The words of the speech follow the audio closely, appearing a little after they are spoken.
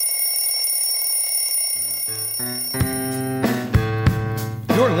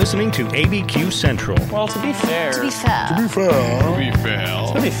You're listening to ABQ Central. Well, to be fair.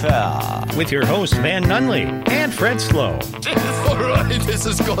 With your hosts, Van Nunley and Fred Slow. Alright, this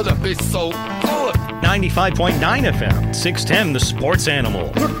is gonna be so good. 95.9 FM, 610 The Sports Animal.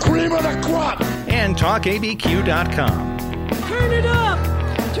 The cream of the crop. And TalkABQ.com. Turn it up!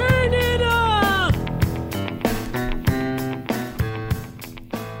 Turn it up!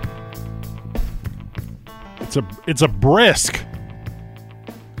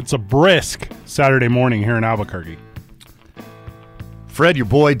 It's a brisk Saturday morning here in Albuquerque. Fred, your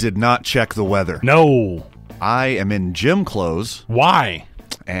boy did not check the weather. No. I am in gym clothes, Why?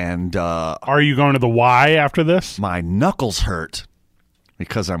 and Are you going to the Y after this? my knuckles hurt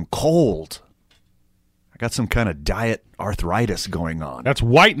because I'm cold. I got some kind of diet arthritis going on. That's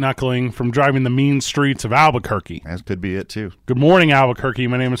white knuckling from driving the mean streets of Albuquerque. That could be it, too. Good morning, Albuquerque.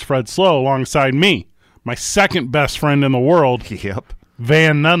 My name is Fred Slow. Alongside me, my second best friend in the world, Yep.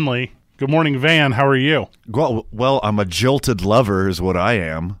 Van Nunley. Good morning, Van. How are you? Well, I'm a jilted lover is what I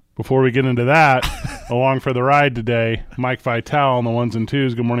am. Before we get into that, along for the ride today, Mike Vitale on the ones and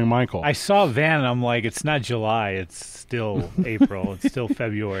twos. Good morning, Michael. I saw Van and I'm like, it's not July, it's still April, it's still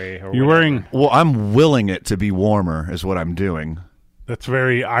February. Or You're whatever. wearing... Well, I'm willing it to be warmer is what I'm doing. That's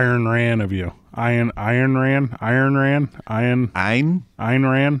very Iron Rand of you. Iron Rand. Ayn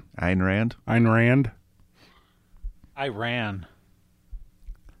Rand. I ran.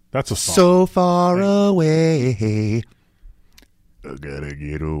 That's a song. So far away. I gotta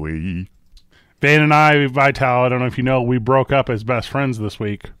get away. Van and I, Vitale, I don't know if you know, we broke up as best friends this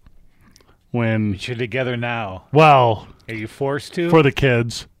week. When, You're together now. well, Are you forced to? for the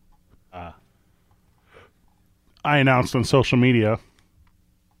kids, I announced on social media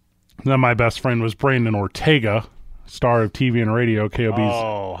that my best friend was Brandon Ortega, star of TV and radio, KOB's.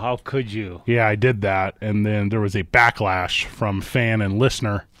 Oh, how could you? Yeah, I did that. And then there was a backlash from fan and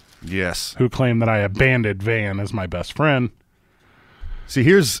listener Yes. who claimed that I abandoned Van as my best friend. See,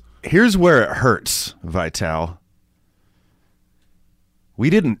 here's where it hurts, Vital. We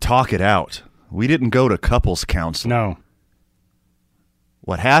didn't talk it out. We didn't go to couples counseling. No.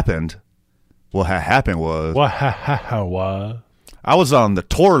 What happened? What happened was What? I was on the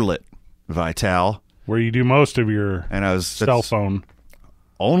toilet, Vital, Where you do most of your and I was cell phone.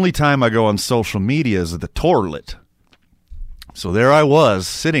 only time I go on social media is the toilet. So there I was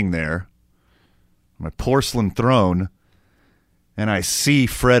sitting there, my porcelain throne, and I see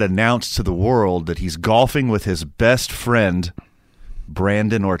Fred announce to the world that he's golfing with his best friend,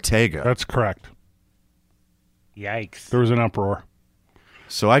 Brandon Ortega. That's correct. Yikes. There was an uproar.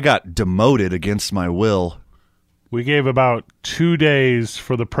 So I got demoted against my will. We gave about 2 days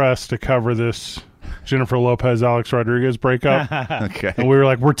for the press to cover this Jennifer Lopez, Alex Rodriguez breakup. Okay. And we were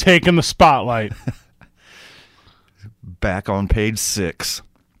like, we're taking the spotlight. Back on page 6.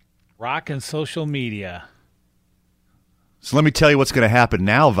 Rock and social media. So let me tell you what's going to happen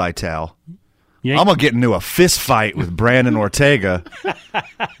now, Vital. Yank- I'm going to get into a fist fight with Brandon Ortega,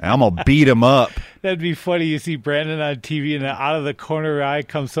 and I'm going to beat him up. That'd be funny. You see Brandon on TV, and then out of the corner of your eye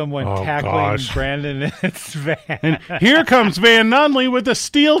comes someone Oh, tackling gosh. Brandon, and it's Van. And here comes Van Nunley with a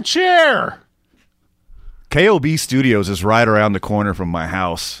steel chair. KOB Studios is right around the corner from my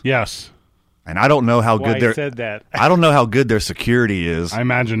house, Yes, and I don't know how Why good I their said that. I don't know how good their security is, I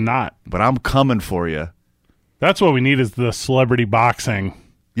imagine not. but I'm coming for you. That's what we need is the celebrity boxing,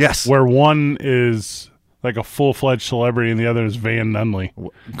 Yes. where one is like a full-fledged celebrity and the other is Van Nunley.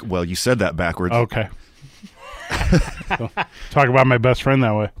 Well, you said that backwards. Okay. So, talk about my best friend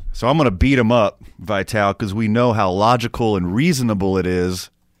that way. So I'm going to beat him up, Vital, because we know how logical and reasonable it is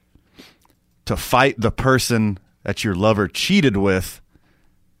to fight the person that your lover cheated with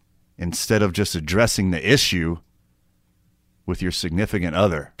instead of just addressing the issue with your significant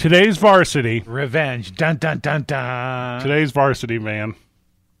other. Today's varsity, Revenge. Dun, dun, dun, dun. man.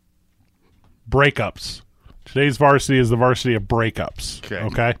 Breakups. Today's varsity is the varsity of breakups.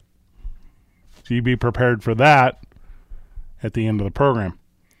 Okay? So you be prepared for that at the end of the program.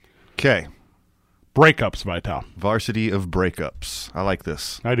 Okay. Breakups, Vital. Varsity of breakups. I like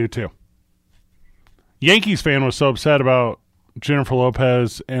this. I do too. Yankees fan was so upset about Jennifer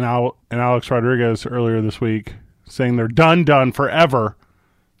Lopez and Alex Rodriguez earlier this week, saying they're done forever,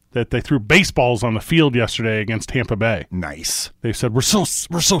 that they threw baseballs on the field yesterday against Tampa Bay. Nice. They said, we're so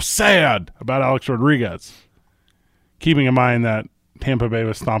sad about Alex Rodriguez. Keeping in mind that Tampa Bay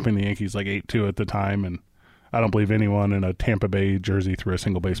was stomping the Yankees like 8-2 at the time, and I don't believe anyone in a Tampa Bay jersey threw a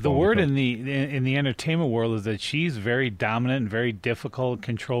single baseball. The word in in the entertainment world is that she's very dominant and very difficult,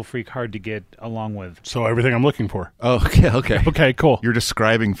 control freak, hard to get along with. So everything I'm looking for. Oh, okay. Okay, cool. You're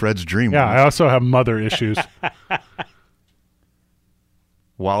describing Fred's dream. Yeah, I also have mother issues.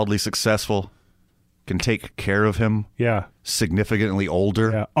 Wildly successful, can take care of him, Yeah. significantly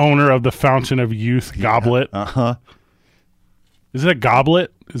older. Yeah. Owner of the Fountain of Youth goblet. Uh-huh. Is it a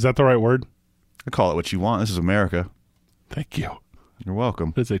goblet? Is that the right word? I call it what you want. This is America. Thank you. You're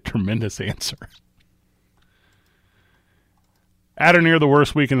welcome. That's a tremendous answer. At or near the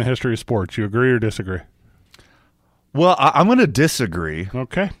worst week in the history of sports. You agree or disagree? Well, I'm going to disagree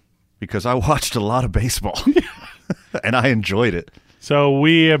Okay. because I watched a lot of baseball and I enjoyed it. So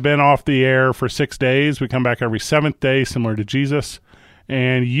we have been off the air for 6 days. We come back every seventh day, similar to Jesus.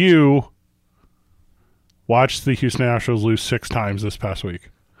 And you watched the Houston Astros lose 6 times this past week.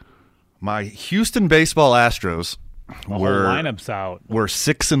 My Houston baseball Astros The whole lineup's out. were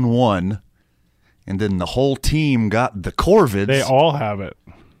 6-1, and then the whole team got the Corvids. They all have it.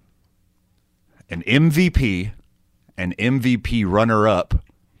 An MVP, an MVP runner-up,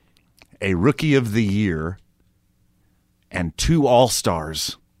 a Rookie of the Year, and 2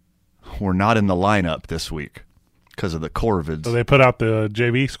 All-Stars were not in the lineup this week because of the Corvids. So they put out the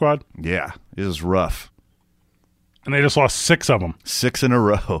JV squad, Yeah, it was rough. and they just lost 6 of them. 6 in a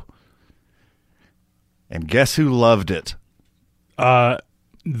row. And guess who loved it?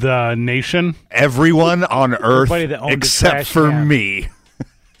 The nation. Everyone on Earth Everybody that owned a except trash for can. me.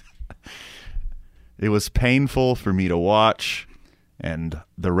 It was painful for me to watch, and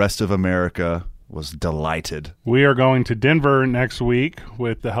the rest of America was delighted. We are going to Denver next week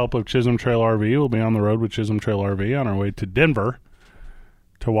with the help of Chisholm Trail RV. We'll be on the road with Chisholm Trail RV on our way to Denver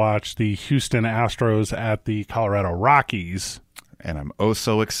to watch the Houston Astros at the Colorado Rockies And I'm oh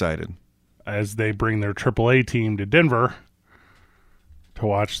so excited. as they bring their AAA team to Denver to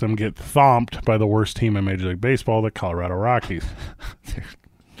watch them get thumped by the worst team in Major League Baseball, the Colorado Rockies.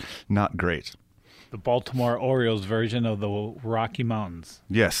 Not great. The Baltimore Orioles version of the Rocky Mountains.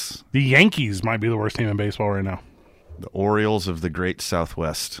 Yes, The Yankees might be the worst team in baseball right now. the Orioles of the Great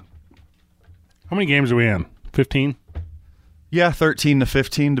Southwest. How many games are we in? 15? Yeah, 13 to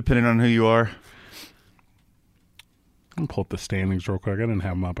 15, depending on who you are. I'm going to pull up the standings real quick. I didn't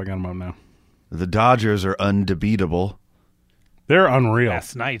have them up. I got them up now. The Dodgers are undebeatable. They're unreal.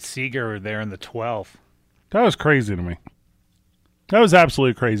 Last night, Seager were there in the 12th. That was crazy to me. That was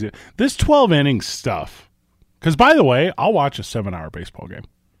absolutely crazy. This 12 innings stuff. Because, by the way, I'll watch a 7-hour baseball game.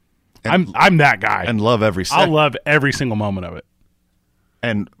 I'm that guy. And love every I'll second. love every single moment of it.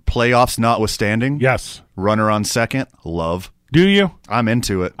 And playoffs notwithstanding, Yes. runner on second, love. Do you? I'm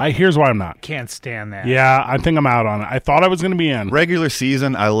into it. Here's why I'm not. Can't stand that. Yeah, I think I'm out on it. I thought I was going to be in. Regular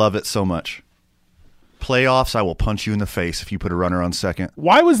season, I love it so much. Playoffs, I will punch you in the face if you put a runner on second.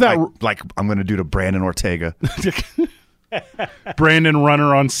 Why was that Like I'm going to do to Brandon Ortega. Brandon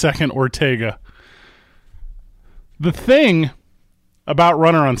runner on second Ortega? The thing about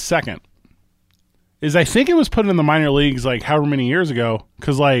runner on second is I think it was put in the minor leagues like however many years ago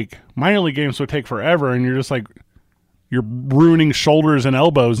because like minor league games would take forever and you're just like you're ruining shoulders and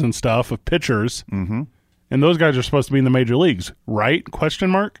elbows and stuff of pitchers. Mm-hmm. And those guys are supposed to be in the major leagues, right? Question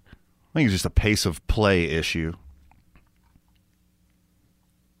mark? I think it's just a pace of play issue.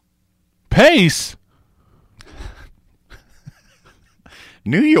 Pace?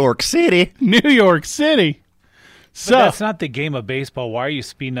 New York City. New York City. But So that's not the game of baseball. Why are you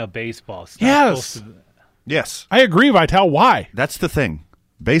speeding up baseball? It's not Yes. supposed to- Yes, I agree, Vital. Why? that's the thing.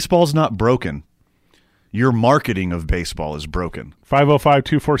 Baseball's not broken. Your marketing of baseball is broken.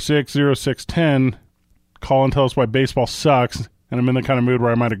 505-246-0610. Call and tell us why baseball sucks. And I'm in the kind of mood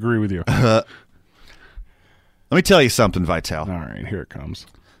where I might agree with you. Let me tell you something, Vital. All right, here it comes.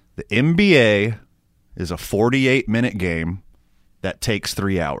 The NBA is a 48-minute game that takes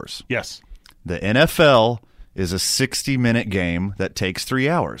 3 hours. Yes. The NFL is a 60-minute game that takes 3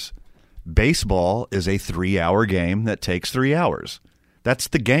 hours. Baseball is a 3-hour game that takes 3 hours. That's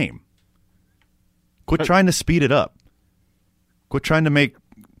the game. Quit trying to speed it up. Quit trying to make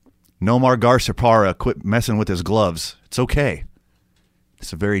Nomar Garciaparra quit messing with his gloves. It's okay.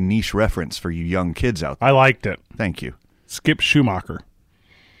 It's a very niche reference for you young kids out there. I liked it. Thank you. Skip Schumacher.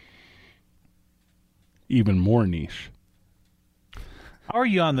 Even more niche. How are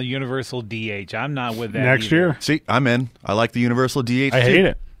you on the universal DH? I'm not with that. Next either. year. See, I'm in. I like the universal DH. I hate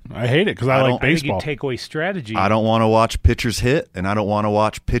it. I hate it because I like don't- I think baseball. you take away strategy. I don't want to watch pitchers hit, and I don't want to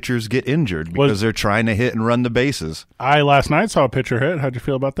watch pitchers get injured because they're trying to hit and run the bases. I last night saw a pitcher hit. How'd you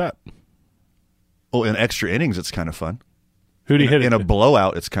feel about that? Oh, in extra innings, it's kind of fun. Who'd he hit In it a to?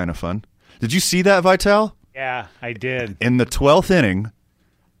 blowout, it's kind of fun. Did you see that, Vital? Yeah, I did. In the 12th inning,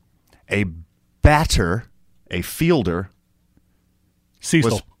 a batter, a fielder,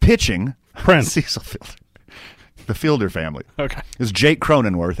 Cecil. was pitching. Prince. Cecil Fielder. The Fielder family. Okay. It was Jake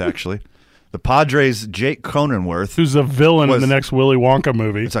Cronenworth, actually. The Padres' Jake Cronenworth. Who's a villain in Was- the next Willy Wonka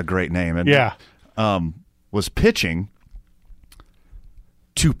movie. It's a great name. Isn't Yeah. it? Was pitching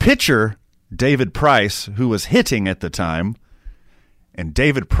to pitcher David Price, who was hitting at the time. And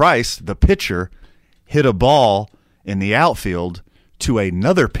David Price, the pitcher, hit a ball in the outfield to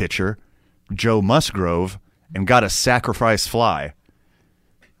another pitcher, Joe Musgrove, and got a sacrifice fly.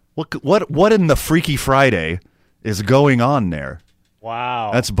 What in the Freaky Friday is going on there? Wow.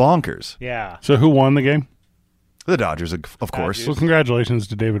 That's bonkers. yeah. So who won the game? The Dodgers, of course. Well, congratulations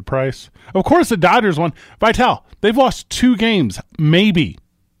to David Price. Of course, the Dodgers won. Vital, they've lost 2 games, maybe.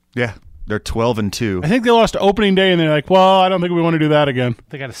 Yeah, they're 12-2. I think they lost opening day, and they're like, well, I don't think we want to do that again.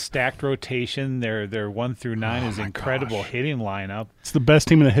 They got a stacked rotation. Their 1 through 9 is incredible gosh. hitting lineup. It's the best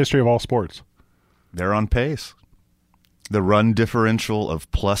team in the history of all sports. They're on pace. The run differential of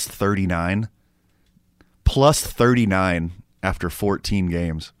plus 39. Plus 39 after 14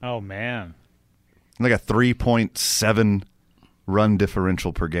 games. Oh man. Like a 3.7 run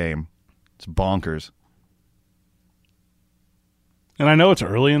differential per game. It's bonkers. And I know it's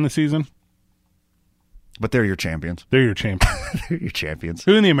early in the season. But they're your champions. They're your champions. They're your champions.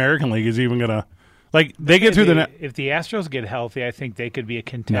 Who in the American League is even going to – like, they get through the net. If the Astros get healthy, I think they could be a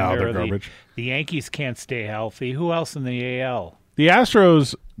contender. No, they're Or garbage. The Yankees can't stay healthy. Who else in the AL? The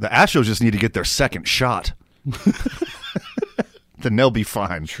Astros The Astros just need to get their second shot. Then they'll be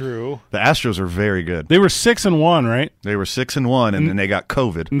fine. True. The Astros are very good. they were 6-1, right? They were 6-1, and then they got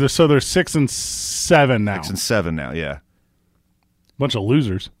COVID. And so they're 6-7 now. 6-7 now, yeah. Bunch of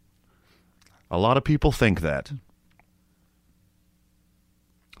losers. A lot of people think that.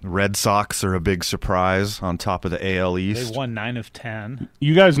 The Red Sox are a big surprise on top of the AL They East. won 9 of 10.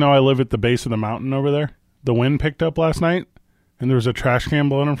 You guys know I live at the base of the mountain over there. The wind picked up last night, and there was a trash can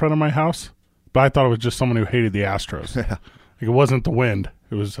blowing in front of my house. But I thought it was just someone who hated the Astros. Like, it wasn't the wind.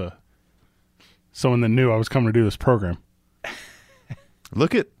 It was someone that knew I was coming to do this program.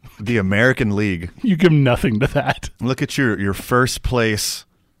 Look at the American League. You give nothing to that. Look at your first place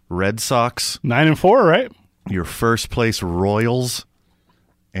Red Sox, 9-4, right? your first place Royals,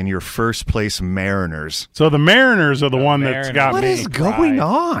 and your first place Mariners. So the Mariners are the one that's Mariners. got What me. is going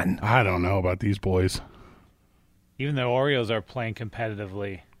on? I don't know about these boys. Even the Orioles are playing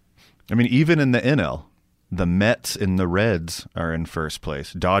competitively. I mean, even in the NL, the Mets and the Reds are in first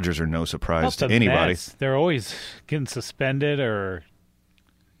place. Dodgers are no surprise Plus to the anybody. Mets, they're always getting suspended or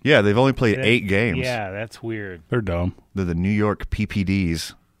Yeah, they've only played 8 games. Yeah, that's weird. They're dumb. They're the New York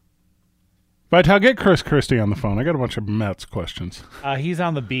PPDs. Vital, get Chris Christie on the phone. I got a bunch of Mets questions. He's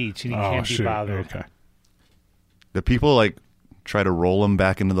on the beach and he Oh, can't be shoot. bothered. Okay. The people like try to roll him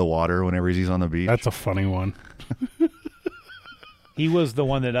back into the water whenever he's on the beach. That's a funny one. He was the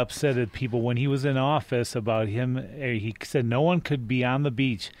one that upsetted people when he was in office about him. He said no one could be on the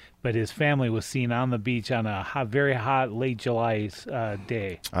beach, but his family was seen on the beach on a very hot late July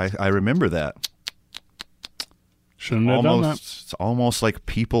day. I remember that. Shouldn't have done that. It's almost like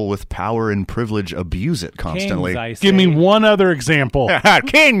people with power and privilege abuse it constantly. Kings, I say. Give me one other example.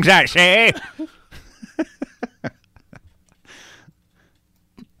 Kings, I say.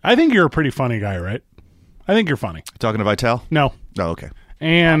 I think you're a pretty funny guy, right? I think you're funny. Talking to Vital? No. Oh, okay.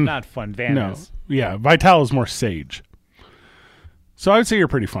 And Not fun. Van no. is. Yeah, Vital is more sage. So I would say you're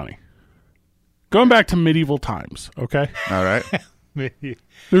pretty funny. Going back to medieval times, okay? All right.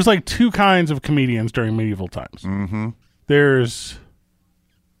 There's like 2 kinds of comedians during medieval times. Mm-hmm. There's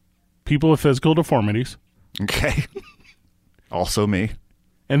people with physical deformities, Okay. Also me.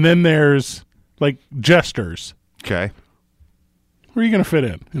 and then there's like jesters. Okay. Where are you going to fit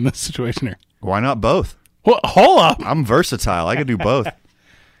in this situation here? Why not both? Well, hold up. I'm versatile. I can do both.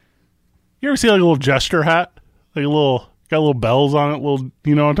 You ever see like a little jester hat? Like a little, got little bells on it, little,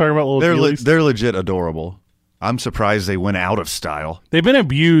 you know what I'm talking about? Little feelies? They're legit adorable. I'm surprised they went out of style. They've been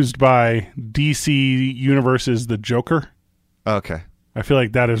abused by DC Universe's The Joker. Okay. I feel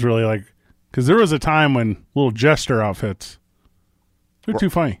like that is really like, because there was a time when little jester outfits, they're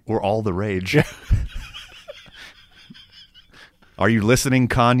too funny. We're all the rage. Are you listening,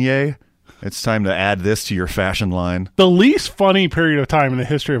 Kanye? It's time to add this to your fashion line. The least funny period of time in the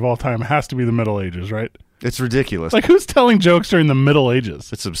history of all time has to be the Middle Ages, right? It's ridiculous. Like, who's telling jokes during the Middle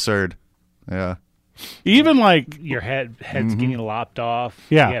Ages? It's absurd. Yeah. Even like Your head's getting lopped off.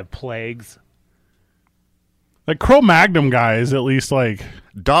 Yeah. You have plagues. Cro-Magnon guy is at least like,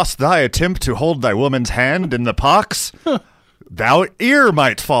 Dost thou attempt to hold thy woman's hand in the pox? Thou ear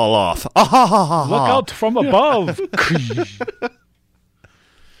might fall off. Ah, ha, ha, ha, Look ha. out from above.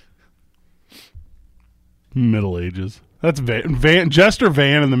 Middle Ages. That's Jester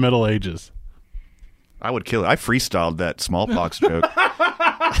Van in the Middle Ages. I would kill it. I freestyled that smallpox joke.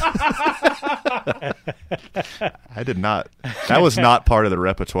 I did not. That was not part of the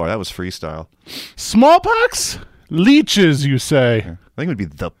repertoire. That was freestyle. Smallpox? Leeches, you say? I think it would be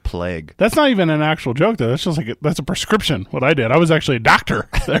the plague. That's not even an actual joke, though. That's just like that's a prescription. What I did, I was actually a doctor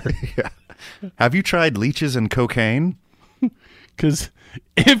there. Yeah. Have you tried leeches and cocaine? Because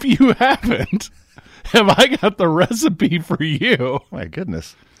if you haven't, have I got the recipe for you? My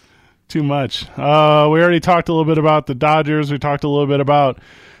goodness. Too much. We already talked a little bit about the Dodgers. We talked a little bit about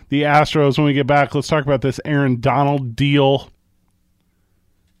the Astros. When we get back, let's talk about this Aaron Donald deal.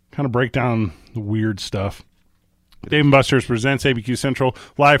 Kind of break down the weird stuff. Dave & Buster's presents ABQ Central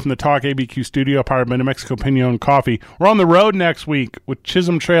live from the Talk ABQ studio, powered by New Mexico Pinon Coffee. We're on the road next week with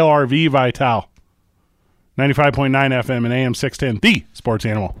Chisholm Trail RV Vital. 95.9 FM and AM 610, the sports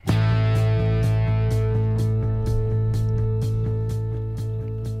animal.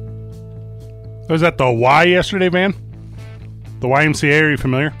 I was at the Y yesterday, Van. The YMCA, are you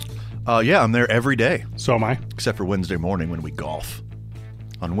familiar? Yeah, I'm there every day, So am I. except for Wednesday morning when we golf.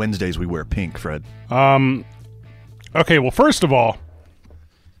 On Wednesdays, we wear pink, Fred. Okay, well, first of all,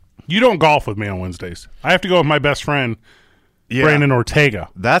 you don't golf with me on Wednesdays. I have to go with my best friend, Yeah, Brandon Ortega.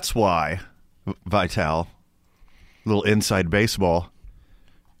 that's why, Vital, little inside baseball,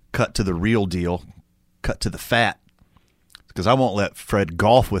 cut to the real deal, cut to the fat, because I won't let Fred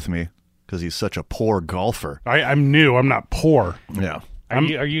golf with me because he's such a poor golfer. I'm new. I'm not poor. Yeah. Are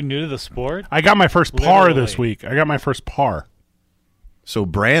you new to the sport? I got my first par Literally. this week. I got my first par. So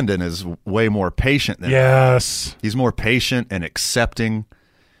Brandon is way more patient than Yes. He's more patient and accepting,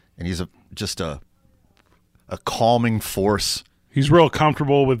 and he's just a calming force. He's real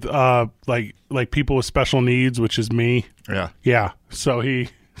comfortable with like people with special needs, which is me. Yeah. Yeah. So he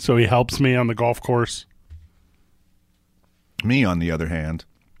helps me on the golf course. Me, on the other hand,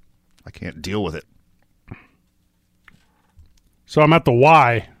 I can't deal with it. So I'm at the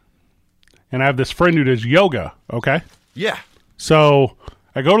Y, and I have this friend who does yoga, okay? Yeah. So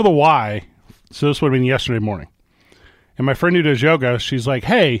I go to the Y, so this would have been yesterday morning. And my friend who does yoga, she's like,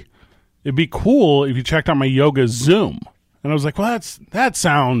 hey, it'd be cool if you checked out my yoga Zoom. And I was like, well, that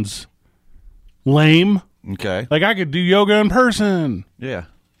sounds lame. Okay. Like I could do yoga in person. Yeah.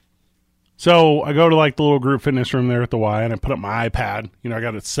 So I go to like the little group fitness room there at the Y, and I put up my iPad. You know, I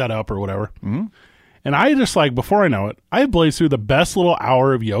got it set up or whatever. Mm-hmm. And I just like, before I know it, I blazed through the best little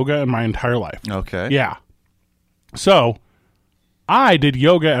hour of yoga in my entire life. Okay. Yeah. So I did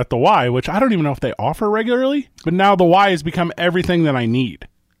yoga at the Y, which I don't even know if they offer regularly, but now the Y has become everything that I need.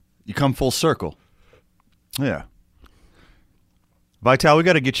 You come full circle. Yeah. Vital, we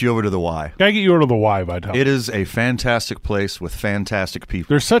got to get you over to the Y. Gotta get you over to the Y, Vital. It is a fantastic place with fantastic people.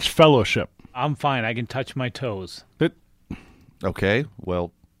 There's such fellowship. I'm fine. I can touch my toes. That Okay.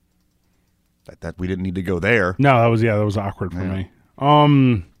 Well, that we didn't need to go there. No, that was awkward for me. I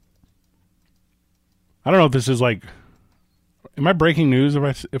don't know if this is like, am I breaking news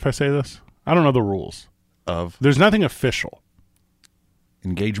if I say this? I don't know the rules. Of There's nothing official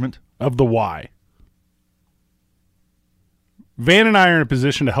engagement. of the Y. Van and I are in a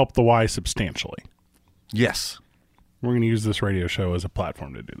position to help the Y substantially. Yes. We're going to use this radio show as a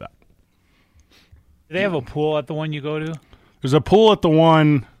platform to do that. Do they have a pool at the one you go to? There's a pool at the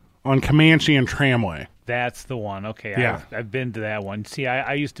one on Comanche and Tramway. That's the one. Okay. Yeah. I've been to that one. See,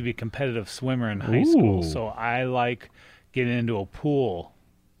 I used to be a competitive swimmer in high school, so I like getting into a pool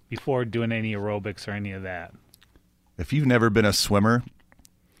before doing any aerobics or any of that. If you've never been a swimmer,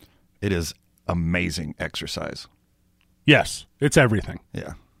 it is amazing exercise. Yes, it's everything. Yeah.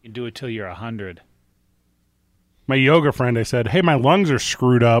 You can do it till you're 100. My yoga friend, I said, hey, my lungs are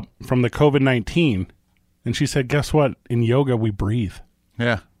screwed up from the COVID-19. And she said, guess what? In yoga, we breathe.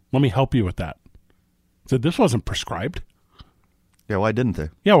 Yeah. Let me help you with that. I said, this wasn't prescribed. Yeah, why didn't they?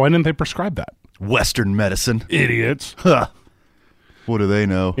 Yeah, why didn't they prescribe that? Western medicine. Idiots. Huh. What do they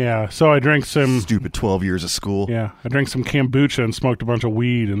know? Yeah, so I drank some... Stupid 12 years of school. Yeah, I drank some kombucha and smoked a bunch of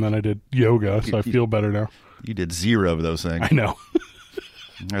weed, and then I did yoga, so I feel better now. You did zero of those things. I know.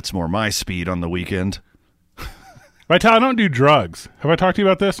 That's more my speed on the weekend. Vital, I don't do drugs. Have I talked to you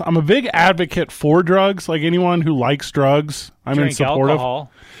about this? I'm a big advocate for drugs. Like anyone who likes drugs, I'm in Drink support of.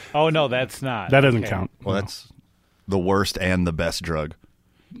 alcohol. Oh, no, that's not. That doesn't Okay. count. Well, that's the worst and the best drug,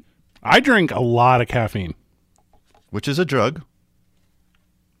 I drink a lot of caffeine. which is a drug.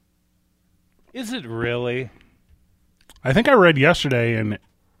 Is it really? I think I read yesterday in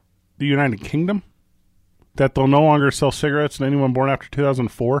the United Kingdom, that they'll no longer sell cigarettes to anyone born after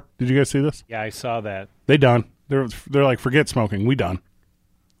 2004. Did you guys see this? Yeah, I saw that. They done. They're like, forget smoking. We done.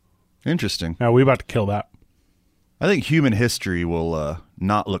 Interesting. Now we about to kill that. I think human history will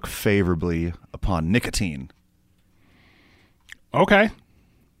not look favorably upon nicotine. Okay.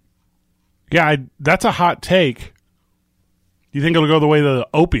 Yeah, that's a hot take. Do you think it'll go the way of the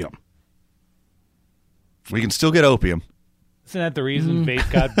opium? We can still get opium. Isn't that the reason vape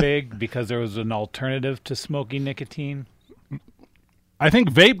got big? Because there was an alternative to smoking nicotine? I think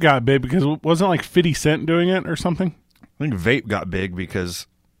vape got big because wasn't like 50 Cent doing it or something? I think vape got big because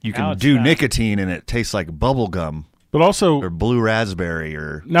you Now can it's do not. nicotine and it tastes like bubble gum But also, or blue raspberry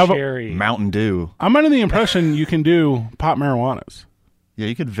or now Cherry. Mountain Dew. I'm under the impression you can do pot marijuanas. Yeah,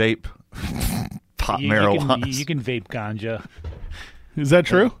 you could vape pot You marijuana. can vape ganja. Is that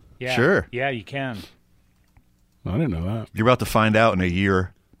true? Yeah. Sure. Yeah, you can. I didn't know that. You're about to find out in a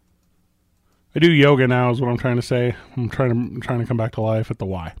year. I do yoga now is what I'm trying to say. I'm trying to come back to life at the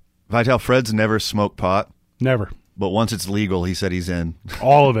Y. Vital, Fred's never smoked pot, Never. but once it's legal, he said he's in.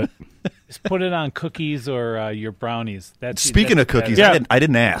 All of it. Just put it on cookies or your brownies. Speaking of cookies, Yeah. I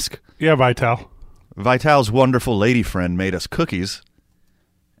didn't ask. Yeah, Vital. Vital's wonderful lady friend made us cookies,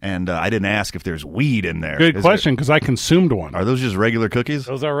 and I didn't ask if there's weed in there. Good Is question because I consumed one. Are those just regular cookies?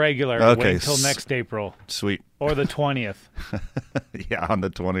 Those are regular. Okay, Wait until next April Sweet. or the 20th. Yeah, on the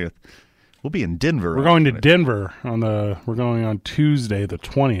 20th. We'll be in Denver. We're going to Denver we're going on Tuesday the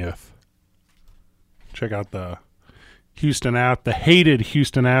 20th. Check out the hated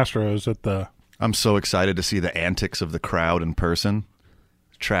Houston Astros at the I'm so excited to see the antics of the crowd in person.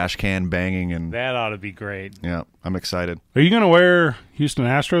 Trash can banging and That ought to be great. yeah, I'm excited. Are you going to wear Houston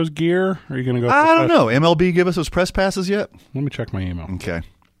Astros gear? Or are you going to go? I don't know. MLB give us those press passes yet? Let me check my email. Okay.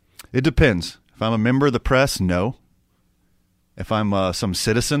 It depends. If I'm a member of the press, no. If I'm some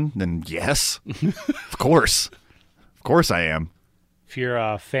citizen, then yes. Of course. Of course I am. If you're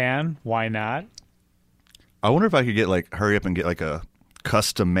a fan, why not? I wonder if I could hurry up and get like a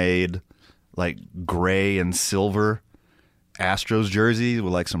custom made, like gray and silver Astros jersey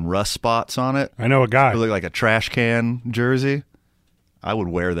with like some rust spots on it. I know a guy. It look like a trash can jersey. I would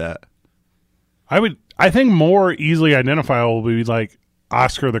wear that. I think more easily identifiable would be like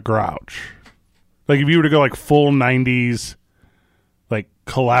Oscar the Grouch. Like if you were to go like full 90s, like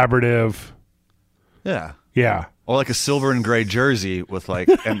collaborative. Yeah. Yeah. Or like a silver and gray jersey with like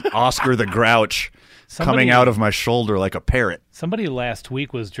an Oscar the Grouch Somebody- coming out of my shoulder like a parrot. Somebody last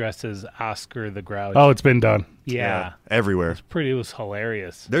week was dressed as Oscar the Grouch. Oh, it's been done. yeah. Everywhere. It was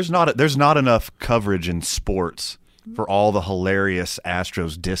hilarious. There's not enough coverage in sports for all the hilarious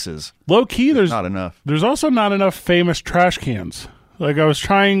Astros disses. Low key, there's Not enough. There's also not enough famous trash cans. Like I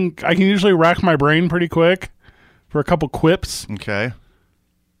can usually rack my brain pretty quick for a couple quips. Okay.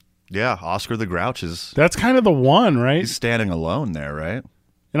 Yeah, Oscar the Grouch That's kind of the one, right? he's standing alone there, right?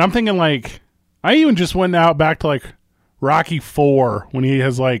 And I'm thinking like, I even just went out back to like Rocky IV when he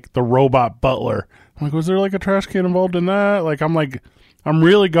has like the robot butler. I'm like, was there like a trash can involved in that? I'm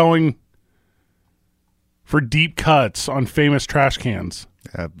really going for deep cuts on famous trash cans.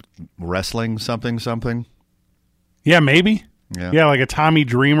 Wrestling something. Yeah, maybe. Yeah. Yeah, like a Tommy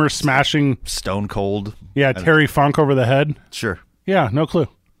Dreamer smashing, Stone Cold. Terry Funk over the head. Sure. Yeah, no clue.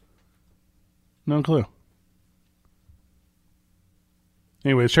 No clue.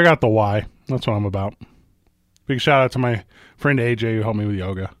 Anyways, check out the Y. That's what I'm about. Big shout out to my friend AJ who helped me with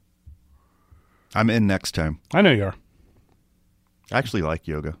yoga. I'm in next time. I know you are. I actually like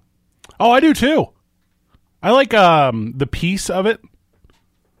yoga. Oh, I do too. I like the piece of it.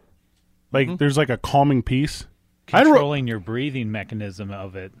 Like there's like a calming piece. I had Controlling your breathing mechanism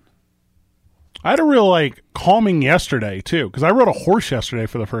of it. a real like calming yesterday too because I rode a horse yesterday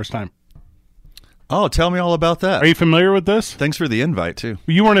for the first time. Oh, tell me all about that. Are you familiar with this? Thanks for the invite, too.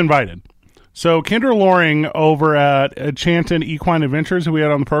 You weren't invited. So Kendra Loring over at Enchanted Equine Adventures, who we had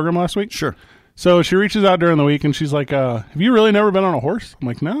on the program last week. Sure. So she reaches out during the week and she's like, have you really never been on a horse? I'm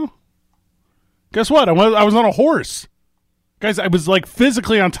like, no. Guess what? I was on a horse. Guys, I was like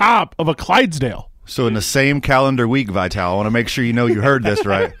physically on top of a Clydesdale. So in the same calendar week, Vital, I want to make sure you know you heard this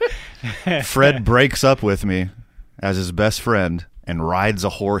right. Fred breaks up with me as his best friend and rides a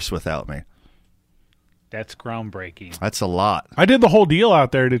horse without me. That's groundbreaking. That's a lot. I did the whole deal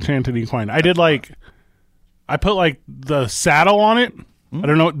out there at Enchanted Equine. I put like the saddle on it. I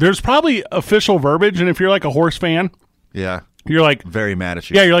don't know. There's probably official verbiage. And if you're like a horse fan, Yeah. you're like, Very mad at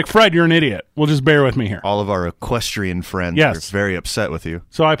you. yeah, you're like, Fred, you're an idiot. Well, just bear with me here. All of our equestrian friends Yes. are very upset with you.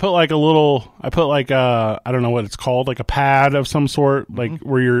 So I put like I don't know what it's called, like a pad of some sort, like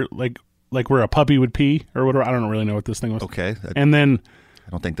where you're like where a puppy would pee or whatever. I don't really know what this thing was. Okay. And then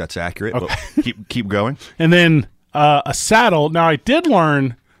don't think that's accurate. But keep going. And then a saddle. Now, I did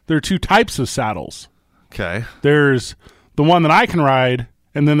learn there are two types of saddles. Okay. There's the one that I can ride,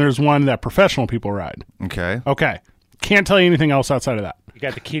 and then there's one that professional people ride. Okay. Okay. Can't tell you anything else outside of that. You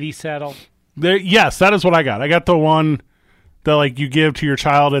got the kitty saddle? Yes, that is what I got. I got the one that like you give to your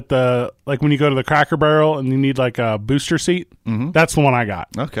child at the like when you go to the Cracker Barrel and you need like a booster seat. Mm-hmm. That's the one I got.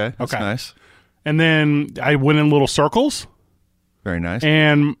 Okay. That's nice. And then I went in little circles. Very nice.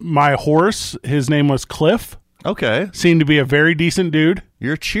 And my horse, his name was Cliff. Okay. Seemed to be a very decent dude.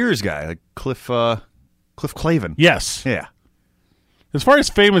 You're a Cheers guy, like Cliff Clavin. Yes. Yeah. As far as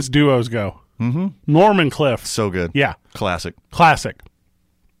famous duos go, Norm and Cliff. So good. Yeah. Classic.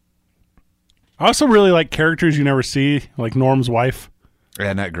 I also really like characters you never see, like Norm's wife.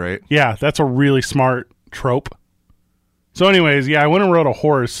 Isn't that great? Yeah, that's a really smart trope. So anyways, yeah, I went and rode a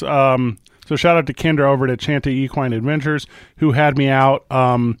horse. So shout out to Kendra over at Chanta Equine Adventures who had me out.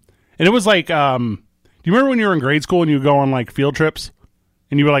 And it was like, do you remember when you were in grade school and you would go on like field trips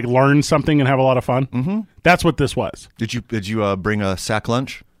and you would like learn something and have a lot of fun? Mm-hmm. That's what this was. Did you bring a sack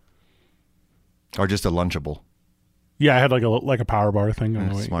lunch or just a Lunchable? Yeah, I had like a power bar thing on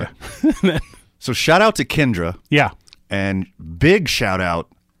the way. Smart. Yeah. So shout out to Kendra. Yeah. And big shout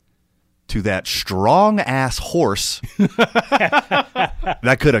out to that strong ass horse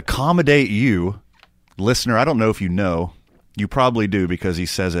that could accommodate you. Listener, I don't know if you know. You probably do because he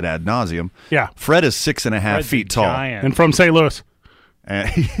says it ad nauseum. Yeah. Fred is 6.5 feet tall. Giant. And from St. Louis.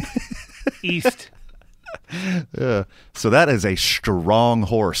 East. So that is a strong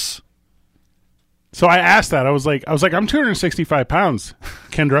horse. So I asked that. I was like, I'm 265 pounds,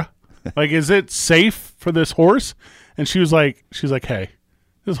 Kendra. Like, is it safe for this horse? And she's like, hey,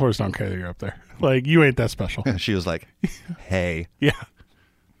 this horse don't care that you're up there. Like, you ain't that special. She was like, hey. Yeah.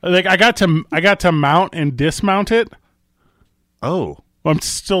 Like, I got to mount and dismount it. Oh. I'm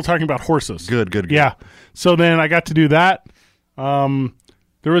still talking about horses. Good. Yeah. So then I got to do that.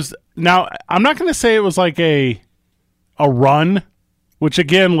 There was, now, I'm not going to say it was like a run, which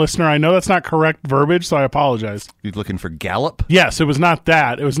again, listener, I know that's not correct verbiage, so I apologize. You looking for gallop? Yes, it was not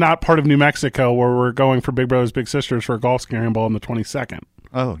that. It was not part of New Mexico where we're going for Big Brothers Big Sisters for a golf scramble on the 22nd.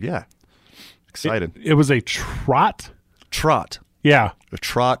 Oh, yeah. Excited. It was a trot. Trot. Yeah. A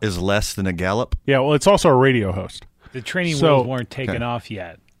trot is less than a gallop? Yeah, well, it's also a radio host. The training wheels weren't taken off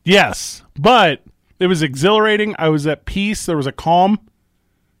yet. Yes, but it was exhilarating. I was at peace. There was a calm.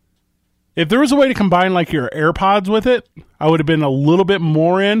 If there was a way to combine like your AirPods with it, I would have been a little bit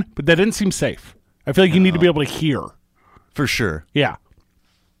more in, but that didn't seem safe. I feel like you need to be able to hear. For sure. Yeah.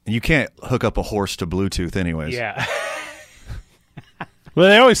 And you can't hook up a horse to Bluetooth anyways. Yeah. Well,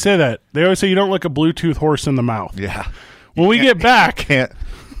 they always say that. They always say you don't lick a Bluetooth horse in the mouth. Yeah. When we get back...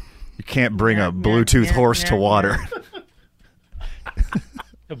 You can't bring a Bluetooth horse to water.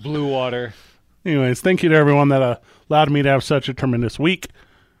 The blue water. Anyways, thank you to everyone that allowed me to have such a tremendous week.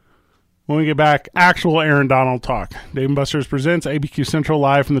 When we get back, actual Aaron Donald talk. Dave & Buster's presents ABQ Central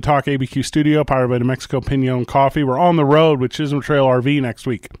live from the Talk ABQ studio, powered by New Mexico Pinon Coffee. We're on the road with Chisholm Trail RV next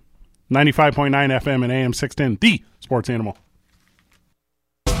week. 95.9 FM and AM 610, the sports animal.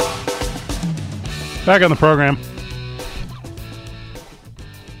 Back on the program.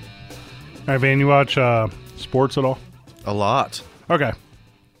 All right, Van, you watch sports at all? A lot. Okay.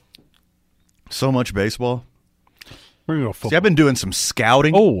 So much baseball. We're going to go football. See, I've been doing some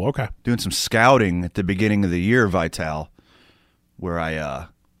scouting. Oh, okay. Doing some scouting at the beginning of the year, Vital, where I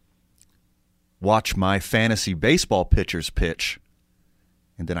watch my fantasy baseball pitchers pitch,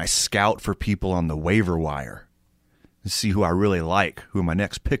 and then I scout for people on the waiver wire to see who I really like, who my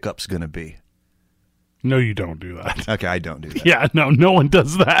next pickup's going to be. No, you don't do that. Okay, I don't do that. Yeah, no one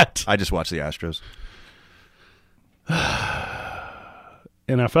does that. I just watch the Astros.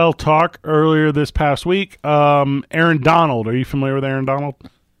 NFL talk earlier this past week. Aaron Donald. Are you familiar with Aaron Donald?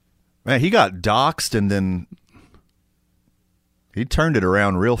 Man, he got doxxed and then he turned it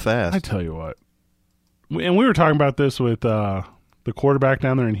around real fast. I tell you what. And we were talking about this with the quarterback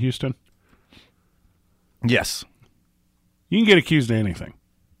down there in Houston. Yes. You can get accused of anything.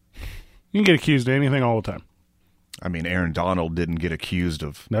 You can get accused of anything all the time. I mean, Aaron Donald didn't get accused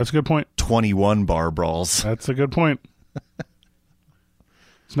of That's a good point. 21 bar brawls. That's a good point.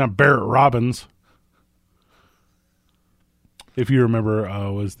 It's not Barrett Robbins. If you remember,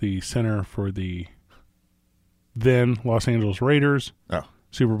 was the center for the then Los Angeles Raiders. Oh.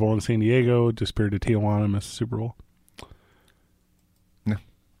 Super Bowl in San Diego. Disappeared to Tijuana, missed the Super Bowl. No.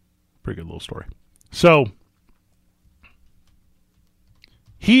 Pretty good little story. So,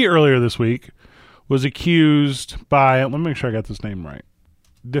 he earlier this week was accused by, let me make sure I got this name right,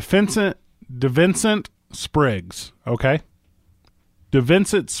 DeVincent Spriggs, okay?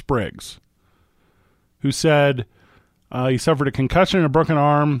 DeVincent Spriggs, who said he suffered a concussion and a broken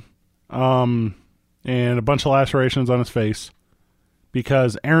arm and a bunch of lacerations on his face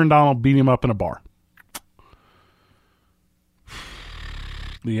because Aaron Donald beat him up in a bar.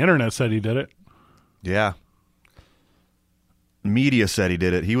 The internet said he did it. Yeah. Media said he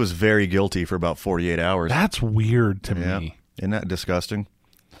did it. He was very guilty for about 48 hours. That's weird to me. Isn't that disgusting?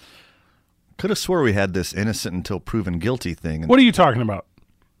 Could have swore we had this innocent until proven guilty thing. What are you talking about?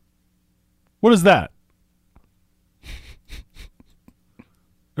 What is that?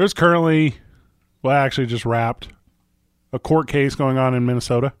 There's currently, well, actually just wrapped, a court case going on in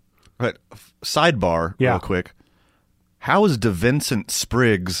Minnesota. But sidebar, real quick. How is DeVincent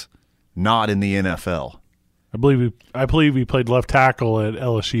Spriggs not in the NFL? I believe he played left tackle at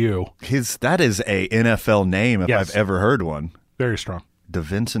LSU. That is a NFL name if Yes. I've ever heard one. Very strong.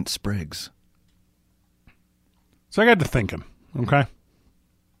 DeVincent Spriggs. So I got to thinking, okay?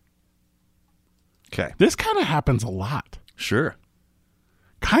 Okay. This kind of happens a lot. Sure.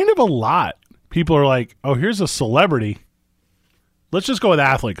 Kind of a lot. People are like, oh, here's a celebrity. Let's just go with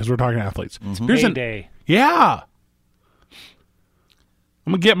athlete because we're talking athletes. Mm-hmm. Here's Heyday. Yeah.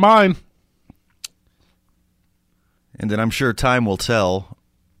 I'm going to get mine. And then I'm sure time will tell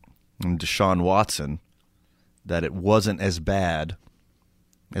Deshaun Watson that it wasn't as bad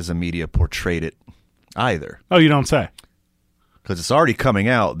as the media portrayed it either. Oh, you don't say. Because it's already coming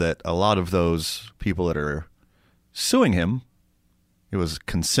out that a lot of those people that are suing him, it was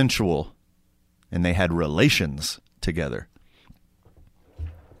consensual and they had relations together.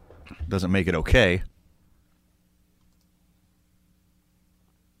 Doesn't make it okay.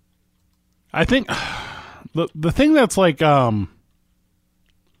 I think the thing that's like, how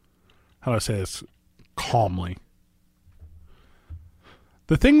do I say this calmly?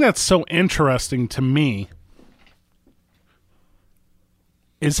 The thing that's so interesting to me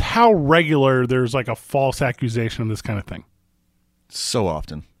is how regular there's like a false accusation of this kind of thing. So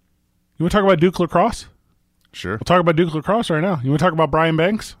often. You want to talk about Duke Lacrosse? Sure. We'll talk about Duke Lacrosse right now. You want to talk about Brian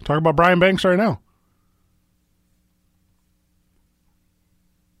Banks? Talk about Brian Banks right now.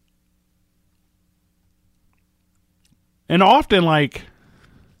 And often, like,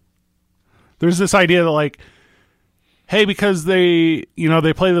 there's this idea that, like, hey, because they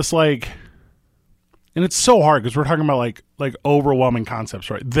play this, like, and it's so hard because we're talking about, like overwhelming concepts,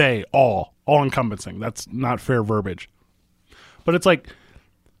 right? They, all encompassing. That's not fair verbiage. But it's like,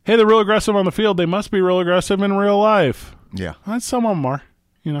 hey, they're real aggressive on the field. They must be real aggressive in real life. Yeah. Some of them are,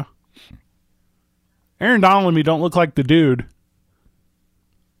 you know. Aaron Donald and me don't look like the dude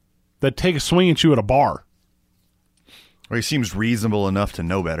that take a swing at you at a bar. Or he seems reasonable enough to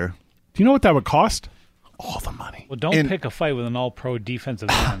know better. Do you know what that would cost? All the money. Well, don't pick a fight with an all-pro defensive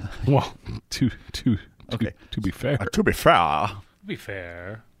end. Well, to be fair. To be fair. Be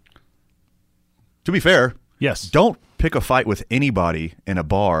fair. To be fair. Yes. Don't pick a fight with anybody in a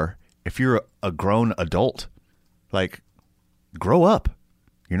bar if you're a grown adult. Like, grow up.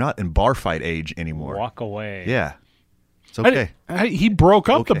 You're not in bar fight age anymore. Walk away. Yeah. It's okay. He broke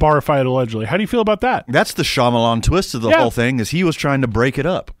up the bar fight, allegedly. How do you feel about that? That's the Shyamalan twist of the whole thing, is he was trying to break it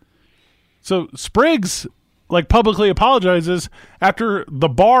up. So Spriggs, like, publicly apologizes after the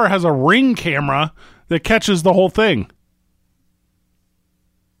bar has a Ring camera that catches the whole thing.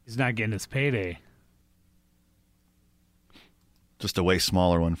 He's not getting his payday. Just a way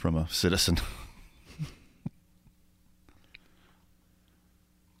smaller one from a citizen.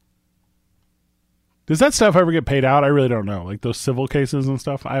 Does that stuff ever get paid out? I really don't know. Like those civil cases and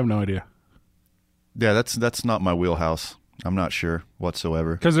stuff? I have no idea. Yeah, that's not my wheelhouse. I'm not sure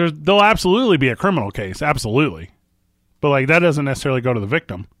whatsoever. Because there'll absolutely be a criminal case. Absolutely. But, like, that doesn't necessarily go to the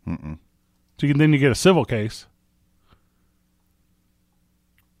victim. Mm-mm. So then you get a civil case.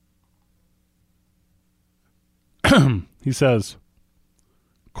 He says,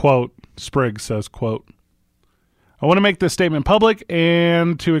 quote, Spriggs says, quote, I want to make this statement public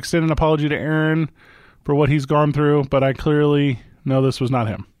and to extend an apology to Aaron for what he's gone through, but I clearly know this was not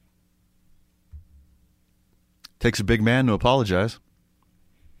him. Takes a big man to apologize.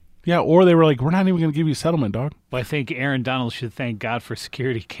 Yeah, or they were like, we're not even going to give you a settlement, dog. Well, I think Aaron Donald should thank God for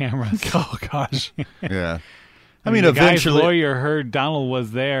security cameras. Oh, gosh. Yeah. I mean, the eventually. guy's lawyer heard Donald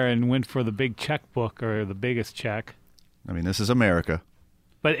was there and went for the big checkbook or the biggest check. I mean, this is America.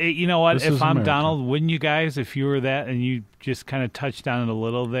 But you know what? This If is I'm America. Donald, wouldn't you guys, if you were that and you just kind of touched on it a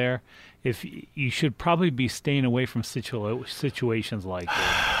little there, if you should probably be staying away from situations like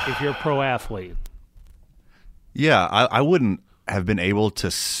this if you're a pro athlete. Yeah, I wouldn't have been able to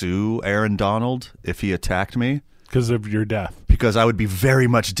sue Aaron Donald if he attacked me. Because of your death. Because I would be very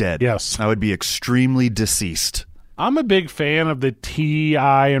much dead. Yes. I would be extremely deceased. I'm a big fan of the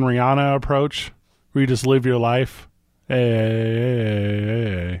T.I. and Rihanna approach, where you just live your life.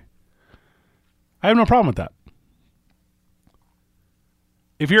 Hey. I have no problem with that.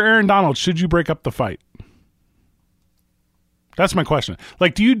 If you're Aaron Donald, should you break up the fight? That's my question.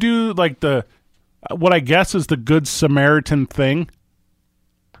 Like, do you do like the what I guess is the Good Samaritan thing?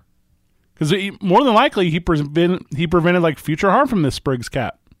 Because more than likely he prevented like future harm from this Spriggs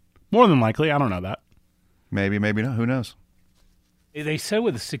cat. More than likely, I don't know that. Maybe not. Who knows? They said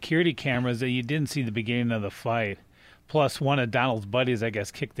with the security cameras that you didn't see the beginning of the fight. Plus, one of Donald's buddies, I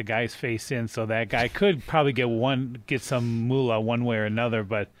guess, kicked the guy's face in, so that guy could probably get some moolah one way or another.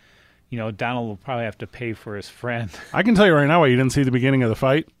 But Donald will probably have to pay for his friend. I can tell you right now why you didn't see the beginning of the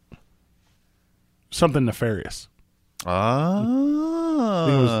fight. Something nefarious.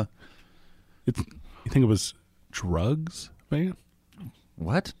 Ah. You think it was drugs, man?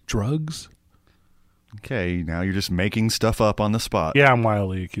 What? Drugs? Okay, now you're just making stuff up on the spot. Yeah, I'm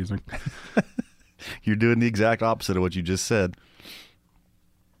wildly accusing. You're doing the exact opposite of what you just said.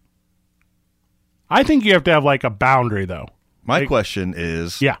 I think you have to have like a boundary, though. My question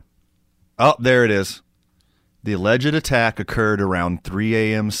is... Yeah. Oh, there it is. The alleged attack occurred around 3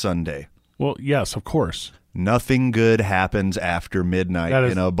 a.m. Sunday. Well, yes, of course. Nothing good happens after midnight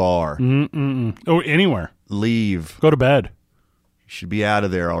in a bar. Oh, anywhere. Leave. Go to bed. You should be out of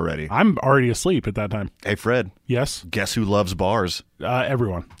there already. I'm already asleep at that time. Hey, Fred. Yes? Guess who loves bars?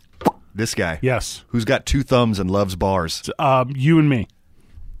 Everyone. This guy. Yes. Who's got 2 thumbs and loves bars? You and me.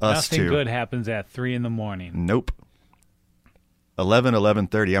 Us Nothing two. good happens at 3 in the morning. Nope.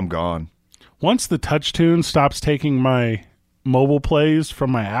 11:30, I'm gone. Once the touch tune stops taking my mobile plays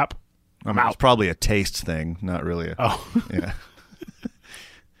from my app, I mean, it's probably a taste thing, not really a... Oh. Yeah.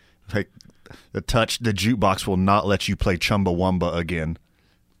 Like, the jukebox will not let you play Chumbawamba again.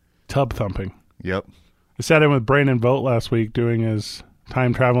 tub thumping. Yep. I sat in with Brandon Vogt last week doing his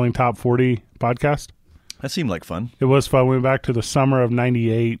time traveling top 40 podcast. That seemed like fun. It was fun. We went back to the summer of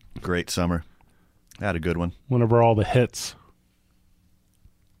 98. Great summer. Had a good one. Whenever all the hits.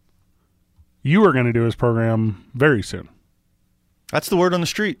 You are going to do his program very soon. That's the word on the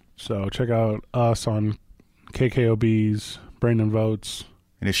street. So check out us on KKOB's, Brandon Vogt's.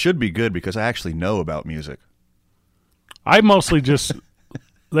 And it should be good because I actually know about music. I mostly just,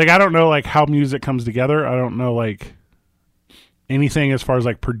 like, I don't know, like, how music comes together. I don't know, like, anything as far as,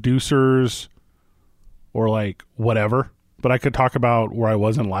 like, producers or, like, whatever. But I could talk about where I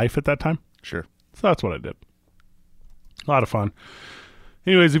was in life at that time. Sure. So that's what I did. A lot of fun.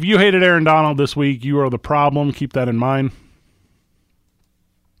 Anyways, if you hated Aaron Donald this week, you are the problem. Keep that in mind.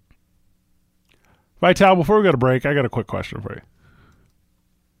 Vital, before we go to break, I got a quick question for you.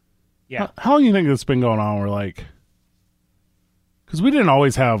 Yeah. How long do you think it's been going on? We're like, because we didn't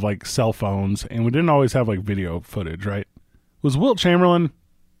always have like cell phones and we didn't always have like video footage, right? Was Wilt Chamberlain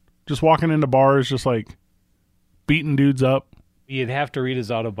just walking into bars, just like beating dudes up? You'd have to read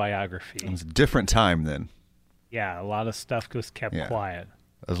his autobiography. It was a different time then. Yeah, a lot of stuff just kept quiet.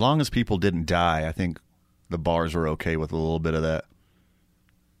 As long as people didn't die, I think the bars were okay with a little bit of that.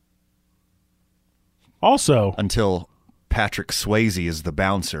 Also, Until Patrick Swayze is the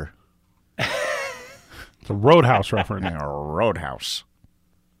bouncer. it's a Roadhouse reference. Roadhouse.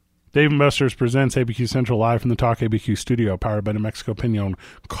 Dave & Buster's presents ABQ Central live from the Talk ABQ studio, powered by New Mexico Pinon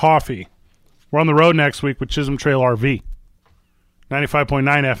Coffee. We're on the road next week with Chisholm Trail RV. 95.9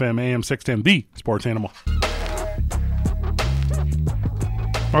 FM, AM 610, the sports animal.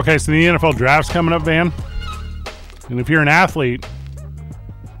 Okay, so the NFL draft's coming up, Van. And if you're an athlete,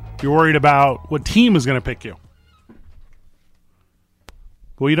 you're worried about what team is going to pick you.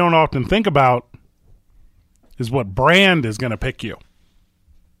 What you don't often think about is what brand is going to pick you.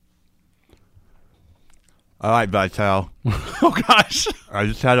 All right, Vital. Oh, gosh. I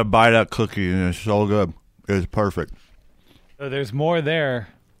just had a bite of that cookie, and it's so good. It was perfect. So there's more there.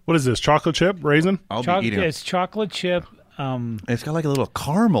 What is this, chocolate chip, raisin? I'll be eating it. It's chocolate chip. It's got like a little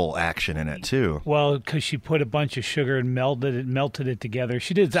caramel action in it, too. Well, because she put a bunch of sugar and melted it together.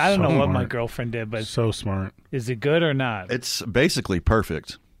 She did. I don't know what my girlfriend did, but So smart. is it good or not? It's basically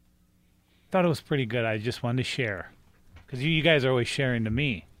perfect. Thought it was pretty good. I just wanted to share because you guys are always sharing to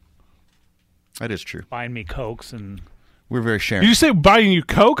me, That is true. buying me Cokes and We're very sharing. Did you say buying you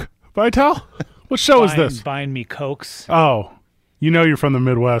Coke, Vital? What show is this? buying me Cokes. Oh, you know you're from the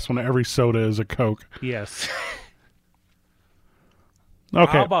Midwest when every soda is a Coke. Yes.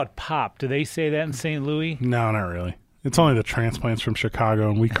 Okay. How about pop? Do they say that in St. Louis? No, not really. It's only the transplants from Chicago,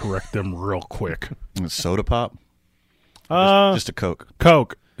 and we correct them real quick. Soda pop? Just a Coke.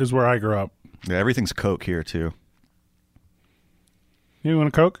 Coke is where I grew up. Yeah, everything's Coke here, too. You want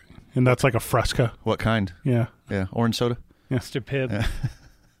a Coke? And that's like a Fresca. What kind? Yeah. Yeah, orange soda. Mr. Pibb.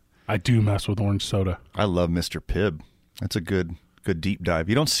 I do mess with orange soda. I love Mr. Pibb. That's a good deep dive.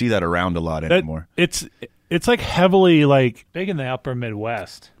 You don't see that around a lot anymore. It's like heavily like Big in the upper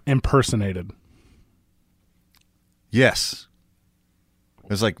Midwest. impersonated. Yes.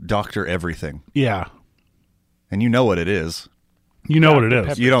 It's like Dr. Everything. Yeah. And you know what it is. You know what it is.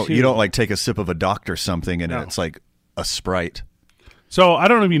 Pepper. You don't like take a sip of a Dr. something and it's like a Sprite. So I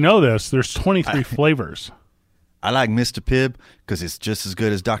don't know if you know this. There's 23 flavors. I like Mr. Pibb because it's just as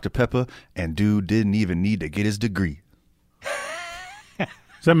good as Dr. Pepper, and dude didn't even need to get his degree.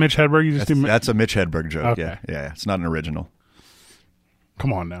 Is that Mitch Hedberg? You just That's a Mitch Hedberg joke. Okay. Yeah. It's not an original.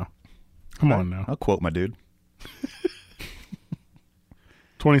 Come on now. Come on now. I'll quote my dude.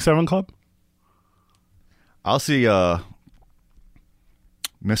 27 Club? I'll see Mr.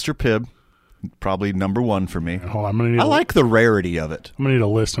 Pibb, probably number one for me. Hold on. I'm gonna need I like the rarity of it. I'm gonna need a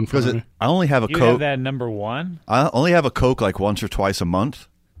list in front Because of me. I only have a You Coke. have that number one? I only have a Coke like once or twice a month.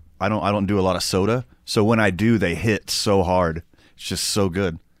 I don't do a lot of soda. So when I do, they hit so hard. It's just so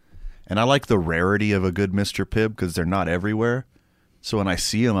good. And I like the rarity of a good Mr. Pibb because they're not everywhere. So when I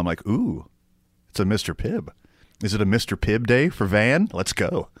see them, I'm like, ooh, it's a Mr. Pibb. Is it a Mr. Pibb day for Van? Let's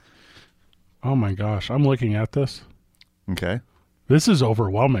go. Oh my gosh, I'm looking at this. Okay. This is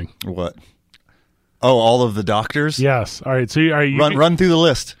overwhelming. What? Oh, all of the doctors? Yes. All right. So you Run through the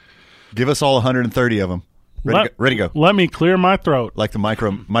list. Give us all 130 of them. Ready to go. Let me clear my throat. Like the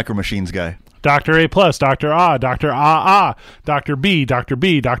micro machines guy. Dr. A+, Dr. A, Dr. A, Dr. B, Dr.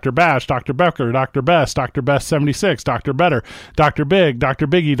 B, Dr. Bash, Dr. Becker, Dr. Best, Dr. Best 76, Dr. Better, Dr. Big, Dr.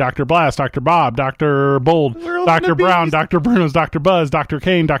 Biggie, Dr. Blast, Dr. Bob, Dr. Bold, Dr. Brown, Dr. Bruno's, Dr. Buzz, Dr.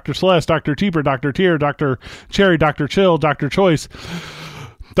 Kane, Dr. Celeste, Dr. Cheaper, Dr. Tier, Dr. Cherry, Dr. Chill, Dr. Choice,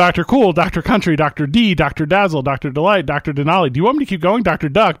 Dr. Cool, Dr. Country, Dr. D, Dr. Dazzle, Dr. Delight, Dr. Denali. Do you want me to keep going? Dr.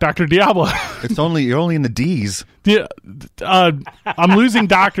 Duck, Dr. Diablo. You're only in the D's. I'm losing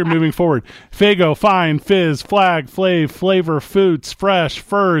doctor moving forward. Fago, Fine, Fizz, Flag, Flav, Flavor, Foods, Fresh,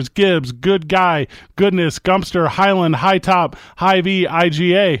 Furs, Gibbs, Good Guy, Goodness, Gumpster, Highland, High Top, High V,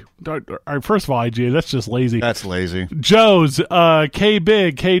 IGA. First of all, IGA, that's just lazy. That's lazy. Joe's, K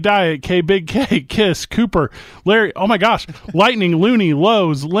Big, K Diet, K Big K, Kiss, Cooper, Larry, oh my gosh, Lightning, Looney,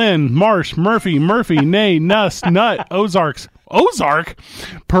 Lowe's, Lynn, Marsh, Murphy, Nay, Nuss, Nut, Ozark,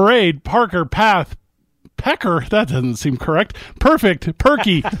 Parade, Parker, Path, Pecker, that doesn't seem correct. Perfect,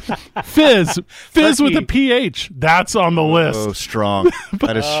 Perky, Fizz with a PH. That's on the list. Oh, strong.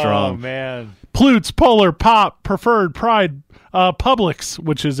 That is Oh, strong. man. Plutes, Polar, Pop, Preferred, Pride, Publix,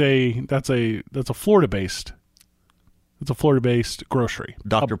 which is that's a Florida based. It's a Florida based grocery.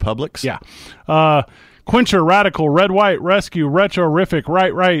 Dr. Publix? Yeah. Quencher, Radical, Red, White, Rescue, Retrorific,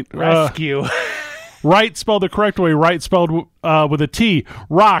 Right. Rescue. Right spelled the correct way. Right spelled with a T.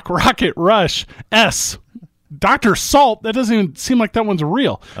 Rock, Rocket, Rush, S. Dr. Salt. That doesn't even seem like that one's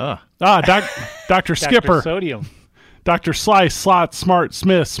real. Dr. Skipper. Sodium. Dr. Slice, Slot, Smart,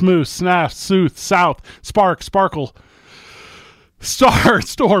 Smith, Smooth, Snap, Sooth, South, Spark, Sparkle, Star,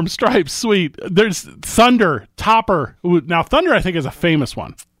 Storm, Stripe, Sweet. There's Thunder, Topper. Ooh, now, Thunder, I think, is a famous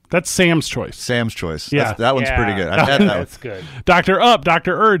one. That's Sam's Choice. Sam's Choice. Yeah. That one's pretty good. I've had that. That's good. Dr. Up,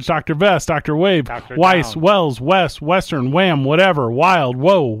 Dr. Urge, Dr. Vest, Dr. Wave, Dr. Weiss, Down. Wells, West, Western, Wham, Whatever, Wild,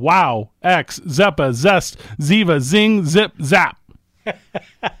 Whoa, Wow, X, Zeppa, Zest, Ziva, Zing, Zip, Zap.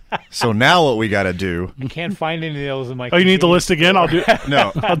 So now what we got to do, I can't find any of those in my Oh, you need the convenience list again? I'll do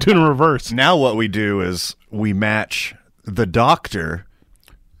no, I'll do it in reverse. now what we do is we match the doctor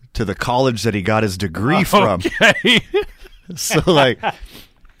to the college that he got his degree from. Okay. So like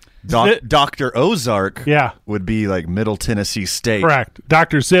Dr. Ozark Yeah. would be like Middle Tennessee State. Correct.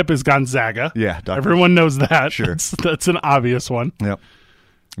 Dr. Zip is Gonzaga. Yeah, Dr. Everyone knows that. Sure. That's an obvious one. Yep.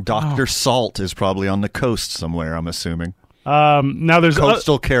 Dr. Salt is probably on the coast somewhere, I'm assuming. Now there's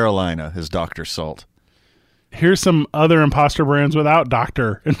Coastal Carolina is Dr. Salt. here's some other imposter brands without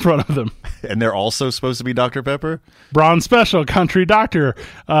Doctor in front of them. And they're also supposed to be Dr. Pepper? Braun Special, Country Doctor,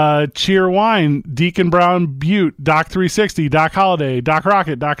 Cheer Wine, Deacon Brown Butte, Doc 360, Doc Holiday, Doc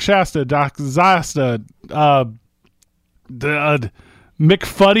Rocket, Doc Shasta, Doc Zasta,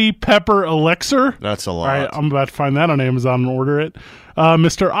 McFuddy Pepper Elixir. That's a All lot. right, I'm about to find that on Amazon and order it.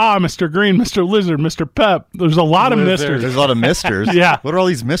 Mr. Mr. Green, Mr. Lizard, Mr. Pep. There's a lot of Lizard. There's Misters. a lot of misters. Yeah. What are all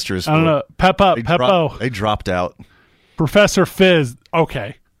these misters for? I don't know. Pep Up, They, Peppo, they dropped out. Professor Fizz.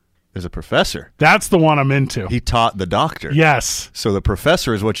 Okay, There's a professor. that's the one I'm into. He taught the doctor. Yes. So the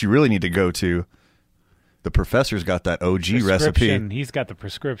professor is what you really need to go to. The professor's got that OG recipe. Prescription. He's got the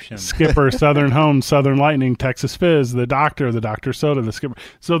prescription. Skipper, Southern Home, Southern Lightning, Texas Fizz, the Doctor Soda, the Skipper.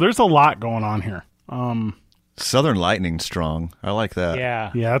 So there's a lot going on here. Southern Lightning strong. I like that.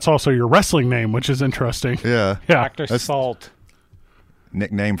 Yeah. Yeah, that's also your wrestling name, which is interesting. Yeah. Yeah. Dr. That's- Salt.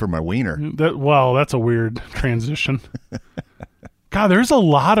 Nickname for my wiener. That's a weird transition. God, there's a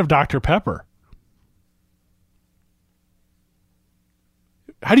lot of Dr. Pepper.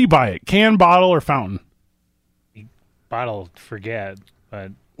 How do you buy it? Can, bottle, or fountain? Bottle, forget,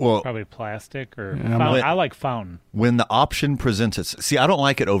 but Well, probably plastic or Yeah, fountain. I like fountain. when the option presents itself, see, I don't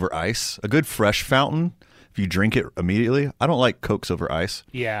like it over ice. A good fresh fountain, if you drink it immediately, I don't like Cokes over ice.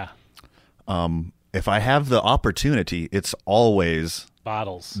 Yeah. If I have the opportunity, it's always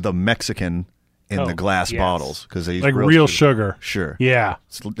Bottles. the Mexican in the Coke, glass yes. bottles because they use Like real sugar. Sure. Yeah.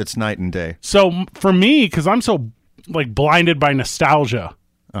 It's night and day. So for me, because I'm so like blinded by nostalgia,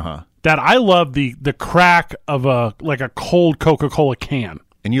 Uh-huh. that I love the crack of a cold Coca-Cola can.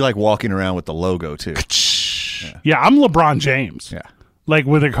 And you like walking around with the logo too. Yeah, I'm LeBron James. Yeah. Like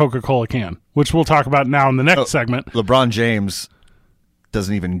with a Coca-Cola can, which we'll talk about now in the next segment. LeBron James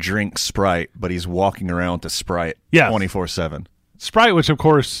doesn't even drink Sprite, but he's walking around with the Sprite Yes. 24/7. Sprite, which of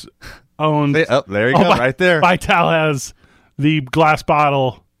course owns There you go, right there. Vital has the glass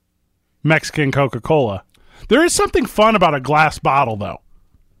bottle Mexican Coca-Cola. There is something fun about a glass bottle, though.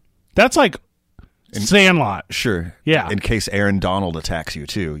 That's like Sandlot. Sure. Yeah. In case Aaron Donald attacks you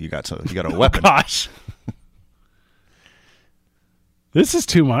too, you got a weapon. Gosh. This is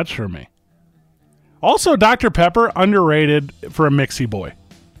too much for me. Also, Dr. Pepper, underrated for a mixie boy.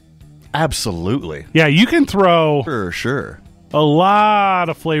 Absolutely. Yeah, you can throw Sure. a lot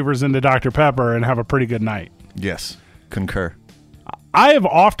of flavors into Dr. Pepper and have a pretty good night. Yes. Concur. I have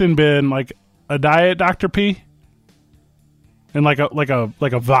often been like a diet Dr. P and like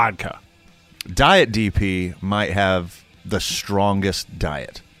a vodka. Diet DP might have the strongest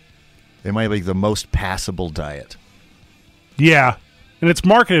diet. It might be the most passable diet. Yeah, and it's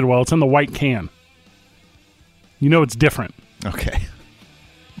marketed well. It's in the white can. You know it's different. Okay.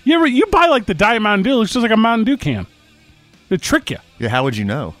 You buy like the Diet Mountain Dew. It's just like a Mountain Dew can. They trick you. Yeah, how would you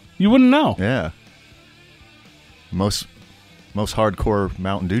know? You wouldn't know. Yeah. Most hardcore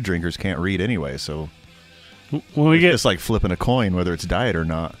Mountain Dew drinkers can't read anyway, so When we get it's like flipping a coin whether it's diet or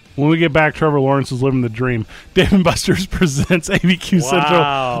not. When we get back, Trevor Lawrence is living the dream. Dave & Buster's presents ABQ Wow.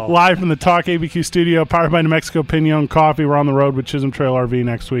 Central live from the Talk ABQ studio, powered by New Mexico Pinon Coffee. We're on the road with Chisholm Trail RV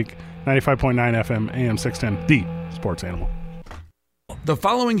next week. 95.9 FM, AM 610, the sports animal. The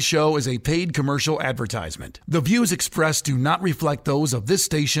following show is a paid commercial advertisement. The views expressed do not reflect those of this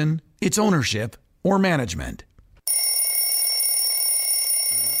station, its ownership, or management.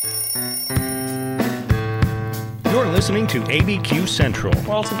 You're listening to ABQ Central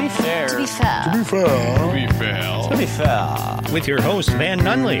Well, to be fair, with your hosts Van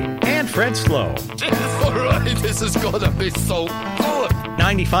Nunley and Fred Slow. All right, this is gonna be so good.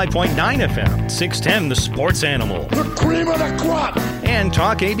 95.9 FM, 610 The Sports Animal, The cream of the crop. and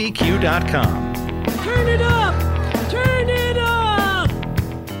TalkABQ.com. turn it up! Turn it up!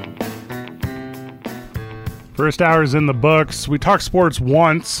 First hour's in the books. We talked sports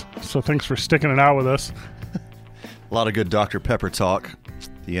once, so thanks for sticking it out with us. A lot of good Dr. Pepper talk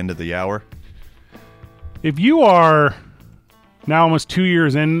at the end of the hour. If you are now almost 2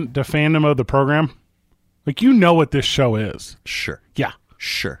 years into fandom of the program, like you know what this show is. Sure. Yeah.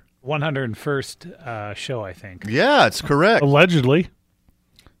 Sure. 101st show, I think. Yeah, it's correct. Allegedly.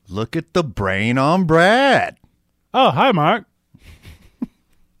 Look at the brain on Brad. Oh, hi, Mark.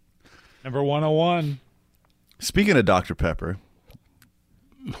 Number 101. Speaking of Dr. Pepper,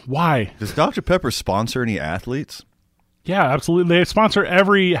 Why? does Dr. Pepper sponsor any athletes? Yeah, absolutely. They sponsor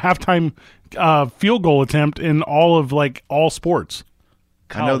every halftime field goal attempt in all sports.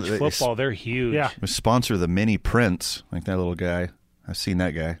 I know College that they football, they're huge. Yeah. They sponsor the Mini Prince, like that little guy. I've seen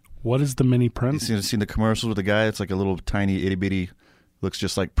that guy. What is the mini Prince? You seen the commercials with the guy? It's like a little tiny itty bitty, looks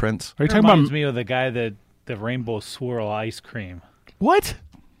just like Prince. Are you It talking reminds about me of the guy that the rainbow swirl ice cream. what?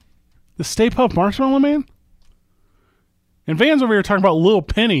 The Stay Puft Marshmallow Man? And Van's over here talking about Lil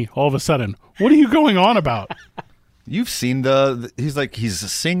Penny all of a sudden. What are you going on about? You've seen he's a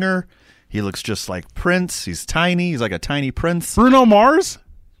singer. He looks just like Prince. He's tiny. He's like a tiny Prince. Bruno Mars?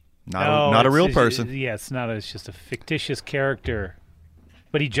 Not a real person. Yeah, it's not. It's just a fictitious character.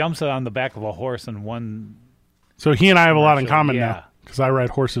 But he jumps on the back of a horse and one. So he and I have a lot in Commercial, common yeah. now because I ride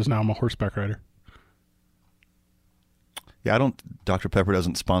horses now. I'm a horseback rider. Yeah, Dr. Pepper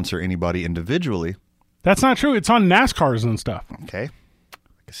doesn't sponsor anybody individually. That's not true. It's on NASCARs and stuff. Okay.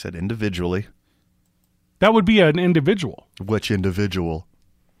 Like I said, individually. That would be an individual. Which individual?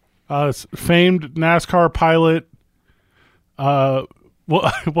 Famed NASCAR pilot. Well,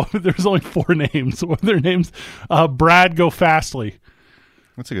 there's only 4 names. What are their names? Brad Go Fastly.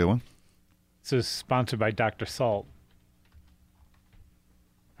 That's a good one. This is sponsored by Dr. Salt.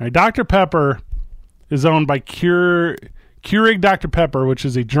 All right, Dr. Pepper is owned by Keurig Dr. Pepper, which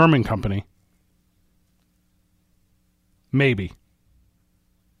is a German company. Maybe.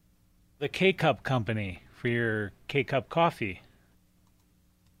 The K-Cup Company for your K-Cup coffee.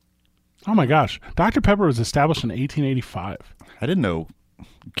 Oh my gosh. Dr. Pepper was established in 1885. I didn't know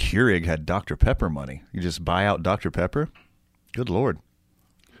Keurig had Dr. Pepper money. You just buy out Dr. Pepper? Good Lord.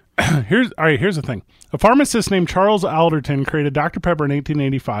 Here's the thing. A pharmacist named Charles Alderton created Dr. Pepper in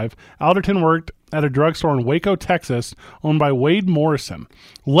 1885. Alderton worked at a drugstore in Waco, Texas, owned by Wade Morrison.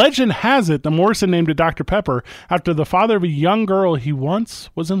 Legend has it that Morrison named it Dr. Pepper after the father of a young girl he once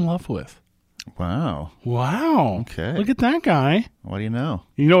was in love with. Wow. Wow. Okay. Look at that guy. What do you know?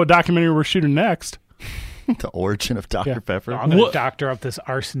 You know what documentary we're shooting next? The origin of Dr. Pepper? I'm going What- to doctor up this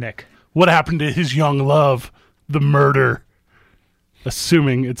arsenic. What happened to his young love? The murder.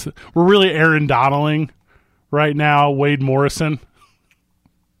 Assuming we're really Aaron Donalding right now, Wade Morrison,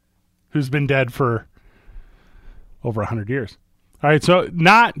 who's been dead for over 100 years. All right, so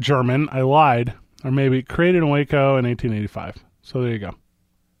not German. I lied. Or maybe created in Waco in 1885. So there you go.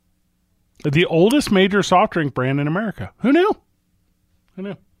 The oldest major soft drink brand in America. Who knew? Who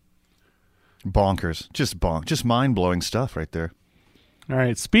knew? Bonkers. Just mind-blowing stuff right there. All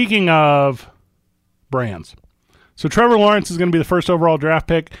right, speaking of brands. So Trevor Lawrence is going to be the first overall draft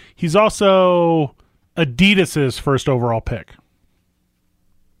pick. He's also Adidas's first overall pick.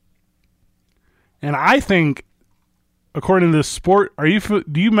 And I think, according to this sport,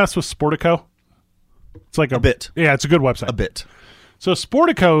 do you mess with Sportico? It's like A bit. Yeah, it's a good website. A bit. So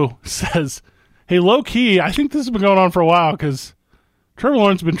Sportico says, hey, low key, I think this has been going on for a while because Trevor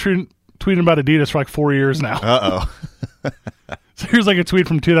Lawrence has been tweeting about Adidas for like 4 years now. Uh-oh. So here's like a tweet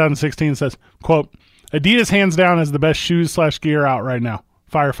from 2016 that says, quote, Adidas hands down has the best shoes/gear out right now.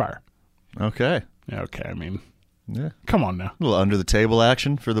 Fire. Okay. Yeah, okay, I mean, Yeah. come on now. A little under-the-table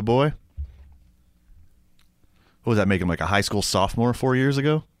action for the boy. What was that, make him like a high school sophomore 4 years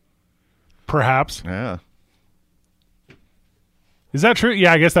ago? Perhaps. Yeah. Is that true?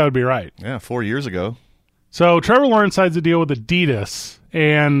 Yeah, I guess that would be right. Yeah, 4 years ago. So Trevor Lawrence signs a deal with Adidas,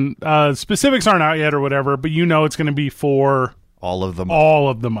 and specifics aren't out yet or whatever, but you know it's going to be for All of them. all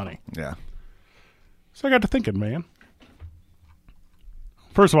of the money. Yeah. So I got to thinking, man.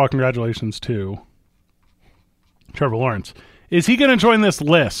 First of all, congratulations to Trevor Lawrence. Is he going to join this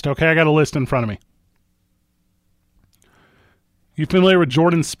list? Okay, I got a list in front of me. You familiar with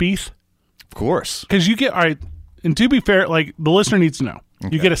Jordan Spieth? Of course. Because you get, all right, and to be fair, like the listener needs to know,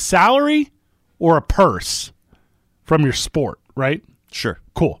 Okay. you get a salary or a purse from your sport, right? Sure.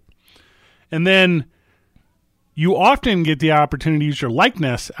 Cool. And then you often get the opportunity to use your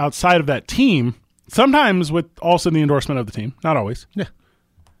likeness outside of that team, sometimes with also the endorsement of the team, not always. Yeah.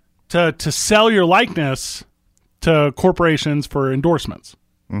 To sell your likeness to corporations for endorsements.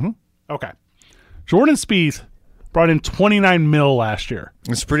 Mm-hmm. Okay. Jordan Spieth brought in $29 million last year.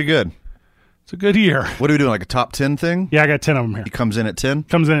 It's pretty good. It's a good year. What are we doing, like a top 10 thing? Yeah, I got 10 of them here. He comes in at 10?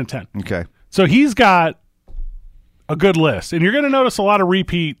 Comes in at 10. Okay. So he's got a good list. And you're going to notice a lot of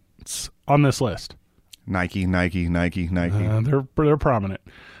repeats on this list. Nike. They're prominent.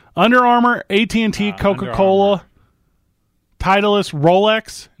 Under Armour, AT&T, Coca-Cola, Titleist,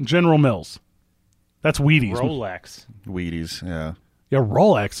 Rolex, General Mills. That's Wheaties. Rolex. Wheaties, yeah. Yeah,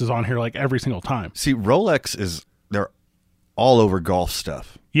 Rolex is on here like every single time. See, Rolex they're all over golf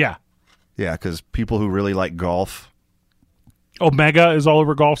stuff. Yeah. Yeah, because people who really like golf. Omega is all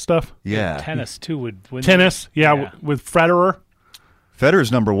over golf stuff. Yeah. Tennis, too. Wouldn't Tennis, it? yeah. With Federer.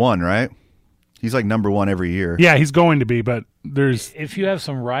 Federer's number one, right? He's like number one every year. Yeah, he's going to be, but there's... If you have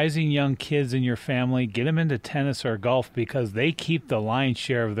some rising young kids in your family, get them into tennis or golf because they keep the lion's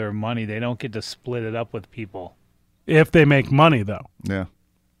share of their money. They don't get to split it up with people. If they make money, though. Yeah.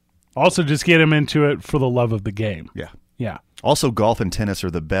 Also, just get them into it for the love of the game. Yeah. Yeah. Also, golf and tennis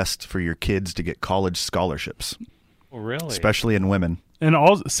are the best for your kids to get college scholarships, Oh, really? especially in women. And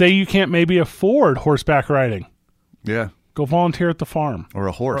also, say you can't maybe afford horseback riding. Yeah. Go volunteer at the farm. Or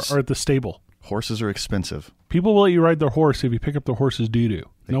a horse. Or at the stable. Horses are expensive. People will let you ride their horse if you pick up their horse's doo-doo.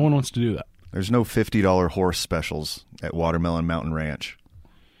 No one wants to do that. There's no $50 horse specials at Watermelon Mountain Ranch.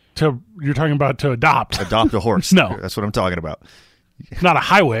 You're talking about to adopt. Adopt a horse. No. That's what I'm talking about. Not a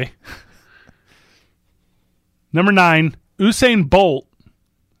highway. Number 9, Usain Bolt,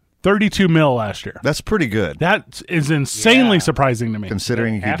 $32 million last year. That's pretty good, That is insanely Yeah. surprising to me.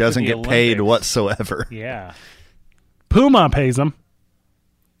 considering he After doesn't the get paid Olympics. whatsoever. Yeah. Puma pays him.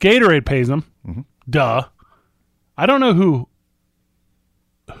 Gatorade pays him. Mm-hmm. Duh. I don't know who.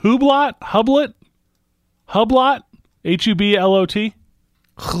 Hublot? Hublot? Hublot? Hublot?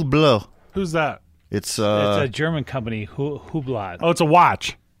 Hublot. Who's that? It's It's a German company, Hublot. Oh, it's a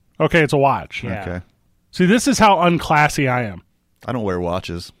watch. Okay, it's a watch. Yeah. okay. See, this is how unclassy I am. I don't wear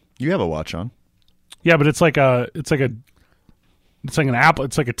watches. You have a watch on. Yeah, but it's like an Apple.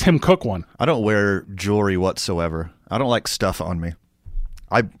 It's like a Tim Cook one. I don't wear jewelry whatsoever. I don't like stuff on me.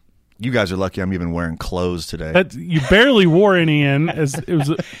 You guys are lucky I'm even wearing clothes today. That you barely wore any in, as it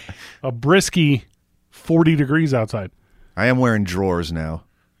was a brisky 40 degrees outside. I am wearing drawers now.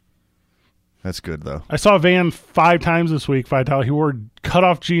 That's good though. I saw Van 5 times this week. Vital. He wore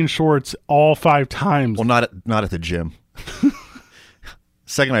cutoff jean shorts all 5 times. Well, not at the gym.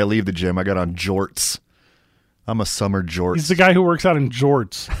 Second I leave the gym, I got on jorts. I'm a summer jorts. He's the guy who works out in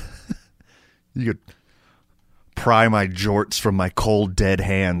jorts. You could pry my jorts from my cold, dead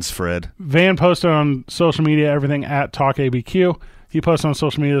hands, Fred. Van posted on social media everything at TalkABQ. He posted on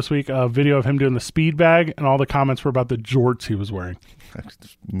social media this week a video of him doing the speed bag, and all the comments were about the jorts he was wearing.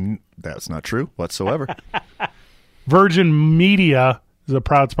 That's not true whatsoever. Virgin Media is a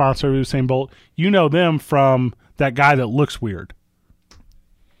proud sponsor of Usain Bolt. You know them from that guy that looks weird.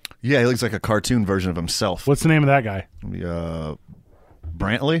 Yeah, he looks like a cartoon version of himself. What's the name of that guy?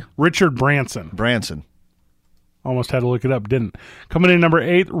 Brantley? Richard Branson. Branson. Almost had to look it up, didn't. Coming in number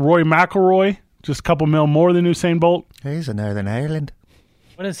 8, Roy McIlroy. Just a couple mil more than Usain Bolt. He's in Northern Ireland.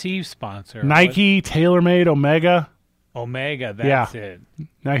 What does he sponsor? Nike, TaylorMade, Omega. Omega, that's it.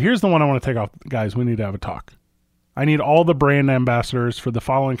 Now, here's the one I want to take off. Guys, we need to have a talk. I need all the brand ambassadors for the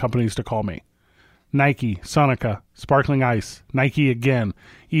following companies to call me. Nike, Sonica, Sparkling Ice, Nike again,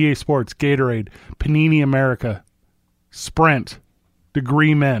 EA Sports, Gatorade, Panini America, Sprint,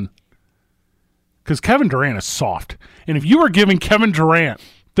 Degree Men. Because Kevin Durant is soft. And if you were giving Kevin Durant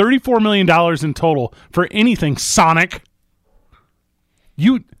 $34 million in total for anything Sonic,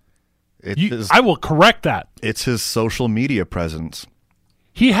 I will correct that. It's his social media presence.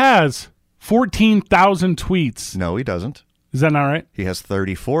 He has 14,000 tweets. No, he doesn't. Is that not right? He has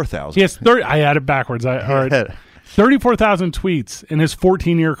 34,000. He has 30. I had it backwards. All right. 34,000 tweets in his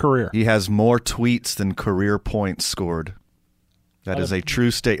 14-year career. He has more tweets than career points scored. That is a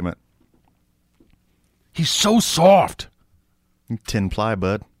true statement. He's so soft. 10 ply,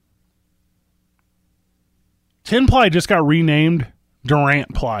 bud. 10 ply just got renamed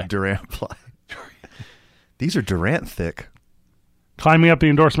Durant ply. Durant ply. These are Durant thick. Climbing up the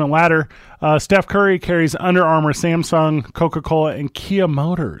endorsement ladder, Steph Curry carries Under Armour, Samsung, Coca-Cola, and Kia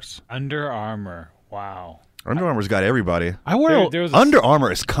Motors. Under Armour. Wow. Under Armour's got everybody. I wear. There was Under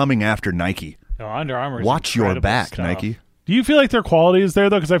Armour is coming after Nike. no, Under Armour. Watch your back, Nike. Do you feel like their quality is there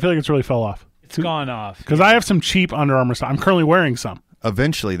though? Because I feel like it's really fell off. It's gone off. Because I have some cheap Under Armour stuff. I'm currently wearing some.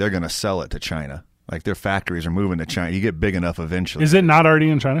 Eventually, they're going to sell it to China. Like their factories are moving to China. You get big enough eventually. Is it not already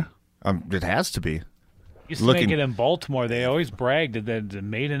in China? It has to be. Used to make it in Baltimore. They always bragged that it's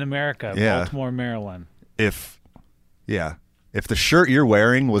made in America, Yeah. Baltimore, Maryland. If the shirt you're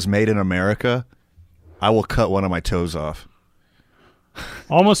wearing was made in America, I will cut one of my toes off.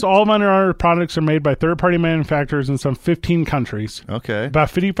 Almost all of Under Armour products are made by third-party manufacturers in some 15 countries. Okay. About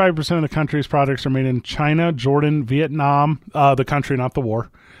 55% of the country's products are made in China, Jordan, Vietnam, the country, not the war,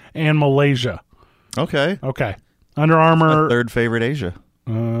 and Malaysia. Okay. Okay. Under Armour, My third favorite Asia.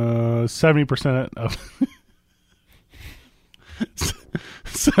 70% of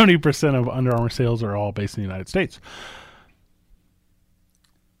 70% of Under Armour sales are all based in the United States.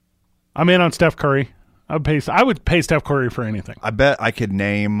 I'm in on Steph Curry. I would pay Steph Curry for anything. I bet I could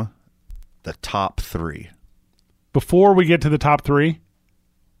name the top 3. Before we get to the top 3,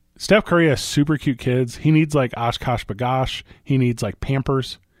 Steph Curry has super cute kids. He needs like Oshkosh Bagosh. He needs like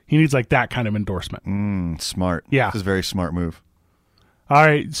Pampers. He needs like that kind of endorsement. Smart. Yeah. This is a very smart move. All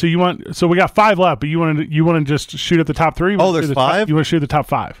right, so we got 5 left, but you want to just shoot at the top 3? Oh, there's 5? You want to shoot the top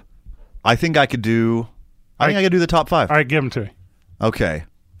 5? I think I could do the top 5. All right, give them to me. Okay.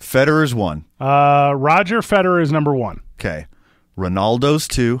 Federer's 1. Roger Federer is number 1. Okay. Ronaldo's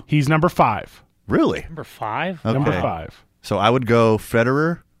 2. He's number 5. Really? Number 5? Okay. Number 5. So I would go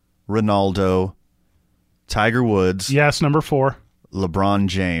Federer, Ronaldo, Tiger Woods, Yes, number 4. LeBron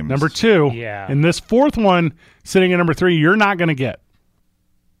James. Number 2. Yeah. And this 4th one, sitting at number 3, you're not going to get.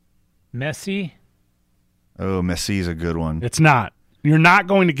 Messi? Oh, Messi's a good one. It's not. You're not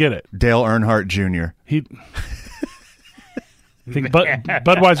going to get it. Dale Earnhardt Jr. I think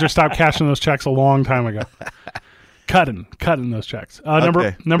Budweiser stopped cashing those checks a long time ago. Cutting those checks.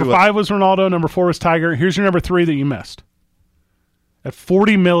 Number Who 5 was Ronaldo. Number 4 was Tiger. Here's your number 3 that you missed. At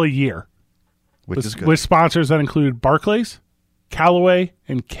 $40 million a year, Which is good. with sponsors that include Barclays, Callaway,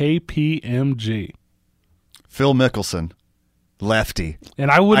 and KPMG. Phil Mickelson. Lefty. And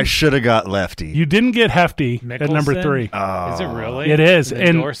I I would. should have got Lefty. You didn't get Hefty at number Mickelson? 3. Is it really? It is. The And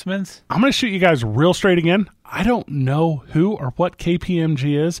endorsements? I'm going to shoot you guys real straight again. I don't know who or what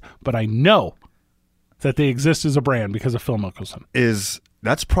KPMG is, but I know that they exist as a brand because of Phil Mickelson.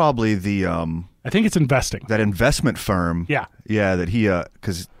 That's probably the I think it's investing. that investment firm. Yeah. Yeah, that he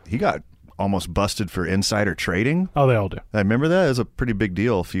because he got almost busted for insider trading. Oh, they all do. I remember that. It was a pretty big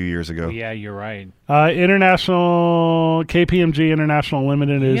deal a few years ago. Yeah, you're right. International KPMG International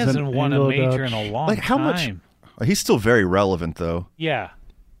Limited He is hasn't an won a major Anglo-Dutch. in a long Like how much? time. He's still very relevant though. Yeah.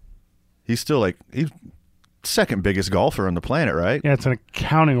 He's still he's second biggest golfer on the planet, right? Yeah, it's an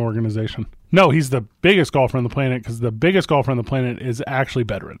accounting organization. No, he's the biggest golfer on the planet because the biggest golfer on the planet is actually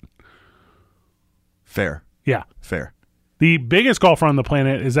bedridden. Fair. Yeah. Fair. The biggest golfer on the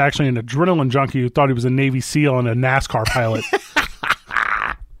planet is actually an adrenaline junkie who thought he was a Navy SEAL and a NASCAR pilot.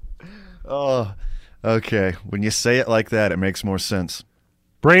 Oh, okay. When you say it like that, it makes more sense.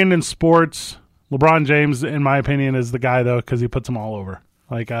 Brandon Sports, LeBron James, in my opinion, is the guy, though, because he puts them all over.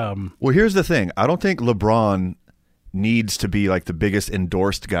 Well, here's the thing. I don't think LeBron needs to be like the biggest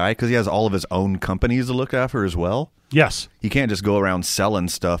endorsed guy because he has all of his own companies to look after as well. Yes. He can't just go around selling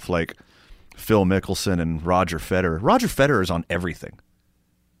stuff like Phil Mickelson and Roger Federer. Roger Federer is on everything.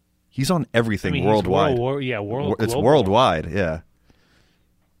 He's on everything He's worldwide. It's global. worldwide, yeah.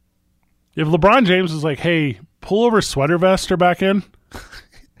 If LeBron James was like, hey, pull over sweater vest or back in,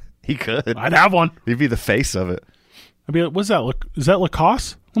 He could. I'd have one. He'd be the face of it. I'd be like, what's that? Is that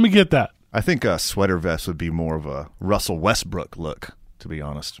Lacoste? Let me get that. I think a sweater vest would be more of a Russell Westbrook look, to be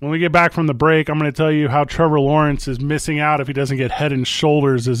honest. When we get back from the break, I'm going to tell you how Trevor Lawrence is missing out if he doesn't get Head and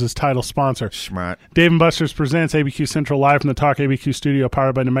Shoulders as his title sponsor. Schmart. Dave & Buster's presents ABQ Central live from the Talk ABQ studio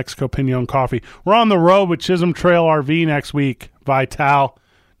powered by New Mexico Pinon Coffee. We're on the road with Chisholm Trail RV next week. Vital,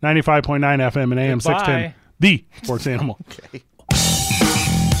 95.9 FM and AM Goodbye. 610. The Sports Animal. Okay.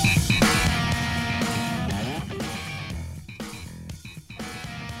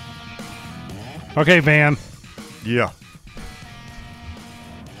 Okay, Van. Yeah.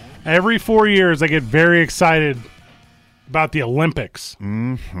 Every 4 years, I get very excited about the Olympics.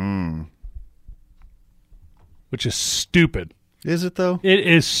 Mm-hmm. Which is stupid. Is it, though? It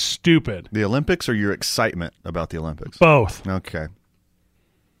is stupid. The Olympics or your excitement about the Olympics? Both. Okay.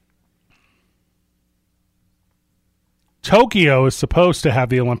 Tokyo is supposed to have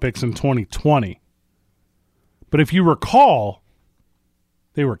the Olympics in 2020. But if you recall,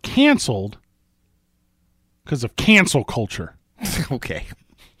 they were canceled because of cancel culture. Okay.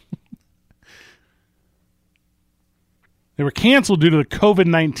 They were canceled due to the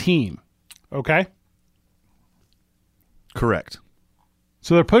COVID-19. Okay? Correct.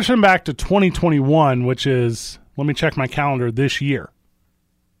 So they're pushing back to 2021, which is, let me check my calendar, this year.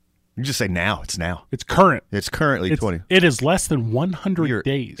 You just say now. It's now. It's current. It's currently 20. It is less than 100 You're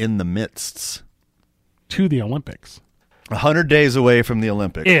days in the midst. to the Olympics. 100 days away from the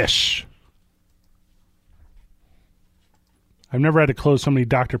Olympics. Ish. I've never had to close so many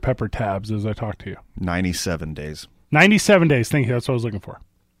Dr. Pepper tabs as I talk to you. 97 days. 97 days. Thank you. That's what I was looking for.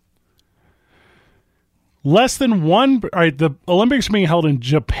 Less than one. All right. The Olympics are being held in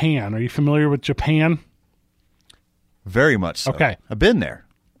Japan. Are you familiar with Japan? Very much so. Okay. I've been there.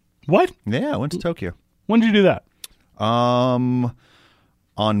 What? Yeah, I went to Tokyo. When did you do that? On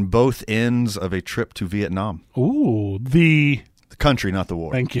both ends of a trip to Vietnam. Ooh, the country, not the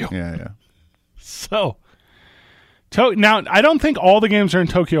war. Thank you. Yeah, yeah. So, now I don't think all the games are in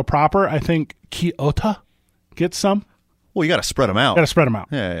Tokyo proper. I think Kyoto gets some. Well, you got to spread them out. Got to spread them out.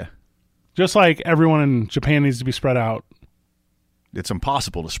 Yeah, yeah. Just like everyone in Japan needs to be spread out It's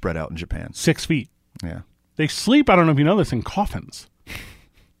impossible to spread out in Japan. 6 feet. Yeah. They sleep, I don't know if you know this, in coffins.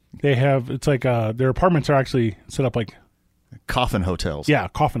 They have, it's like their apartments are actually set up like, Coffin hotels. yeah,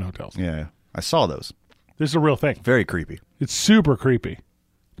 coffin hotels. Yeah, yeah. I saw those. This is a real thing. Very creepy. It's super creepy.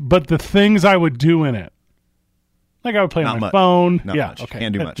 But the things I would do in it, like I would play Not on my much. phone. Not yeah, much. okay.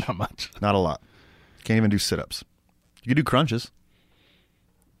 Can't do much. Not much. Not a lot. Can't even do sit-ups. You can do crunches.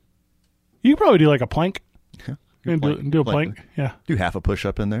 You could probably do like a plank. Yeah. Do a plank. Yeah. Do half a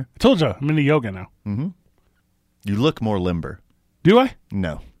push-up in there. I told you, I'm into yoga now. You look more limber. Do I?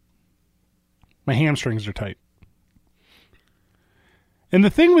 No. My hamstrings are tight. And the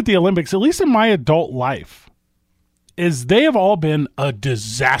thing with the Olympics, at least in my adult life, is they have all been a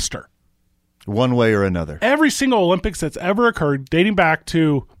disaster. One way or another. Every single Olympics that's ever occurred, dating back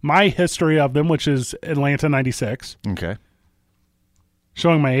to my history of them, which is Atlanta 96, Okay.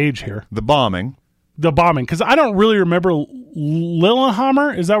 showing my age here. The bombing. The bombing, because I don't really remember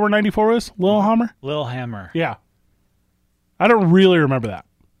Lillehammer. Is that where 94 was? Lillehammer? Lillehammer. Yeah. I don't really remember that.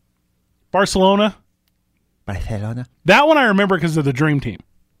 Barcelona, Barcelona. That one I remember because of the Dream Team.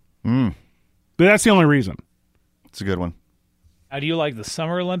 But that's the only reason. It's a good one. How do you like the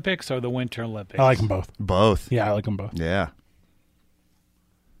Summer Olympics or the Winter Olympics? I like them both. Both. Yeah, I like them both. Yeah.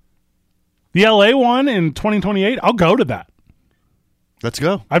 The LA one in 2028, I'll go to that. Let's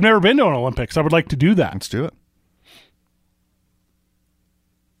go. I've never been to an Olympics. I would like to do that. Let's do it.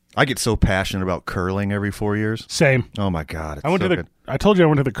 I get so passionate about curling every 4 years. Same. Oh my God. It's I went so to the. good. I told you I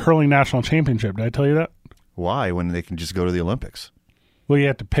went to the curling national championship. Did I tell you that? Why when they can just go to the Olympics? Well, you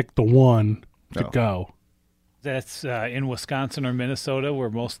have to pick the one to Oh. go. That's in Wisconsin or Minnesota, where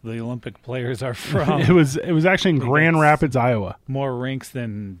most of the Olympic players are from. It was actually in Grand Rapids, Iowa. More rinks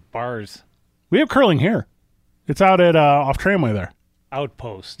than bars. We have curling here. It's out at off Tramway there.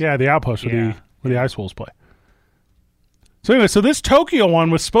 Outpost. Yeah, the outpost Yeah. where the Ice Wolves play. So anyway, so this Tokyo one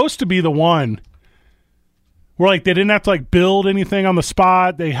was supposed to be the one where like they didn't have to like build anything on the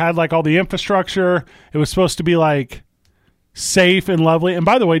spot. They had like all the infrastructure. It was supposed to be like safe and lovely. And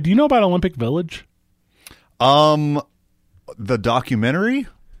by the way, do you know about Olympic Village? The documentary?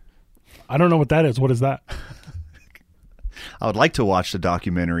 I don't know what that is. What is that? I would like to watch the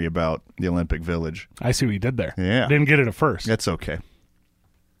documentary about the Olympic Village. I see what you did there. Yeah. Didn't get it at first. That's okay.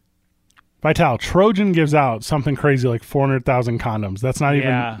 Vital, Trojan gives out something crazy like 400,000 condoms. That's not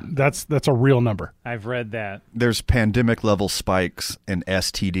Yeah. even that's a real number. I've read that. There's pandemic level spikes in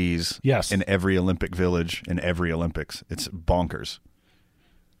STDs Yes. in every Olympic Village, in every Olympics. It's bonkers.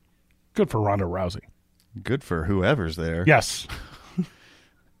 Good for Ronda Rousey. Good for whoever's there. Yes.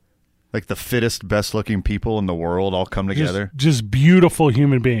 Like the fittest, best looking people in the world all come together. Just beautiful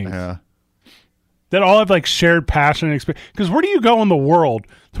human beings. Yeah. That all have like shared passion and experience. Because where do you go in the world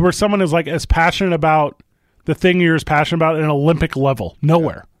to where someone is like as passionate about the thing you're as passionate about at an Olympic level?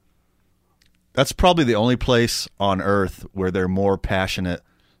 Nowhere. That's probably the only place on earth where they're more passionate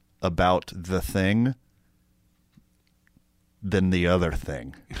about the thing than the other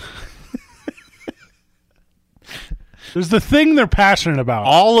thing. There's the thing they're passionate about.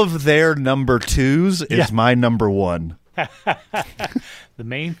 All of their number twos is Yeah. my number one. The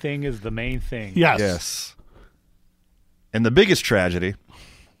main thing is the main thing. Yes. Yes. And the biggest tragedy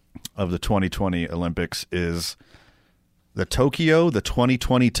of the 2020 Olympics is the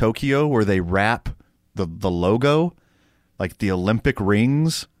 2020 Tokyo, where they wrap the logo, like the Olympic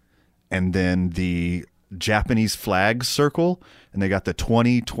rings, and then the Japanese flag circle, and they got the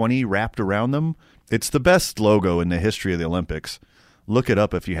 2020 wrapped around them. It's the best logo in the history of the Olympics. Look it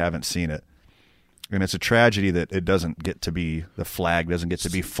up if you haven't seen it. And it's a tragedy that it doesn't get to be, the flag doesn't get to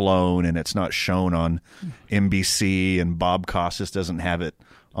be flown, and it's not shown on NBC, and Bob Costas doesn't have it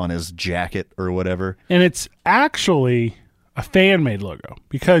on his jacket or whatever. And it's actually a fan-made logo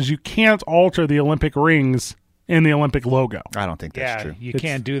because you can't alter the Olympic rings in the Olympic logo. I don't think that's Yeah, true. you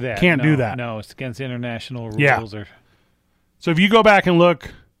can't do that. Can't do that. No, it's against international rules. Yeah. Or So if you go back and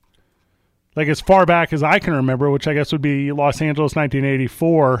look, like as far back as I can remember, which I guess would be Los Angeles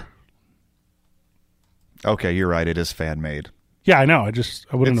 1984. Okay, you're right. It is fan-made. Yeah, I know. I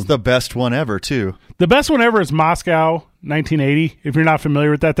wouldn't It's have. the best one ever, too. The best one ever is Moscow 1980. If you're not familiar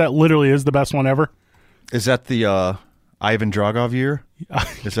with that, that literally is the best one ever. Is that the Ivan Dragov year?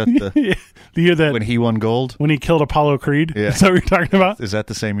 Is that the The year that when he won gold? when he killed Apollo Creed. Yeah. Is that what you're talking about? Is that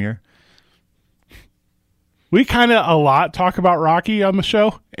the same year? We kind of a lot talk about Rocky on the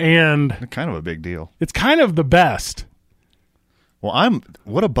show, and Kind of a big deal. it's kind of the best. Well,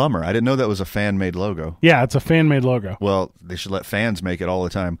 what a bummer. I didn't know that was a fan-made logo. Yeah, it's a fan-made logo. Well, they should let fans make it all the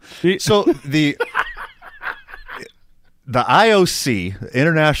time. The- So the IOC, the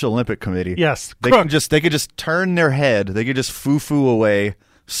International Olympic Committee, Yes, they crook. could just turn their head. They could just foo-foo away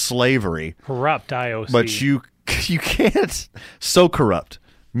slavery. corrupt IOC. But you can't. So corrupt.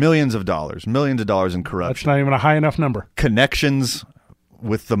 Millions of dollars in That's corruption. not even a high enough number. Connections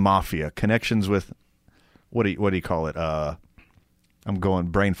with the mafia. Connections with what do you call it? I'm going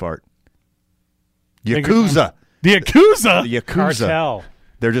brain fart. Yakuza. The Yakuza. The Yakuza. cartel.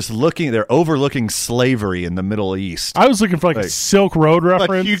 They're overlooking slavery in the Middle East. I was looking for like a Like, Silk Road reference.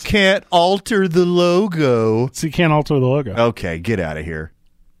 But you can't alter the logo. So you can't alter the logo. Okay, get out of here.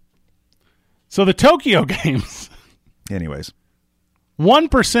 So the Tokyo Games, Anyways,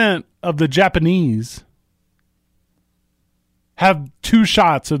 1% of the Japanese have 2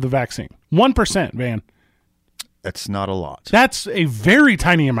 shots of the vaccine. 1%, Van. that's not a lot. That's a very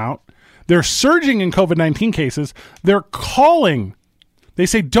tiny amount. They're surging in COVID-19 cases. They're calling. They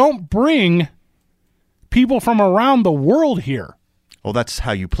say, don't bring people from around the world here. Well, that's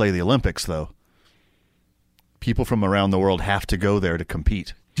how you play the Olympics, though. People from around the world have to go there to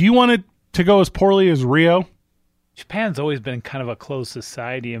compete. Do you want it to go as poorly as Rio? Japan's always been kind of a closed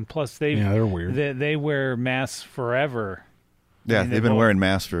society, and plus they're weird. They wear masks forever. Yeah, they've been wearing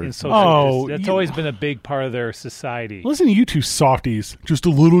masks for. That's always been a big part of their society. Listen to you two softies. Just a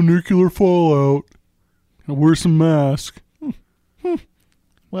little nuclear fallout. I'll wear some mask.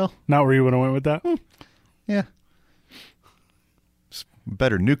 Well, not where you would have went with that. Yeah.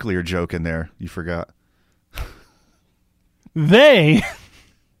 Better nuclear joke in there. You forgot. They've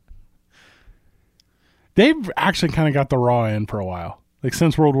actually kind of got the raw in for a while, like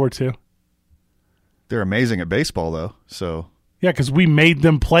since World War II. They're amazing at baseball, though. So yeah, because we made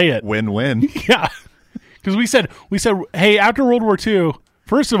them play it. Win-win. Yeah, because we said, hey, after World War II,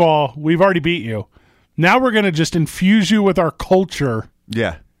 first of all, we've already beat you. Now we're going to just infuse you with our culture.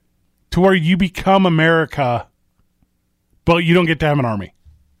 Yeah. To where you become America, but you don't get to have an army.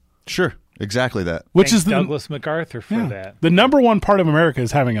 Sure, exactly that. Which is Douglas MacArthur for that. The number one part of America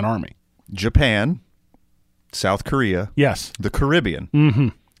is having an army. Japan, South Korea, yes, the Caribbean. Mm-hmm.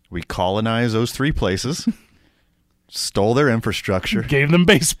 We colonized those three places, stole their infrastructure, gave them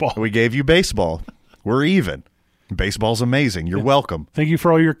baseball. We gave you baseball. We're even. Baseball's amazing. You're welcome. Thank you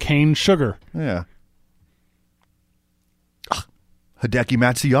for all your cane sugar. Yeah. Hideki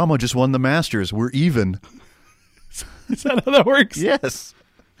Matsuyama just won the Masters. We're even. Is that how that works? Yes.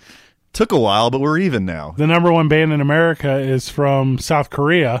 Took a while, but we're even now. The number one band in America is from South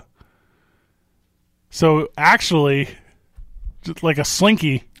Korea. So actually, just like a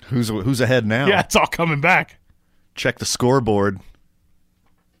slinky. Who's ahead now? Yeah, it's all coming back. Check the scoreboard.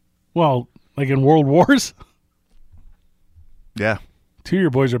 Well, like in World Wars? Yeah. Two of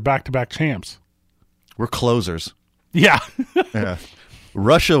your boys are back-to-back champs. We're closers. Yeah. Yeah.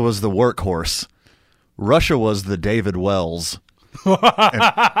 Russia was the workhorse. Russia was the David Wells.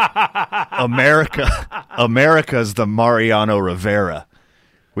 America's the Mariano Rivera.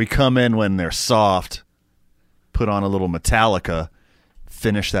 We come in when they're soft, put on a little Metallica,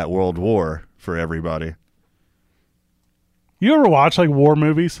 finish that World War for everybody. You ever watch like war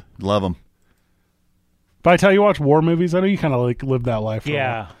movies? Love them. But I tell you, watch war movies. I know you kind of like live that life. For a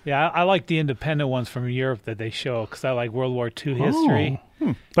while. Yeah. I like the independent ones from Europe that they show because I like World War II history.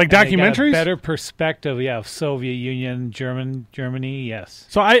 Like and documentaries? They got a better perspective, of Soviet Union, Germany, yes.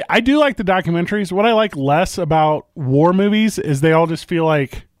 So I do like the documentaries. What I like less about war movies is they all just feel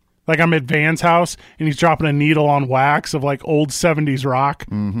like I'm at Van's house and he's dropping a needle on wax of like old 70s rock.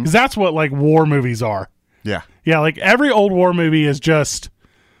 Because that's what like war movies are. Yeah. Yeah, like every old war movie is just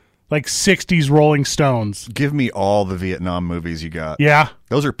like 60s Rolling Stones. Give me all the Vietnam movies you got. Yeah.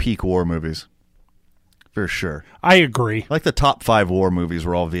 Those are peak war movies. For sure. I agree. Like the top 5 war movies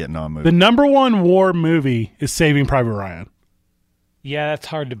were all Vietnam movies. The number one war movie is Saving Private Ryan. Yeah, that's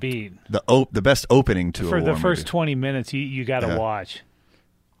hard to beat. The best opening to a war For the first movie. 20 minutes, you got to watch.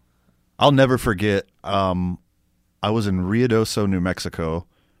 I'll never forget, I was in Ruidoso, New Mexico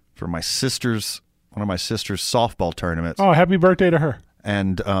for one of my sister's softball tournaments. Oh, happy birthday to her.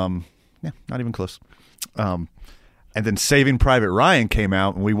 And, not even close. And then Saving Private Ryan came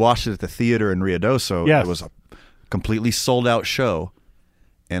out, and we watched it at the theater in Ruidoso. Yes. It was a completely sold-out show.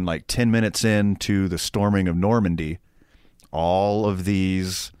 And like 10 minutes into the storming of Normandy, all of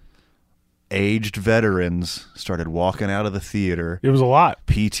these aged veterans started walking out of the theater. It was a lot.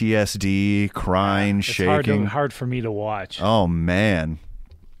 PTSD, crying, It's shaking. hard for me to watch. Oh, man.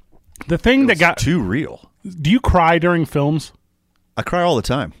 The thing that got... too real. Do you cry during films? I cry all the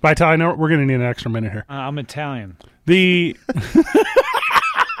time. Vital, I know we're going to need an extra minute here. I'm Italian. The...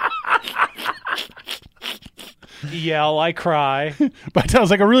 Yell, I cry. Vital's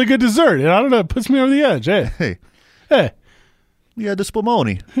like a really good dessert. And I don't know, it puts me over the edge. Hey. Yeah, the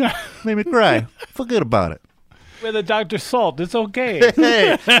spumoni. Made me cry. Forget about it. With a Dr. Salt, it's okay.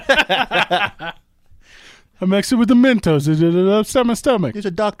 Hey, I mix it with the Mentos. It upset my stomach. he's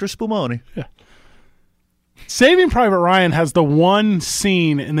a Dr. Spumoni. Saving Private Ryan has the one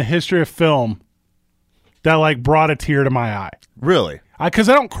scene in the history of film that like brought a tear to my eye. Really? Because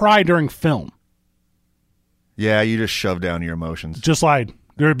I don't cry during film. Yeah, you just shove down your emotions. Just lied.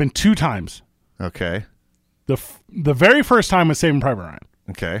 There have been 2 times. Okay. The very first time was Saving Private Ryan.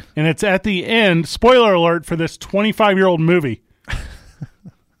 Okay. And it's at the end, spoiler alert for this 25-year-old movie.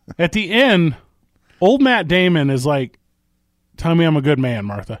 At the end, old Matt Damon is like, tell me I'm a good man,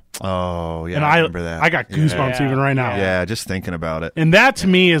 Martha. Oh, yeah, And I remember that. I got goosebumps Yeah. even right now. Yeah, just thinking about it. And that to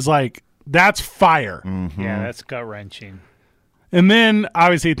me is like, that's fire. Yeah, that's gut-wrenching. And then,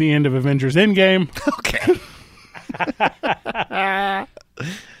 obviously, at the end of Avengers Endgame. Okay.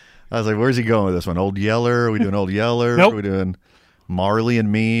 I was like, where's he going with this one? Old Yeller? Are we doing Old Yeller? Nope. Are we doing Marley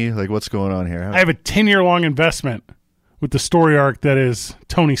and Me? Like, what's going on here? I have a 10-year-long investment with the story arc that is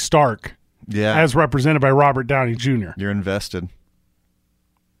Tony Stark Yeah. as represented by Robert Downey Jr. You're invested.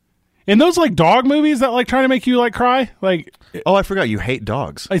 In those like dog movies that like try to make you like cry, like Oh, I forgot you hate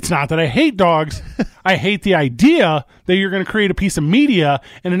dogs. it's not that I hate dogs. I hate the idea that you're going to create a piece of media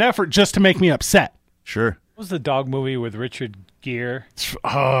in an effort just to make me upset. Sure. What was the dog movie with Richard Gere? This is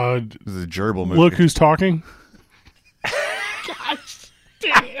a gerbil movie. Look who's talking.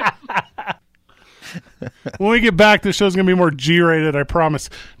 When we get back, the show's going to be more G-rated, I promise.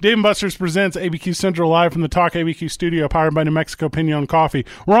 Dave & Buster's presents ABQ Central live from the Talk ABQ studio, powered by New Mexico Pinon Coffee.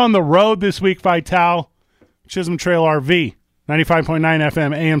 We're on the road this week, Vital. Chisholm Trail RV, 95.9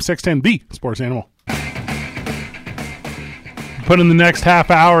 FM, AM 610, the sports animal. Put in the next half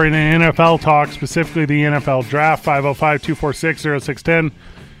hour in an NFL talk, specifically the NFL draft, 505-246-0610.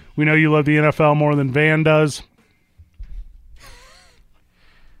 We know you love the NFL more than Van does.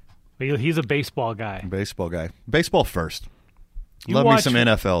 He's a baseball guy. Baseball guy. Baseball first. You Love me watch- some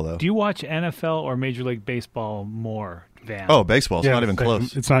NFL, though. Do you watch NFL or Major League Baseball more, Van? Oh, baseball. It's Yeah, not even same.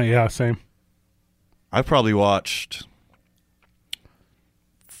 close. It's not, yeah, same. I've probably watched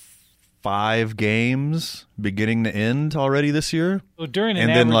 5 games beginning to end already this year. So during an And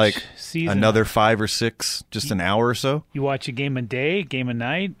then, average like, season, another 5 or 6, just an hour or so. you watch a game a day, game a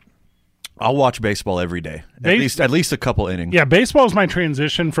night. I'll watch baseball every day. At least a couple innings. Yeah, baseball is my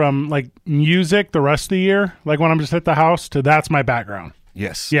transition from like music the rest of the year, like when I'm just at the house, to that's my background.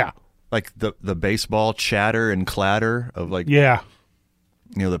 Yes. Yeah. Like the baseball chatter and clatter of like Yeah.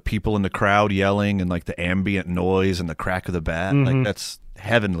 you know, the people in the crowd yelling and like the ambient noise and the crack of the bat. Mm-hmm. Like that's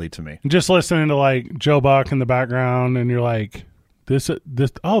heavenly to me. Just listening to like Joe Buck in the background, and you're like, this,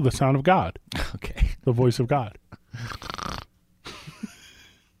 the sound of God, Okay. the voice of God.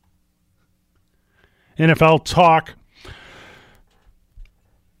 NFL talk.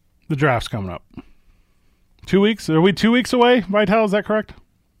 The draft's coming up. 2 weeks? Are we 2 weeks away, Vital? Is that correct?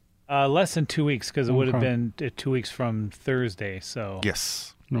 Less than 2 weeks because it would have Okay. been 2 weeks from Thursday. So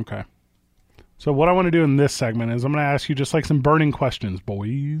Yes. Okay. So what I want to do in this segment is I'm going to ask you just like some burning questions,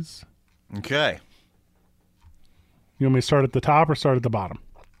 boys. Okay. You want me to start at the top or start at the bottom?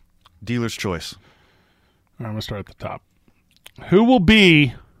 Dealer's choice. All right, I'm going to start at the top. Who will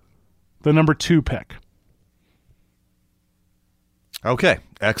be the number 2 pick? Okay.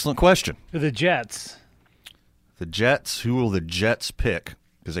 Excellent question. to the Jets. The Jets, who will the Jets pick?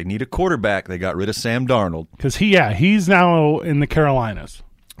 Because they need a quarterback. They got rid of Sam Darnold. Because he's now in the Carolinas.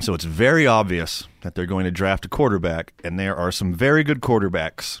 So it's very obvious that they're going to draft a quarterback, and there are some very good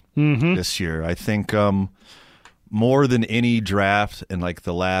quarterbacks this year. I think more than any draft in like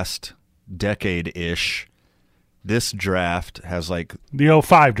the last decade-ish, this draft has like The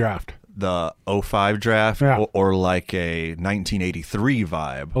 05 draft. the 05 draft Yeah. or like a 1983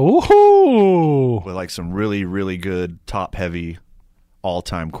 vibe Ooh. with like some really, really good top-heavy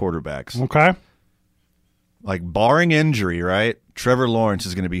all-time quarterbacks. Okay. Like barring injury, right? Trevor Lawrence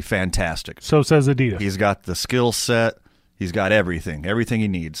is going to be fantastic. So says Adidas. He's got the skill set. He's got everything he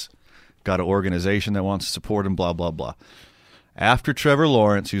needs. Got an organization that wants to support him, blah, blah, blah. After Trevor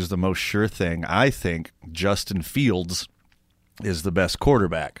Lawrence, who's the most sure thing, I think Justin Fields is the best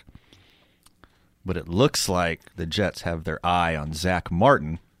quarterback. But it looks like the Jets have their eye on Zach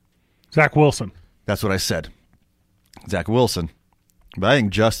Martin. Zach Wilson. That's what I said. Zach Wilson. But I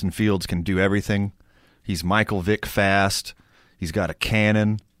think Justin Fields can do everything. He's Michael Vick fast. He's got a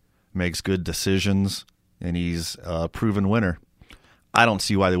cannon, makes good decisions, and he's a proven winner. I don't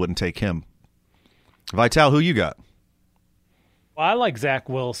see why they wouldn't take him. Vital, who you got? Well, I like Zach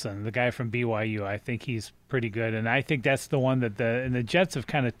Wilson, the guy from BYU. I think he's pretty good, and I think that's the one that the Jets have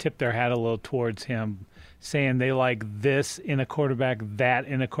kind of tipped their hat a little towards him, saying they like this in a quarterback, that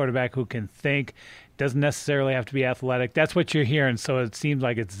in a quarterback who can think, doesn't necessarily have to be athletic. That's what you're hearing, so it seems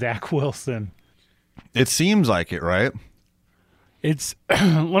like it's Zach Wilson. It seems like it, right? It's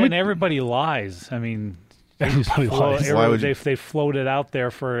And everybody lies. I mean, Everybody lies. Why would you- they float it out there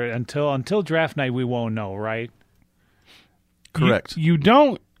for until draft night. We won't know, right? Correct. You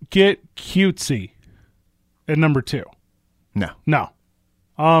don't get cutesy at number 2. No. No.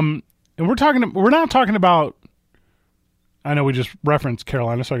 And we're not talking about, I know we just referenced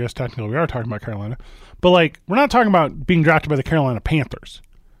Carolina, so I guess technically we are talking about Carolina. But like, we're not talking about being drafted by the Carolina Panthers.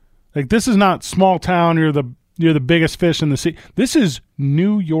 Like, this is not small town, you're the biggest fish in the sea. This is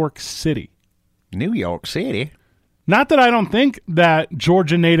New York City. New York City. Not that I don't think that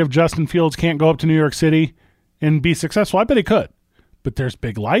Georgia native Justin Fields can't go up to New York City and be successful. I bet he could. But there's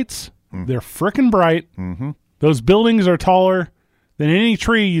big lights. They're frickin' bright. Mm-hmm. Those buildings are taller than any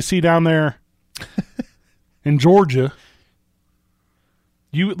tree you see down there in Georgia.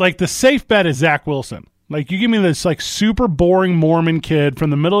 You like the safe bet is Zach Wilson. Like, you give me this like super boring Mormon kid from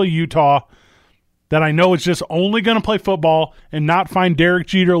the middle of Utah that I know is just only going to play football and not find Derek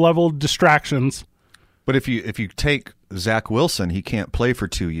Jeter level distractions. But if you take Zach Wilson, he can't play for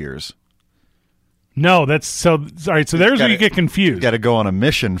 2 years. No, that's so. All right, so there's where you get confused. Got to go on a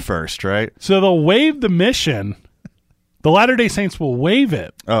mission first, right? So they'll waive the mission. The Latter-day Saints will waive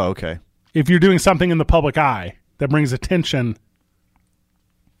it Oh, okay. if you're doing something in the public eye that brings attention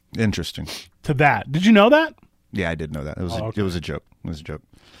Interesting. to that. Did you know that? Yeah, I did know that. It was okay. it was a joke. It was a joke.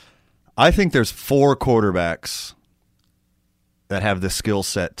 I think there's 4 quarterbacks that have the skill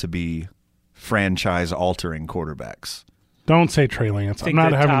set to be franchise-altering quarterbacks. Don't say Trey Lance. I I'm think,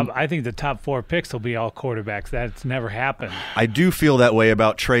 not having. I think the top 4 picks will be all quarterbacks. That's never happened. I do feel that way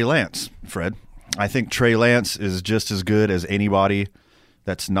about Trey Lance, Fred. I think Trey Lance is just as good as anybody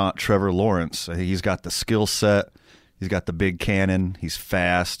that's not Trevor Lawrence. I think he's got the skill set. He's got the big cannon. He's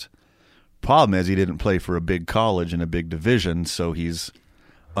fast. Problem is he didn't play for a big college in a big division, so he's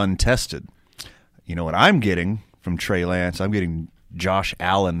untested. You know what I'm getting from Trey Lance? I'm getting Josh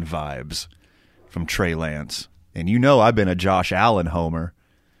Allen vibes from Trey Lance. And you know I've been a Josh Allen homer,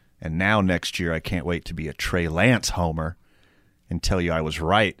 and now next year I can't wait to be a Trey Lance homer and tell you I was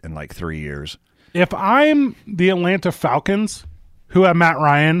right in like 3 years. If I'm the Atlanta Falcons, who have Matt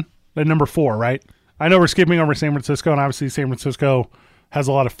Ryan at number 4, right? I know we're skipping over San Francisco, and obviously San Francisco has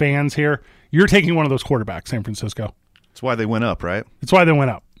a lot of fans here. You're taking one of those quarterbacks, San Francisco. That's why they went up, right? That's why they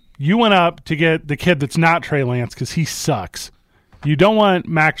went up. You went up to get the kid that's not Trey Lance because he sucks. You don't want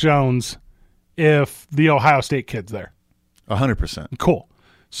Mac Jones if the Ohio State kid's there. 100%. Cool.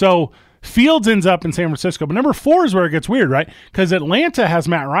 So Fields ends up in San Francisco, but number 4 is where it gets weird, right? Because Atlanta has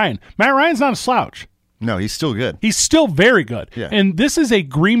Matt Ryan. Matt Ryan's not a slouch. No, he's still good. He's still very good. Yeah. And this is a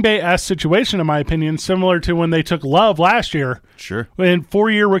Green Bay-esque situation, in my opinion, similar to when they took Love last year. Sure. In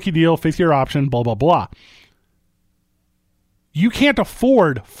 4-year rookie deal, 5th-year option, blah, blah, blah. You can't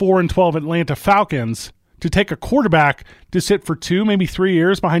afford 4-12 Atlanta Falcons to take a quarterback to sit for 2, maybe 3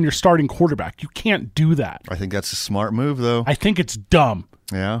 years behind your starting quarterback. You can't do that. I think that's a smart move, though. I think it's dumb.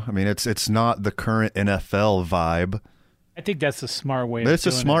 Yeah, I mean, it's not the current NFL vibe. I think that's a smart way. But of it's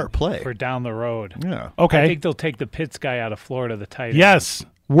a doing smart it play. for down the road. Yeah. Okay. I think they'll take the Pitts guy out of Florida, the tight end. Yes.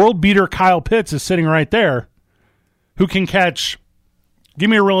 World beater Kyle Pitts is sitting right there who can catch, give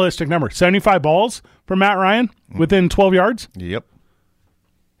me a realistic number, 75 balls from Matt Ryan within 12 yards? Yep.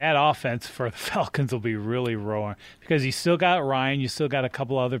 That offense for the Falcons will be really roaring because you still got Ryan, you still got a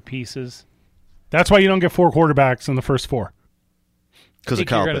couple other pieces. That's why you don't get 4 quarterbacks in the first 4. Because I of think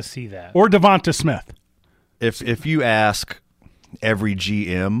you're Kyle going to Pitts. see that. Or Devonta Smith. If you ask every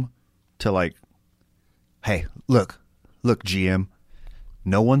GM to like, hey, look, GM,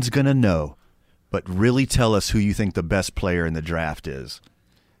 no one's going to know, but really tell us who you think the best player in the draft is.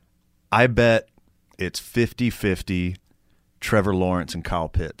 I bet it's 50-50 Trevor Lawrence and Kyle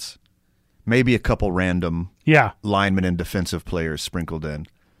Pitts. Maybe a couple random Yeah. linemen and defensive players sprinkled in.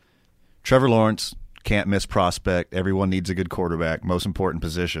 Trevor Lawrence, can't miss prospect. Everyone needs a good quarterback, most important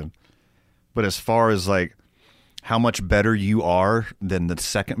position. But as far as like how much better you are than the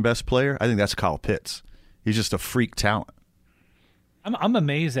second best player, I think that's Kyle Pitts. He's just a freak talent. I'm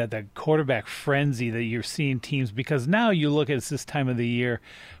amazed at the quarterback frenzy that you're seeing teams because now you look at this time of the year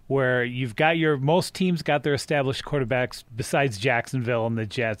where you've got most teams got their established quarterbacks besides Jacksonville and the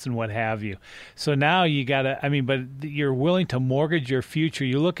Jets and what have you. So now you got to, but you're willing to mortgage your future.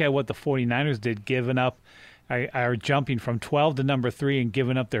 You look at what the 49ers did, giving up, are jumping from 12 to number 3 and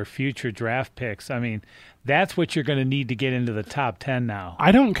giving up their future draft picks. That's what you're going to need to get into the top 10 now.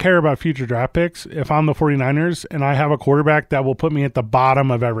 I don't care about future draft picks if I'm the 49ers and I have a quarterback that will put me at the bottom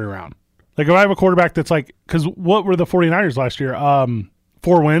of every round. Like if I have a quarterback that's like, because what were the 49ers last year?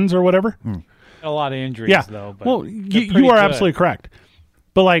 4 wins or whatever? A lot of injuries, Yeah. though. But Well, they're you pretty are good. absolutely correct.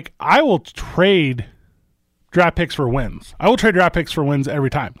 But like I will trade draft picks for wins. I will trade draft picks for wins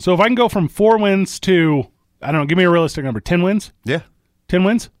every time. So if I can go from 4 wins to, I don't know, give me a realistic number, 10 wins? Yeah. 10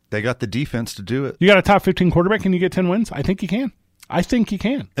 wins? They got the defense to do it. You got a top 15 quarterback and you get 10 wins? I think you can.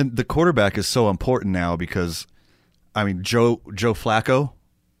 And the quarterback is so important now because, Joe Flacco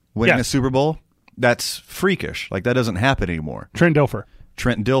winning Yes. a Super Bowl, that's freakish. Like, that doesn't happen anymore. Trent Dilfer,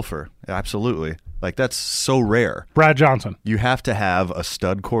 Trent Dilfer, absolutely. Like, that's so rare. Brad Johnson. You have to have a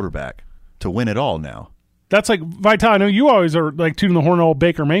stud quarterback to win it all now. That's like, Vital, I know you always are like tooting the horn of old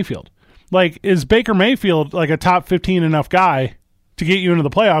Baker Mayfield. Like, is Baker Mayfield like a top 15 enough guy to get you into the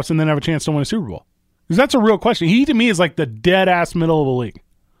playoffs and then have a chance to win a Super Bowl? Because that's a real question. He, to me, is like the dead-ass middle of the league.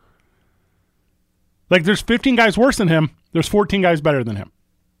 Like, there's 15 guys worse than him. There's 14 guys better than him.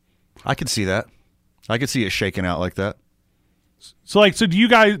 I could see that. I could see it shaking out like that. So do you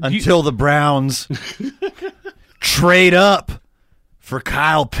guys... Until the Browns Trade up for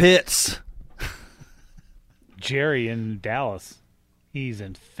Kyle Pitts. Jerry in Dallas. He's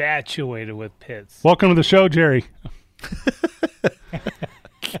infatuated with Pitts. Welcome to the show, Jerry.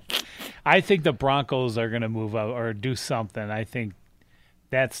 I think the Broncos are going to move up or do something. I think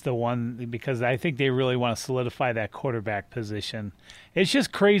that's the one because I think they really want to solidify that quarterback position. It's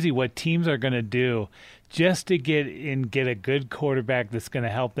just crazy what teams are going to do just to get a good quarterback that's going to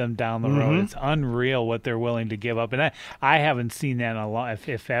help them down the road. It's unreal what they're willing to give up, and I haven't seen that in a lot,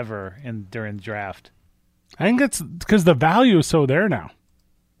 if ever, during the draft. I think it's because the value is so there now.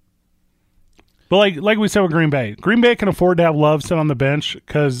 But like we said with Green Bay can afford to have Love sit on the bench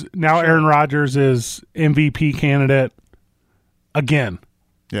because now Aaron Rodgers is MVP candidate again.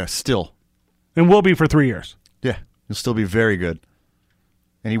 Yeah, still. And will be for 3 years. Yeah, he'll still be very good.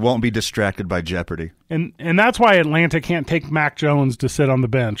 And he won't be distracted by Jeopardy. And that's why Atlanta can't take Mac Jones to sit on the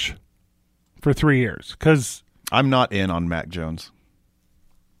bench for 3 years. Because I'm not in on Mac Jones.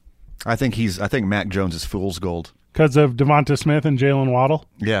 I think Mac Jones is fool's gold. Because of Devonta Smith and Jalen Waddle?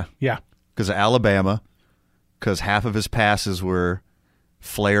 Yeah. Yeah. Because of Alabama. Because half of his passes were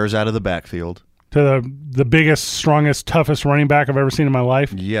flares out of the backfield. To the biggest, strongest, toughest running back I've ever seen in my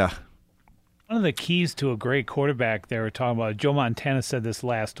life. Yeah. One of the keys to a great quarterback they were talking about, Joe Montana said this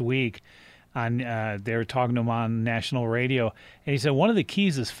last week, they were talking to him on national radio, and he said one of the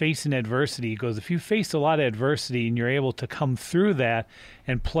keys is facing adversity. He goes, if you face a lot of adversity and you're able to come through that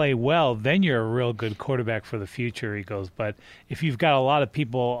and play well, then you're a real good quarterback for the future, he goes. But if you've got a lot of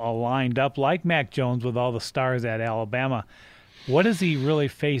people lined up like Mac Jones with all the stars at Alabama, what has he really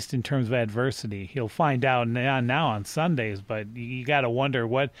faced in terms of adversity? He'll find out now on Sundays, but you got to wonder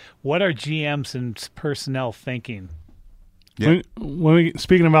what are GMs and personnel thinking? Yeah.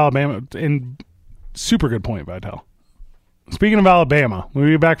 Speaking of Alabama, and super good point, Vital. Speaking of Alabama, when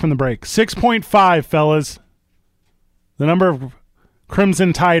we get back from the break, 6.5, fellas. The number of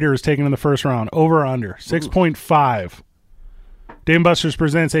Crimson Tiders taken in the first round, over or under, 6.5. Dave & Buster's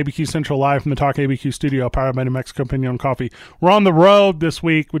presents ABQ Central live from the Talk ABQ studio, powered by New Mexico Pinon Coffee. We're on the road this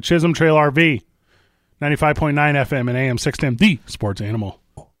week with Chisholm Trail RV, 95.9 FM and AM 610, the sports animal.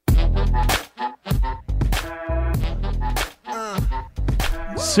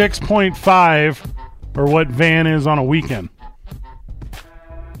 6.5, or what Van is on a weekend.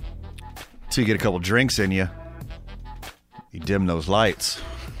 So you get a couple drinks in you. You dim those lights.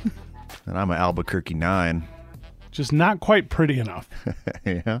 And I'm an Albuquerque 9. Just not quite pretty enough.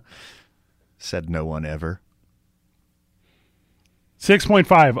 Yeah. Said no one ever.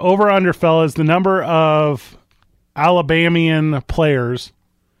 6.5. Over under, fellas, the number of Alabamian players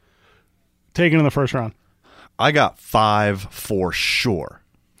taken in the first round. I got 5 for sure.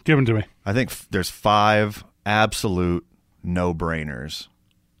 Give them to me. I think there's 5 absolute no-brainers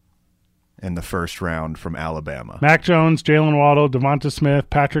in the first round from Alabama. Mac Jones, Jalen Waddle, Devonta Smith,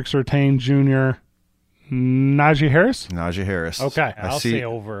 Patrick Surtain Jr., Najee Harris? Najee Harris. Okay. I'll say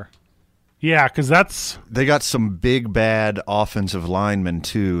over. Yeah, because that's... They got some big, bad offensive linemen,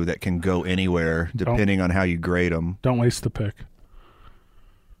 too, that can go anywhere, depending on how you grade them. Don't waste the pick.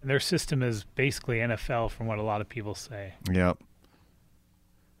 And their system is basically NFL from what a lot of people say. Yep.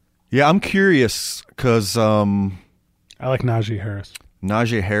 Yeah, I'm curious because I like Najee Harris.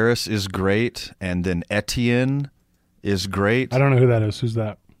 Najee Harris is great, and then Etienne is great. I don't know who that is. Who's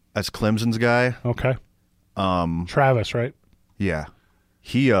that? That's Clemson's guy. Okay. Travis, right? Yeah.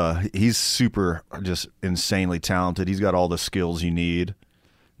 He's super, just insanely talented. He's got all the skills you need.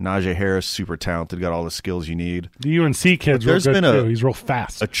 Najee Harris, super talented, got all the skills you need. The UNC kid's real good, too. He's real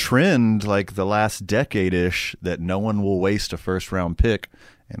fast. A trend like the last decade-ish that no one will waste a first-round pick,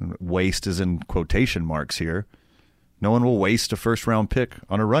 and waste is in quotation marks here. No one will waste a first-round pick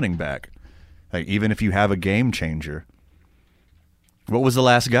on a running back, like, even if you have a game changer. What was the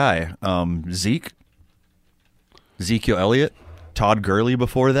last guy? Ezekiel Elliott? Todd Gurley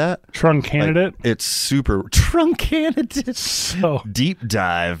before that? Trunk candidate? Like, it's super trunk candidate. So deep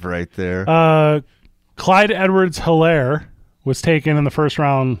dive right there. Clyde Edwards-Helaire was taken in the first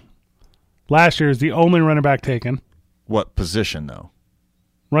round last year. Is the only running back taken. What position, though?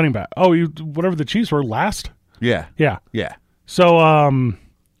 Running back. Oh, whatever the Chiefs were last? Yeah. Yeah. Yeah. So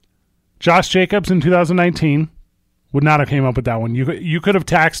Josh Jacobs in 2019 would not have came up with that one. You could have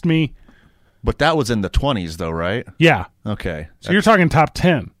taxed me. But that was in the 20s, though, right? Yeah. Okay. So you're talking top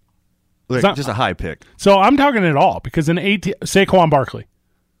 10. Like, just a high pick. So I'm talking it all because in Saquon Barkley,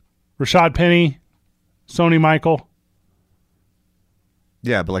 Rashad Penny, Sony Michael.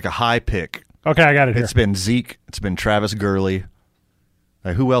 Yeah, but like a high pick. Okay, I got it here. It's been Zeke. It's been Travis Gurley.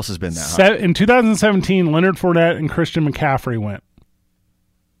 Who else has been that high? In 2017, Leonard Fournette and Christian McCaffrey went.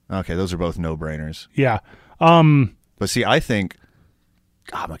 Okay, those are both no-brainers. Yeah. But see, I think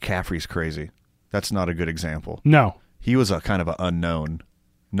McCaffrey's crazy. That's not a good example. No. He was a kind of an unknown.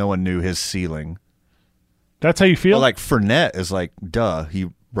 No one knew his ceiling. That's how you feel? Well, like Fournette is like, duh. He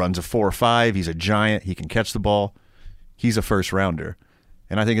runs a 4.5. He's a giant. He can catch the ball. He's a first rounder.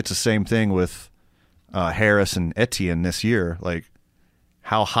 And I think it's the same thing with Harris and Etienne this year. Like,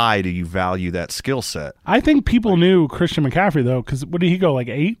 how high do you value that skill set? I think people knew Christian McCaffrey, though, because what did he go, like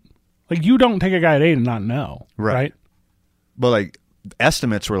 8? Like, you don't take a guy at 8 and not know, right? But, like,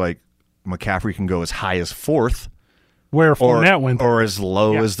 estimates were like McCaffrey can go as high as 4th. Where Fournette went. Or as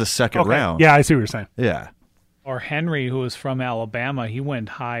low Yeah. as the second Okay. round. Yeah, I see what you're saying. Yeah. Or Henry, who was from Alabama, he went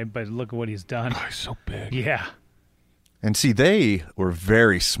high, but look at what he's done. He's so big. Yeah. And see, they were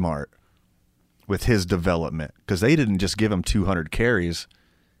very smart with his development because they didn't just give him 200 carries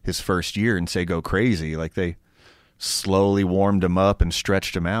his first year and say go crazy. Like, they slowly warmed him up and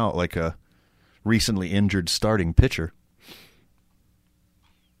stretched him out like a recently injured starting pitcher.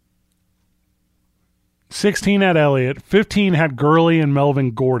 16 had Elliott. 15 had Gurley and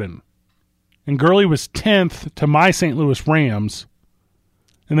Melvin Gordon. And Gurley was 10th to my St. Louis Rams.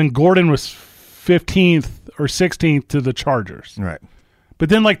 And then Gordon was 15th or 16th to the Chargers. Right. But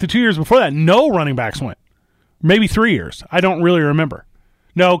then, like, the 2 years before that, no running backs went. Maybe 3 years. I don't really remember.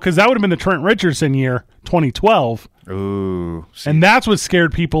 No, because that would have been the Trent Richardson year, 2012. Ooh. See, And that's what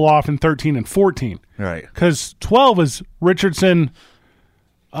scared people off in 13 and 14. right. Because 12 was Richardson,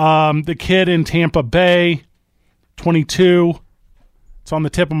 the kid in Tampa Bay, 22. It's on the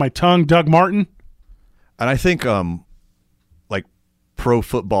tip of my tongue, Doug Martin. And I think like Pro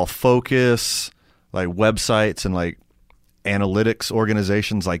Football Focus, like websites and like analytics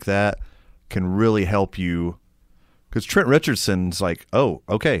organizations like that can really help you. Because Trent Richardson's like, oh,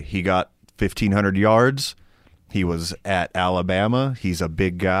 okay, he got 1,500 yards. He was at Alabama. He's a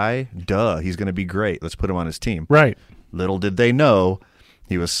big guy. Duh, he's going to be great. Let's put him on his team. Right. Little did they know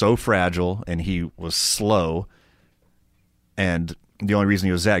he was so fragile and he was slow. And the only reason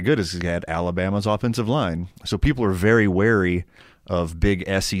he was that good is he had Alabama's offensive line. So people are very wary of big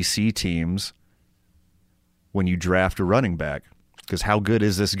SEC teams when you draft a running back. Because how good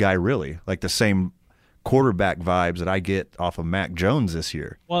is this guy really? Like the same quarterback vibes that I get off of Mac Jones this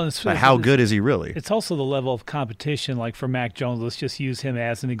year. Well, But how good is he really? It's also the level of competition. Like for Mac Jones, let's just use him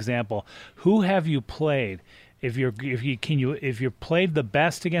as an example. Who have you played? If you're played the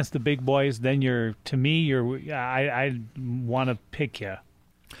best against the big boys, then I want to pick you.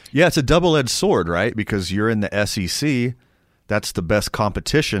 Yeah, it's a double-edged sword, right? Because you're in the SEC, that's the best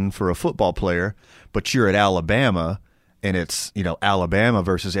competition for a football player, but you're at Alabama, and it's, Alabama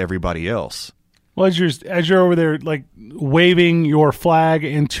versus everybody else. Well, as you're over there, like, waving your flag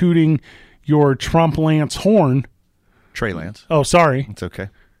and tooting your Trump Lance horn. Trey Lance. Oh, sorry. It's okay.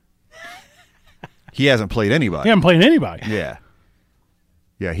 He hasn't played anybody. He hasn't played anybody. Yeah.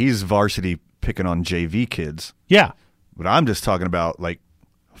 Yeah, he's varsity picking on JV kids. Yeah. But I'm just talking about, like,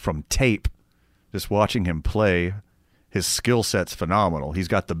 from tape, just watching him play, his skill set's phenomenal. He's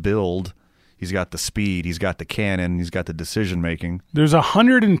got the build, he's got the speed, he's got the cannon, he's got the decision-making. There's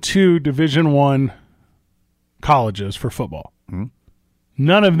 102 Division I colleges for football. Mm-hmm.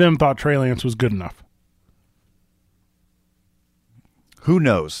 None of them thought Trey Lance was good enough. Who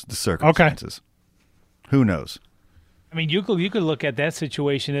knows the circumstances? Who knows? I mean, you could look at that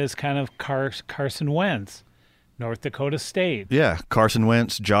situation as kind of Carson Wentz, North Dakota State. Yeah, Carson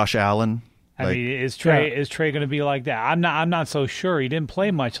Wentz, Josh Allen. I mean, is Trey going to be like that? I'm not so sure. He didn't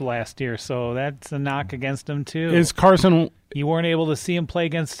play much last year, so that's a knock against him too. Is Carson? You weren't able to see him play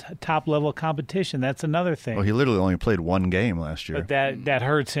against top level competition. That's another thing. Well, he literally only played one game last year. But that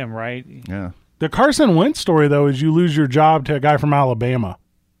hurts him, right? Yeah. The Carson Wentz story, though, is you lose your job to a guy from Alabama.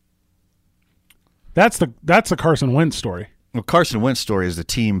 That's the Carson Wentz story. Well, Carson Wentz story is the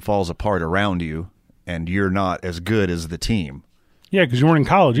team falls apart around you, and you're not as good as the team. Yeah, because you weren't in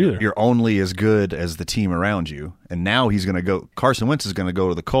college either. You're only as good as the team around you. And now he's going to go. Carson Wentz is going to go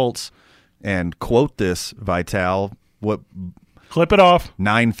to the Colts, and quote this, Vital. Clip it off.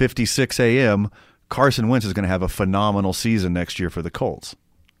 9:56 a.m. Carson Wentz is going to have a phenomenal season next year for the Colts.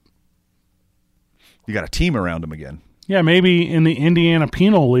 You got a team around him again. Yeah, maybe in the Indiana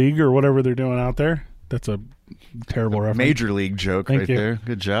Penal League or whatever they're doing out there. That's a terrible reference. Major league joke Thank right you. there.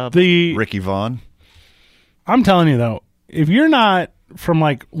 Good job, The- Ricky Vaughn. I'm telling you, though, if you're not from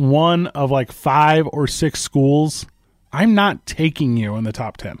like one of like 5 or 6 schools, I'm not taking you in the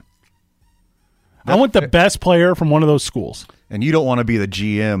top 10. I want the best player from one of those schools. And you don't want to be the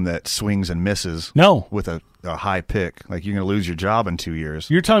GM that swings and misses. No. With a high pick. Like, you're going to lose your job in 2 years.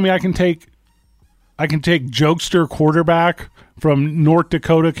 You're telling me I can take jokester quarterback from North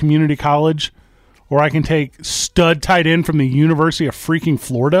Dakota Community College or I can take stud tight end from the University of freaking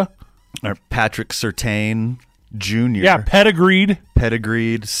Florida. Or Patrick Surtain Jr. Yeah, pedigreed.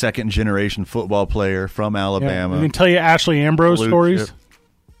 second-generation football player from Yeah, Alabama. I can tell you Ashley Ambrose Blue stories. chip.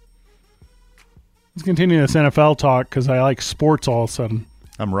 Let's continue this NFL talk because I like sports all of a sudden.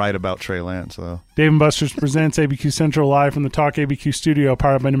 I'm right about Trey Lance, though. Dave & Buster's presents ABQ Central live from the Talk ABQ studio,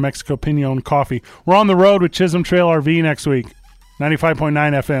 powered by New Mexico Pinon Coffee. We're on the road with Chisholm Trail RV next week. 95.9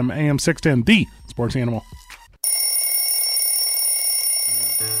 FM, AM 610, the sports animal.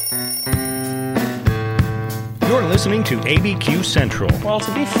 You're listening to ABQ Central Well,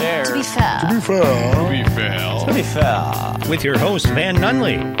 to be fair. with your hosts Van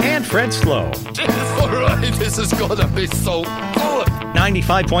Nunley and Fred Slow. Alright, this is gonna be so good.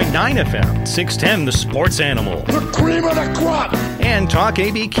 95.9 FM, 610 The Sports Animal, The cream of the crop. and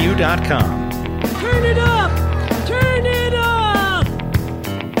TalkABQ.com. Turn it up! Turn it up!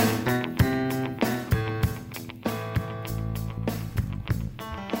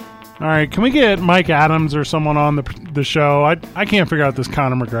 All right, can we get Mike Adams or someone on the show? I can't figure out this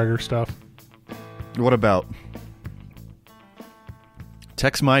Conor McGregor stuff. What about?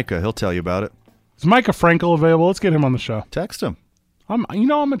 Text Micah. He'll tell you about it. Is Micah Frankel available? Let's get him on the show. Text him. I'm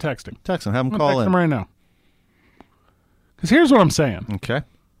gonna text him. Text him. Have him I'm call gonna text in. him right now. Because here's what I'm saying. Okay.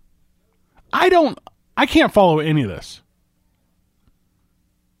 I can't follow any of this.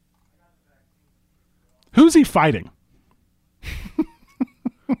 Who's he fighting?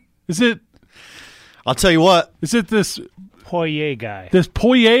 I'll tell you what. Is it this Poirier guy.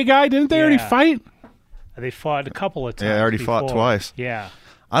 Poirier guy? Didn't they already Yeah. fight? They fought a couple of times. Yeah, they already fought before. twice. Yeah.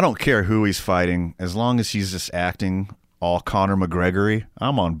 I don't care who he's fighting. As long as he's just acting all Conor McGregory,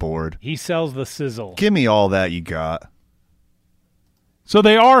 I'm on board. He sells the sizzle. Give me all that you got. So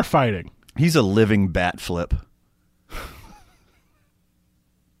they are fighting. He's a living bat flip.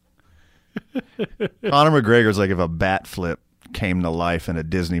 Conor McGregor's like if a bat flip came to life in a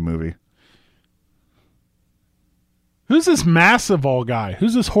Disney movie. Who's this Masvidal guy?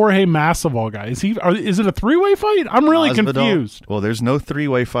 Who's this Jorge Masvidal guy? Is it a three-way fight? I'm really Masvidal? confused. Well, there's no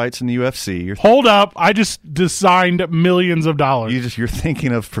three-way fights in the UFC. Hold up. I just designed millions of dollars. You're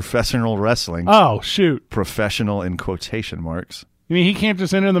thinking of professional wrestling. Oh, shoot. Professional in quotation marks. You mean he can't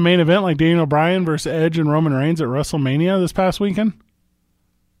just enter the main event like Daniel Bryan versus Edge and Roman Reigns at WrestleMania this past weekend?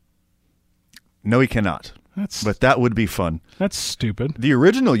 No, he cannot. But that would be fun. That's stupid. The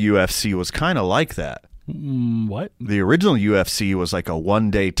original UFC was kind of like that. What? The original UFC was like a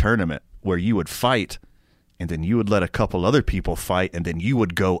one-day tournament where you would fight, and then you would let a couple other people fight, and then you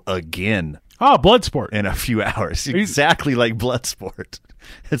would go again Oh, Bloodsport. in a few hours. Exactly like Bloodsport.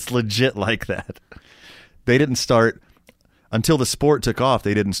 It's legit like that. They didn't start, until the sport took off,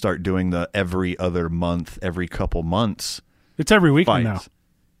 they didn't start doing the every other month, every couple months It's every weekend fights. now.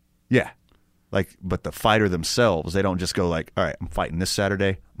 Yeah. But the fighter themselves, they don't just go like, all right, I'm fighting this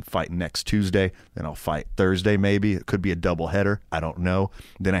Saturday, I'm fighting next Tuesday, then I'll fight Thursday maybe. It could be a double header. I don't know.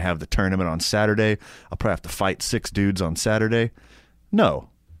 Then I have the tournament on Saturday. I'll probably have to fight 6 dudes on Saturday. No.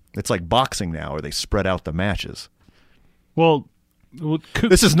 It's like boxing now where they spread out the matches. Well,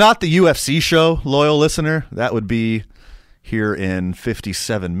 This is not the UFC show, loyal listener. That would be here in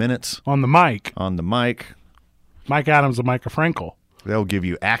 57 minutes on the mic, on the mic. Mike Adams and Micah Frankel. They'll give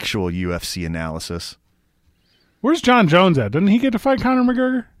you actual UFC analysis. Where's John Jones at? Didn't he get to fight Conor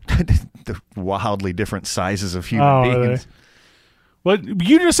McGregor? The wildly different sizes of human Oh, beings. Well,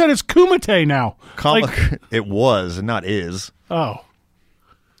 you just said it's Kumite now. It was, and not is. Oh.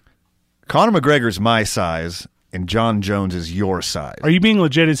 Conor McGregor's my size, and John Jones is your size. Are you being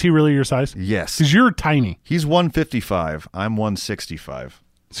legit? Is he really your size? Yes. Because you're tiny. He's 155. I'm 165.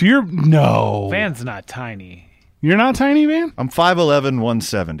 So you're... No. Van's not tiny. You're not tiny, Van? I'm 5'11",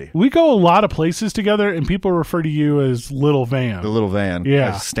 170. We go a lot of places together, and people refer to you as Little Van. The little Van.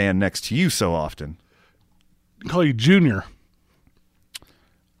 Yeah. I stand next to you so often. I call you Junior.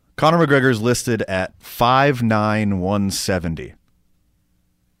 Conor McGregor's listed at 5'9", 170.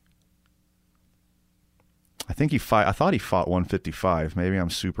 I thought he fought 155. Maybe I'm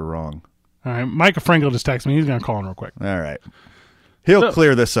super wrong. All right. Micah Frankel just texted me. He's going to call him real quick. All right. He'll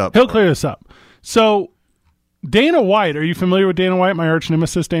clear this up. He'll clear this up. So, Dana White, are you familiar with Dana White, my arch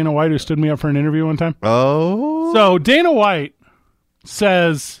nemesis Dana White, who stood me up for an interview one time? Oh. So, Dana White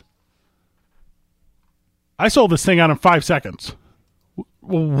says, I sold this thing out in 5 seconds.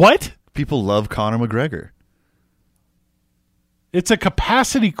 What? People love Conor McGregor. It's a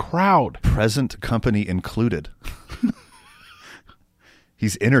capacity crowd. Present company included.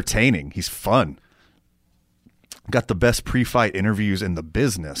 He's entertaining. He's fun. Got the best pre-fight interviews in the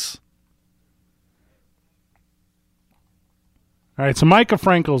business. All right, so Micah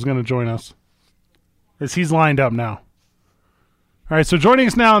Frankel is going to join us. as he's lined up now. All right, so joining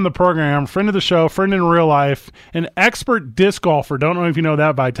us now on the program, friend of the show, friend in real life, an expert disc golfer. Don't know if you know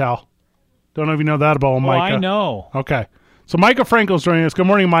that, Vital. Don't know if you know that about Micah. I know. Okay. So Micah Frankel's joining us. Good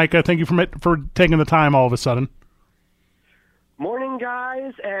morning, Micah. Thank you for taking the time all of a sudden. Morning,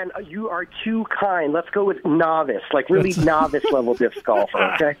 guys, and you are too kind. Let's go with novice, like really novice-level disc golfer,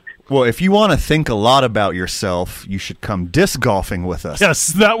 okay? Well, if you want to think a lot about yourself, you should come disc golfing with us. Yes,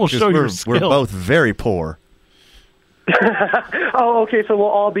 that will show your skill. We're both very poor. Oh, okay, so we'll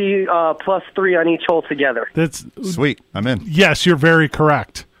all be +3 on each hole together. That's Sweet. I'm in. Yes, you're very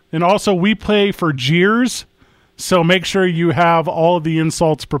correct. And also, we play for jeers, so make sure you have all of the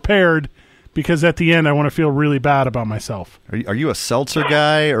insults prepared, because at the end, I want to feel really bad about myself. Are you a seltzer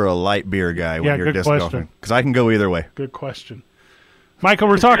guy or a light beer guy when you're good disc question. golfing? Because I can go either way. Good question. Michael,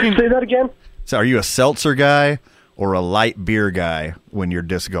 we're talking... Say that again? So are you a seltzer guy or a light beer guy when you're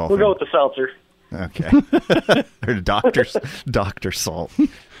disc golfing? We'll go with the seltzer. Okay. Or Dr. Salt.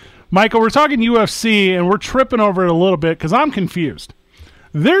 Michael, we're talking UFC, and we're tripping over it a little bit because I'm confused.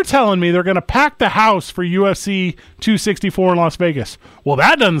 They're telling me they're going to pack the house for UFC 264 in Las Vegas. Well,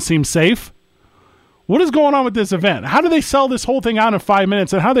 that doesn't seem safe. What is going on with this event? How do they sell this whole thing out in 5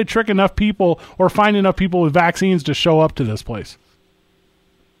 minutes, and how do they trick enough people or find enough people with vaccines to show up to this place?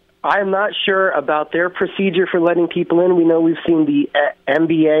 I'm not sure about their procedure for letting people in. We know we've seen the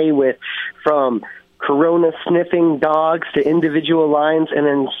NBA from corona sniffing dogs to individual lines and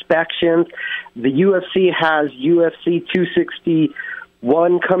inspections. The UFC has UFC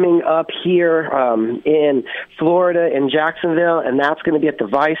 261 coming up here in Florida in Jacksonville, and that's going to be at the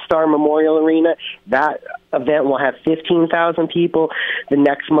VyStar Memorial Arena. That event will have 15,000 people. The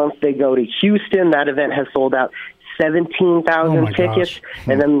next month they go to Houston. That event has sold out 17,000 tickets.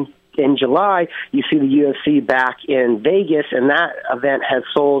 And then in July, you see the UFC back in Vegas, and that event has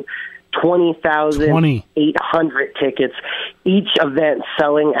sold 20,800 tickets, each event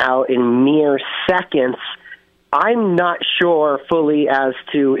selling out in mere seconds. I'm not sure fully as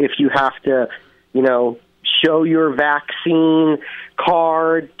to if you have to, show your vaccine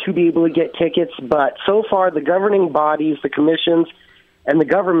card to be able to get tickets, but so far the governing bodies, the commissions, and the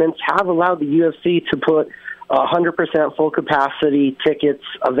governments have allowed the UFC to put 100% full capacity tickets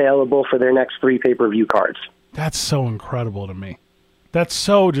available for their next 3 pay-per-view cards. That's so incredible to me. That's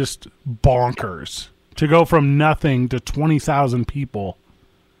so just bonkers to go from nothing to 20,000 people.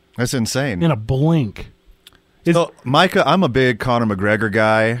 That's insane. In a blink. So, Micah, I'm a big Conor McGregor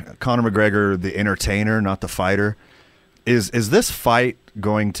guy. Conor McGregor, the entertainer, not the fighter. Is this fight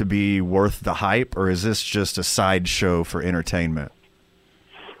going to be worth the hype, or is this just a sideshow for entertainment?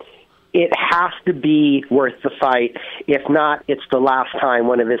 It has to be worth the fight. If not, it's the last time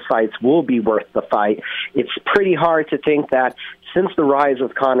one of his fights will be worth the fight. It's pretty hard to think that since the rise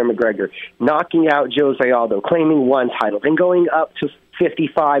of Conor McGregor, knocking out Jose Aldo, claiming 1 title, then going up to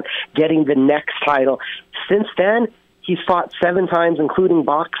 55, getting the next title. Since then, he's fought 7 times, including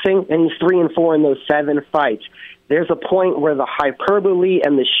boxing, and he's 3-4 in those 7 fights. There's a point where the hyperbole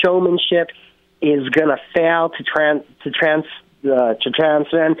and the showmanship is going to fail to transcend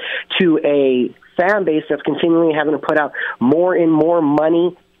to a fan base that's continually having to put out more and more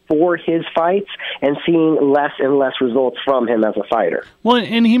money for his fights and seeing less and less results from him as a fighter. Well,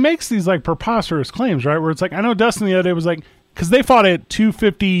 and he makes these preposterous claims, right? Where it's I know Dustin the other day was because they fought at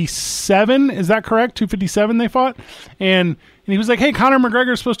 257, is that correct? 257 they fought? And he was hey, Conor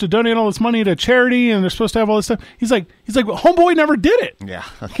McGregor is supposed to donate all this money to charity, and they're supposed to have all this stuff. He's like, homeboy never did it. Yeah.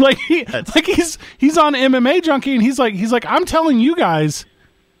 He's on MMA Junkie, and he's like, I'm telling you guys,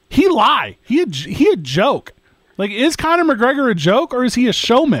 he lie. He a joke. Is Conor McGregor a joke, or is he a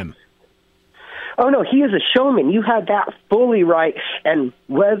showman? Oh, no, he is a showman. You had that fully right. And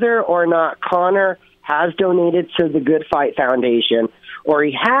whether or not Conor has donated to the Good Fight Foundation or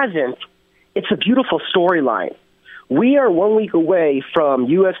he hasn't, it's a beautiful storyline. We are 1 week away from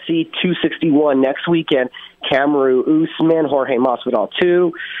UFC 261 next weekend. Kamaru Usman, Jorge Masvidal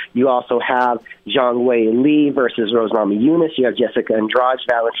 2. You also have Zhang Weili versus Rose Namajunas. You have Jessica Andrade,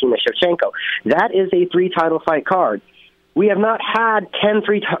 Valentina Shevchenko. That is a 3-title fight card. We have not had 10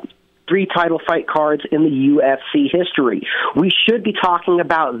 three-title fight cards in the UFC history. We should be talking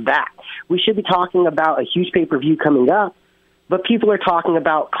about that. We should be talking about a huge pay-per-view coming up. But people are talking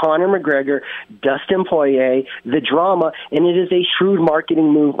about Conor McGregor, Dustin Poirier, the drama, and it is a shrewd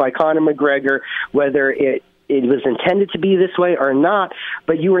marketing move by Conor McGregor, whether it was intended to be this way or not.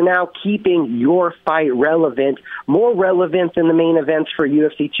 But you are now keeping your fight relevant, more relevant than the main events for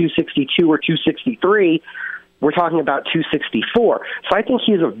UFC 262 or 263. We're talking about 264. So I think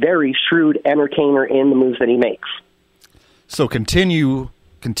he's a very shrewd entertainer in the moves that he makes. So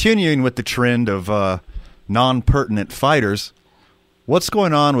continuing with the trend of non-pertinent fighters. What's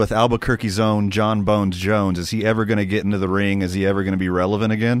going on with Albuquerque's own John Bones Jones? Is he ever going to get into the ring? Is he ever going to be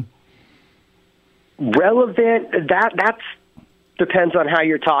relevant again? Relevant, that's depends on how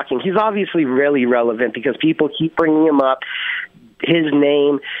you're talking. He's obviously really relevant because people keep bringing him up. His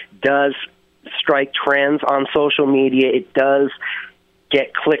name does strike trends on social media. It does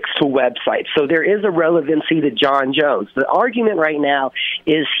get clicks to websites. So there is a relevancy to John Jones. The argument right now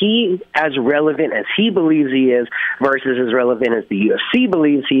is he as relevant as he believes he is versus as relevant as the UFC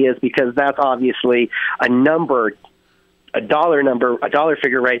believes he is, because that's obviously a dollar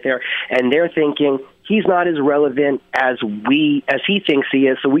figure right there, and they're thinking he's not as relevant as he thinks he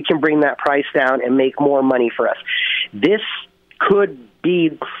is, so we can bring that price down and make more money for us. This could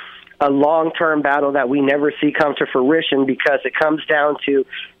be a long-term battle that we never see come to fruition, because it comes down to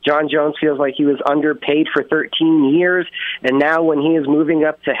John Jones feels like he was underpaid for 13 years, and now when he is moving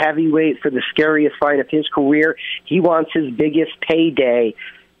up to heavyweight for the scariest fight of his career, he wants his biggest payday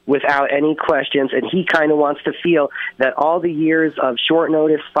without any questions, and he kind of wants to feel that all the years of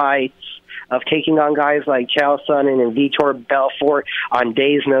short-notice fights, of taking on guys like Chael Sonnen and Vitor Belfort on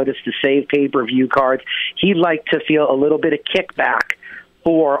days' notice to save pay-per-view cards, he'd like to feel a little bit of kickback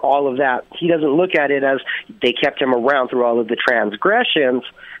for all of that. He doesn't look at it as they kept him around through all of the transgressions.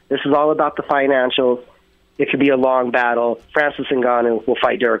 This is all about the financials. It could be a long battle. Francis Ngannou will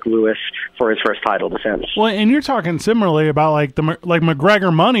fight Derek Lewis for his first title defense. Well, and you're talking similarly about like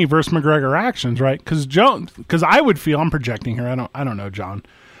McGregor money versus McGregor actions, right? Because I would feel, I'm projecting here. I don't know, John.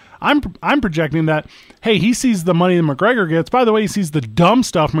 I'm projecting that, hey, he sees the money that McGregor gets. By the way, he sees the dumb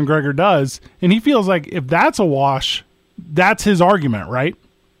stuff McGregor does, and he feels like if that's a wash, that's his argument, right?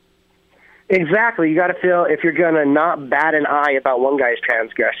 Exactly. You got to feel, if you're going to not bat an eye about one guy's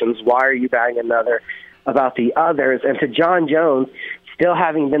transgressions, why are you batting another about the others? And to John Jones, still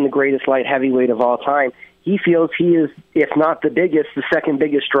having been the greatest light heavyweight of all time, he feels he is, if not the biggest, the second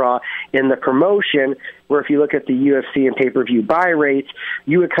biggest draw in the promotion, where if you look at the UFC and pay-per-view buy rates,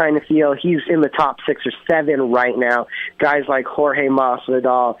 you would kind of feel he's in the top 6 or 7 right now. Guys like Jorge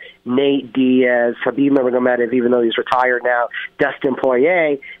Masvidal, Nate Diaz, Khabib Nurmagomedov, even though he's retired now, Dustin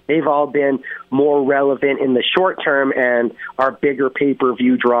Poirier, they've all been more relevant in the short term and are bigger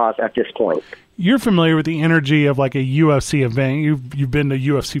pay-per-view draws at this point. You're familiar with the energy of like a UFC event. You've been to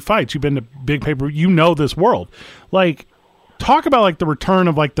UFC fights. You've been to big paper. You know this world. Like, talk about like the return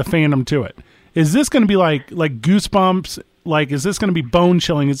of like the fandom to it. Is this going to be like goosebumps? Like, is this going to be bone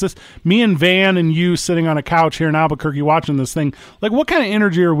chilling? Is this me and Van and you sitting on a couch here in Albuquerque watching this thing? Like, what kind of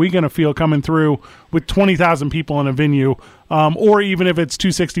energy are we going to feel coming through with 20,000 people in a venue? Or even if it's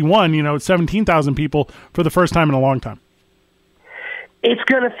 261, it's 17,000 people for the first time in a long time. It's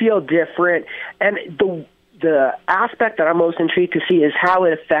going to feel different, and the aspect that I'm most intrigued to see is how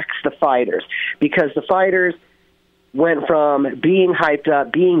it affects the fighters, because the fighters went from being hyped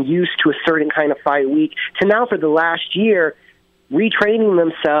up, being used to a certain kind of fight week, to now for the last year retraining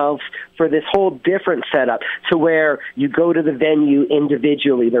themselves for this whole different setup, to where you go to the venue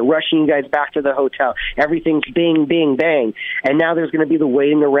individually. They're rushing you guys back to the hotel. Everything's bing, bing, bang. And now there's going to be the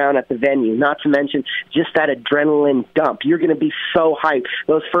waiting around at the venue, not to mention just that adrenaline dump. You're going to be so hyped.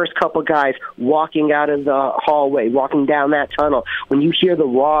 Those first couple guys walking out of the hallway, walking down that tunnel, when you hear the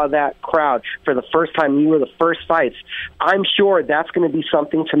roar of that crowd for the first time, you were the first fights, I'm sure that's going to be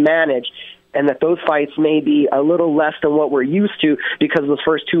something to manage, and that those fights may be a little less than what we're used to, because those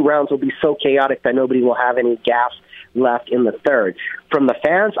first 2 rounds will be so chaotic that nobody will have any gas left in the third. From the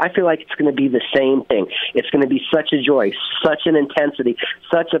fans, I feel like it's going to be the same thing. It's going to be such a joy, such an intensity,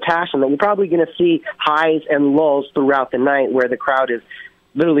 such a passion that you're probably going to see highs and lows throughout the night, where the crowd is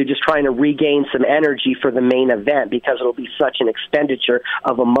literally just trying to regain some energy for the main event, because it'll be such an expenditure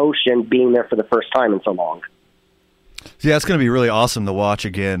of emotion being there for the first time in so long. Yeah, it's going to be really awesome to watch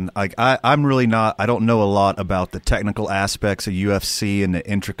again. Like, I'm really not – I don't know a lot about the technical aspects of UFC and the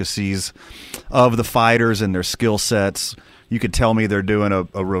intricacies of the fighters and their skill sets. You could tell me they're doing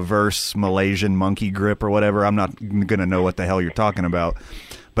a reverse Malaysian monkey grip or whatever. I'm not going to know what the hell you're talking about.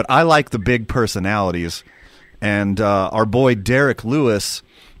 But I like the big personalities. And our boy Derek Lewis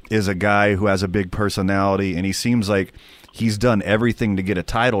is a guy who has a big personality, and he seems like he's done everything to get a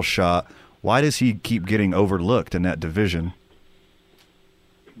title shot. Why does he keep getting overlooked in that division?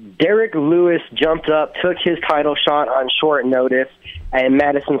 Derek Lewis jumped up, took his title shot on short notice at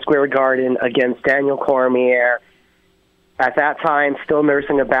Madison Square Garden against Daniel Cormier. At that time, still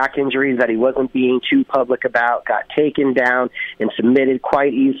nursing a back injury that he wasn't being too public about, got taken down and submitted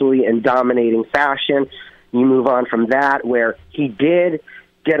quite easily in dominating fashion. You move on from that, where he did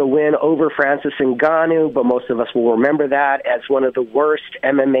get a win over Francis Ngannou, but most of us will remember that as one of the worst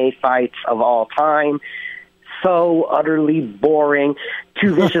MMA fights of all time. so utterly boring.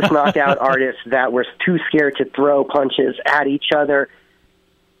 Two vicious knockout artists that were too scared to throw punches at each other.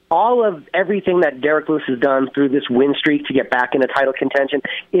 All of everything that Derek Lewis has done through this win streak to get back into title contention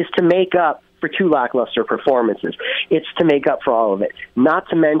is to make up for two lackluster performances. It's to make up for all of it. Not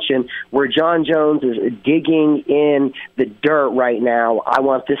to mention where John Jones is digging in the dirt right now. I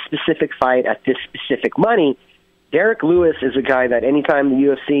want this specific fight at this specific money. Derek Lewis is a guy that anytime the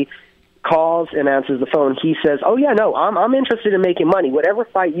UFC calls and answers the phone, he says, oh, yeah, no, I'm interested in making money. Whatever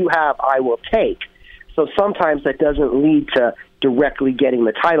fight you have, I will take. So sometimes that doesn't lead to directly getting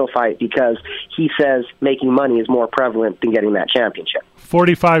the title fight because he says making money is more prevalent than getting that championship.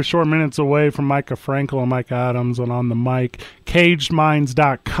 45 short minutes away from Micah Frankel and Mike Adams and on the mic.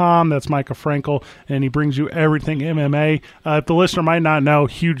 CagedMinds.com. That's Micah Frankel, and he brings you everything MMA. If the listener might not know,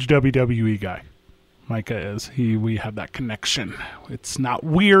 huge WWE guy. Micah is. We have that connection. It's not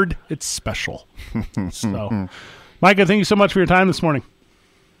weird. It's special. So, Micah, thank you so much for your time this morning.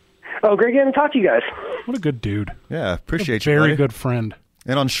 Oh, great getting to talk to you guys. What a good dude. Yeah, appreciate you. Very buddy. good friend.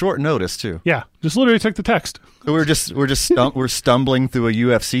 And on short notice too. Yeah, just literally took the text. So we're stumbling through a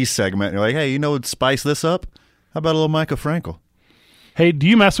UFC segment. And you're like, hey, you know, spice this up. How about a little Micah Frankel? Hey, do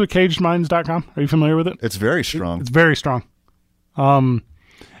you mess with CagedMinds.com? Are you familiar with it? It's very strong. It's very strong. And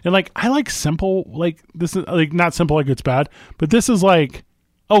like I like simple. Like this is like not simple like it's bad, but this is like,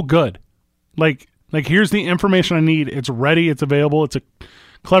 oh, good. Like here's the information I need. It's ready. It's available. It's a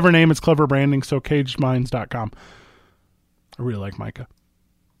clever name. It's clever branding. So CagedMinds.com. I really like Micah.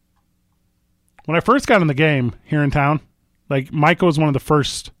 When I first got in the game here in town, like Micah was one of the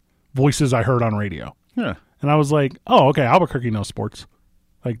first voices I heard on radio. Yeah. And I was like, oh, okay, Albuquerque knows sports.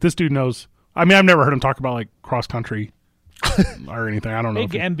 Like this dude knows. I mean, I've never heard him talk about like cross country or anything. I don't know.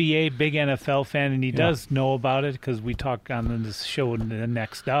 Big NBA, big NFL fan, and he does know about it because we talk on this show the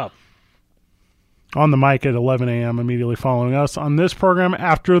next up. On the mic at 11 a.m. immediately following us on this program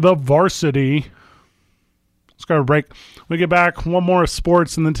after the varsity. Let's go to a break. We get back, one more of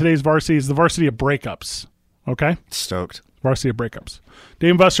sports, and then today's varsity is the varsity of breakups. Okay? Stoked. Varsity of breakups.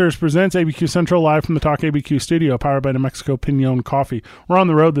 Dave & Buster's presents ABQ Central live from the Talk ABQ studio, powered by New Mexico Pinon Coffee. We're on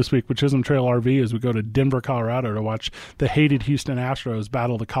the road this week with Chisholm Trail RV as we go to Denver, Colorado to watch the hated Houston Astros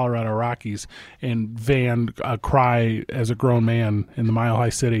battle the Colorado Rockies and Van cry as a grown man in the Mile High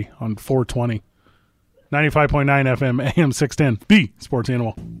City on 420. 95.9 FM, AM 610, the sports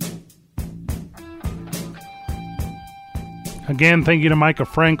animal. Again, thank you to Micah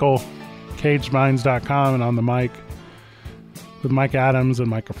Frankel, CagedMinds.com, and on the mic with Mike Adams and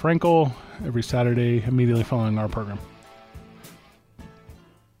Micah Frankel every Saturday immediately following our program.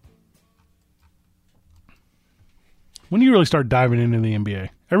 When do you really start diving into the NBA?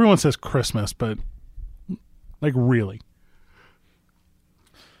 Everyone says Christmas, but like really?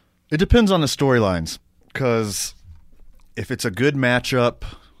 It depends on the storylines. Because if it's a good matchup,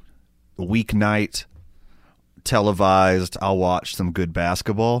 a weeknight, televised, I'll watch some good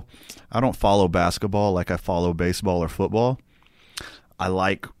basketball. I don't follow basketball like I follow baseball or football. I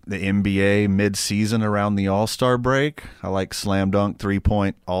like the NBA mid-season around the All-Star break. I like slam dunk,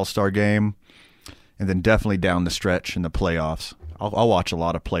 three-point All-Star game. And then definitely down the stretch in the playoffs. I'll watch a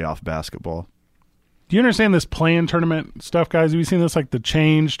lot of playoff basketball. Do you understand this play-in tournament stuff, guys? Have you seen this, like the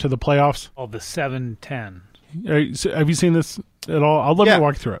change to the playoffs? Oh, the 7-10. Have you seen this at all? I'll let you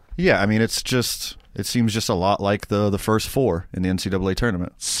walk through it. Yeah, I mean, it seems just a lot like the first four in the NCAA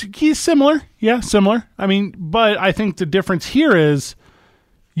tournament. Similar. Yeah, similar. I mean, but I think the difference here is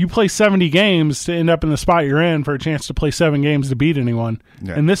you play 70 games to end up in the spot you're in for a chance to play 7 games to beat anyone.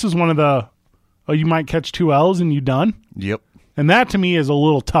 Yeah. And this is one of the, you might catch 2 L's and you done? Yep. And that to me is a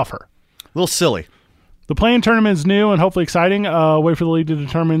little tougher. A little silly. The play-in tournament is new and hopefully exciting. Wait for the league to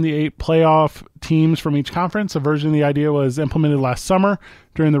determine the 8 playoff teams from each conference. A version of the idea was implemented last summer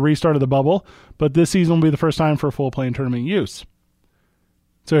during the restart of the bubble, but this season will be the first time for full play-in tournament use.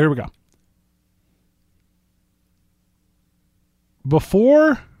 So here we go.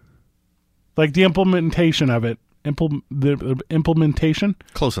 Before, like the implementation of it, the implementation?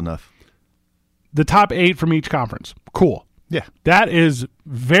 Close enough. The top 8 from each conference. Cool. Yeah. That is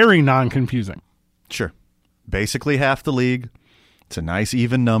very non-confusing. Sure. Basically half the league. It's a nice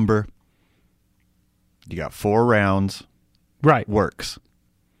even number. You got 4 rounds. Right. Works.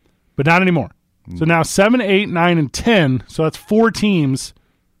 But not anymore. So now 7, 8, 9, and 10. So that's 4 teams.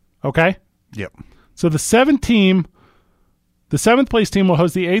 Okay? Yep. So the 7th place team will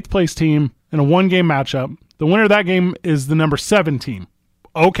host the 8th place team in a 1-game matchup. The winner of that game is the number 7 team.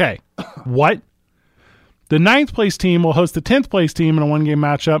 Okay. What? The 9th place team will host the 10th place team in a 1-game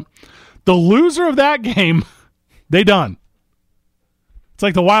matchup. The loser of that game, they done. It's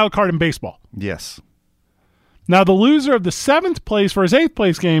like the wild card in baseball. Yes. Now, the loser of the 7th place versus 8th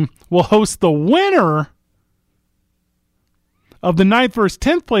place game will host the winner of the 9th versus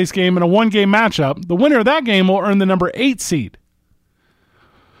 10th place game in a 1-game matchup. The winner of that game will earn the number 8 seed.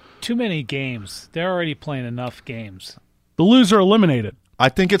 Too many games. They're already playing enough games. The loser eliminated. I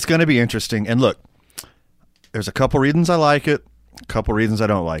think it's going to be interesting. And look, there's a couple reasons I like it, a couple reasons I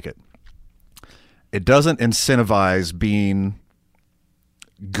don't like it. It doesn't incentivize being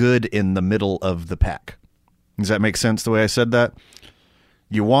good in the middle of the pack. Does that make sense the way I said that?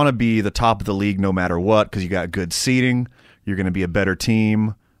 You want to be the top of the league no matter what because you got good seeding. You're going to be a better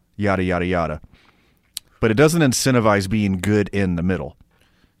team, yada, yada, yada. But it doesn't incentivize being good in the middle.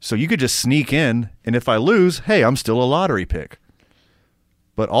 So you could just sneak in, and if I lose, hey, I'm still a lottery pick.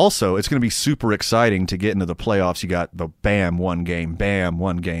 But also, it's going to be super exciting to get into the playoffs. You got the bam, 1 game, bam,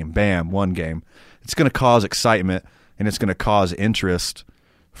 1 game, bam, 1 game. It's going to cause excitement, and it's going to cause interest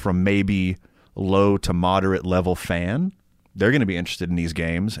from maybe low to moderate level fan. They're going to be interested in these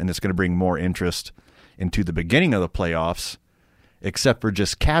games, and it's going to bring more interest into the beginning of the playoffs, except for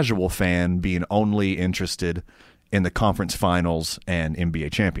just casual fan being only interested in the conference finals and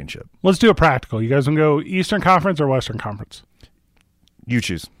NBA championship. Let's do a practical. You guys want to go Eastern Conference or Western Conference? You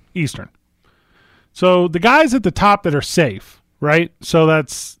choose. Eastern. So the guys at the top that are safe, right? So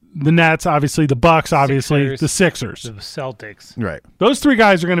that's the Nets, obviously, the Bucks, obviously, Sixers, the Sixers. The Celtics. Right. Those 3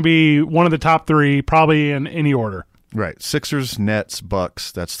 guys are going to be one of the top 3, probably in any order. Right. Sixers, Nets,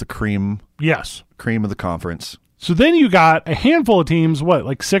 Bucks. That's the cream Yes. of the conference. So then you got a handful of teams,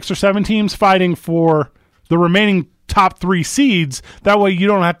 like 6 or 7 teams fighting for the remaining top 3 seeds. That way you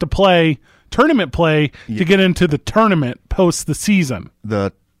don't have to play tournament play to get into the tournament post the season.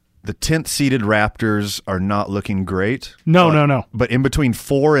 The 10th seeded Raptors are not looking great. No. But in between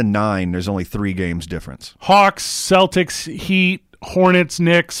 4 and 9, there's only 3 games difference. Hawks, Celtics, Heat, Hornets,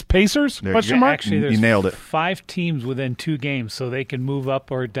 Knicks, Pacers? Question mark? Actually, there's You nailed it. 5 teams within 2 games, so they can move up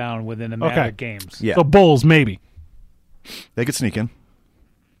or down within a matter of games. Yeah. So Bulls, maybe. They could sneak in.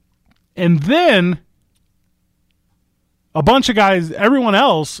 And then a bunch of guys, everyone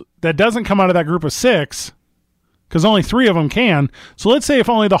else that doesn't come out of that group of 6, because only 3 of them can. So let's say if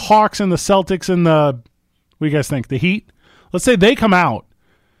only the Hawks and the Celtics and what do you guys think, the Heat? Let's say they come out.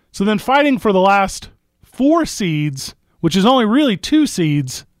 So then fighting for the last 4 seeds, which is only really 2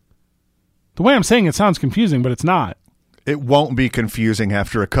 seeds, the way I'm saying it sounds confusing, but it's not. It won't be confusing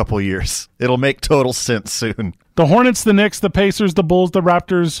after a couple years. It'll make total sense soon. The Hornets, the Knicks, the Pacers, the Bulls, the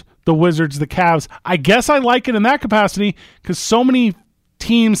Raptors, the Wizards, the Cavs. I guess I like it in that capacity because so many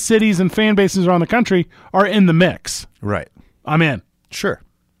teams, cities, and fan bases around the country are in the mix. Right. I'm in. Sure.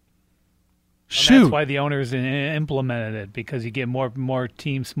 And that's why the owners implemented it, because you get more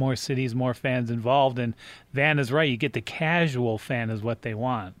teams, more cities, more fans involved. And Van is right. You get the casual fan is what they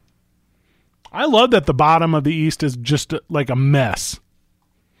want. I love that the bottom of the East is just like a mess.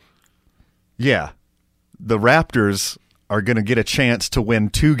 Yeah. The Raptors are going to get a chance to win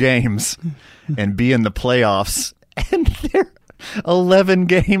 2 games and be in the playoffs, and they're 11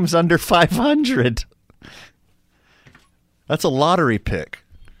 games under 500. That's a lottery pick,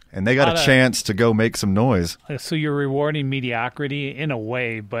 and they got a chance to go make some noise. So you're rewarding mediocrity in a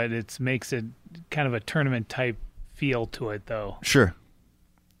way, but it makes it kind of a tournament-type feel to it, though. Sure.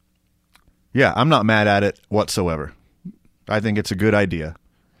 Yeah, I'm not mad at it whatsoever. I think it's a good idea.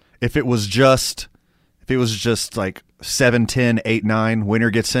 If it was just like 7-10, 8-9, winner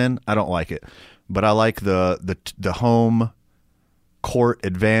gets in, I don't like it. But I like the home court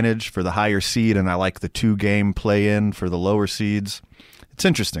advantage for the higher seed, and I like the 2-game play-in for the lower seeds. It's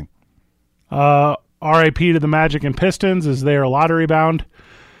interesting. RIP to the Magic and Pistons as they are lottery bound.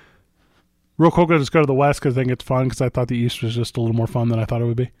 Real quick, I'll just go to the West because I think it's fun because I thought the East was just a little more fun than I thought it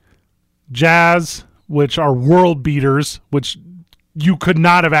would be. Jazz, which are world beaters, which you could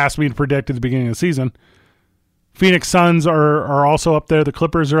not have asked me to predict at the beginning of the season. Phoenix Suns are also up there. The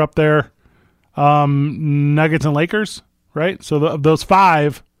Clippers are up there. Nuggets and Lakers, right? So of those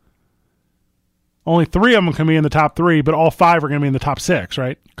 5, only 3 of them can be in the top 3, but all 5 are going to be in the top 6,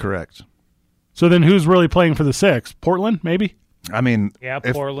 right? Correct. So then who's really playing for the 6? Portland, maybe? I mean, Yeah,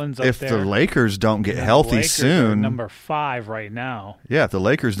 Portland's up if there. the Lakers don't get healthy Lakers are soon, number 5 right now. yeah, if the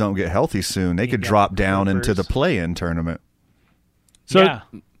Lakers don't get healthy soon, they could got drop the down into the Clippers. play-in tournament. So, yeah.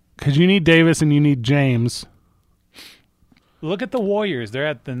 because you need Davis and you need James. Look at the Warriors. They're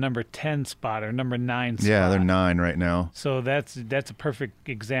at the number 10 spot or number 9 spot. Yeah, they're 9 right now. So that's a perfect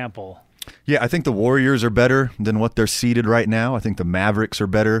example. Yeah, I think the Warriors are better than what they're seeded right now. I think the Mavericks are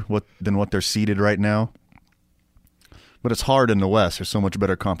better than what they're seeded right now. But it's hard in the West. There's so much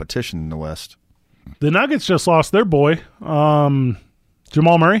better competition in the West. The Nuggets just lost their boy.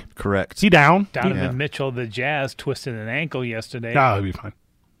 Jamal Murray? Correct. Is he down? Donovan Mitchell, of the Jazz, twisted an ankle yesterday. No, he'll be fine.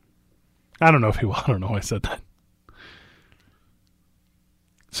 I don't know if he will. I don't know why I said that.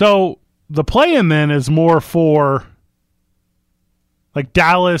 So the play-in then is more for like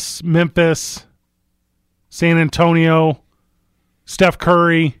Dallas, Memphis, San Antonio, Steph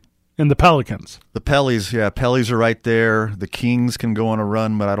Curry, and the Pelicans. The Pellies are right there. The Kings can go on a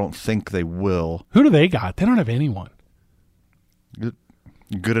run, but I don't think they will. Who do they got? They don't have anyone.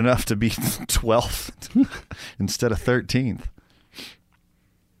 Good enough to be 12th instead of 13th.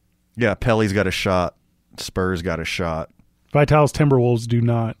 Yeah, Pelly's got a shot. Spurs got a shot. Vitalis Timberwolves do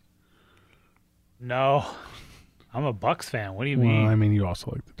not. No. I'm a Bucks fan. What do you Well, mean? I mean, you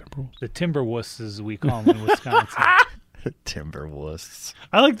also like the Timberwolves. The Timberwolves, as we call them in Wisconsin. Timberwolves.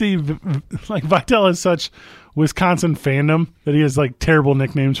 I like Vitale has such Wisconsin fandom that he has like terrible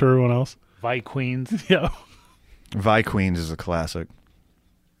nicknames for everyone else. Vi Queens. Yeah. Vi Queens is a classic.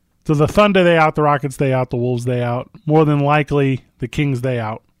 So the Thunder they out, the Rockets they out, the Wolves they out. More than likely, the Kings they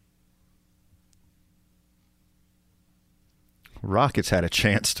out. Rockets had a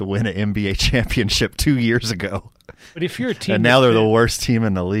chance to win an NBA championship 2 years ago. But if you're a team, And now they're the worst team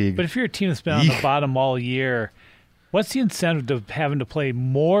in the league. But if you're a team that's been on the bottom all year, what's the incentive of having to play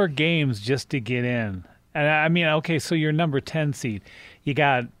more games just to get in? And I mean, okay, so you're number 10 seed. You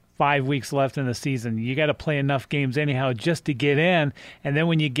got 5 weeks left in the season. You got to play enough games anyhow just to get in. And then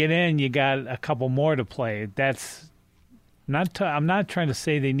when you get in, you got a couple more to play. I'm not trying to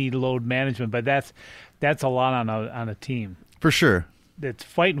say they need load management, but that's a lot on a team. For sure. That's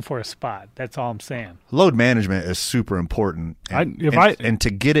fighting for a spot. That's all I'm saying. Load management is super important. And to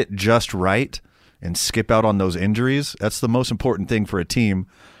get it just right and skip out on those injuries, that's the most important thing for a team,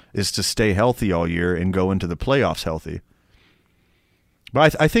 is to stay healthy all year and go into the playoffs healthy.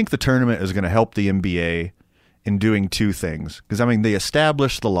 But I think the tournament is going to help the NBA in doing two things. Because, I mean, they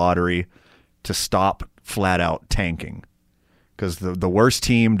established the lottery to stop flat-out tanking. Because the worst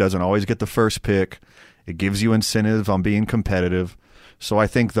team doesn't always get the first pick. It gives you incentive on being competitive. So I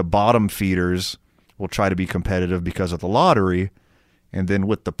think the bottom feeders will try to be competitive because of the lottery. And then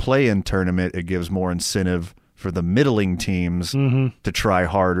with the play-in tournament, it gives more incentive for the middling teams to try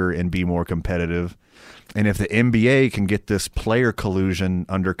harder and be more competitive. And if the NBA can get this player collusion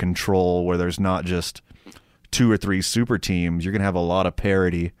under control where there's not just 2 or 3 super teams, you're going to have a lot of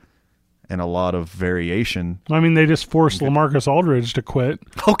parity and a lot of variation. I mean, they just forced LaMarcus Aldridge to quit.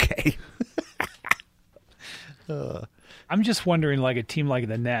 Okay. I'm just wondering, like a team like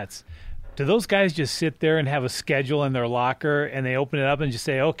the Nets, do those guys just sit there and have a schedule in their locker and they open it up and just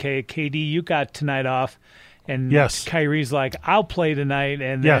say, okay, KD, you got tonight off. And yes. Kyrie's like, I'll play tonight.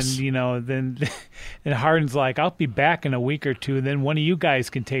 And then, then and Harden's like, I'll be back in a week or two. And then one of you guys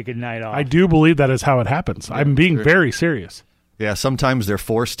can take a night off. I do believe that is how it happens. Yeah, I'm being very serious. Yeah, sometimes they're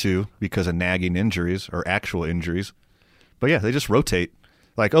forced to because of nagging injuries or actual injuries. But yeah, they just rotate.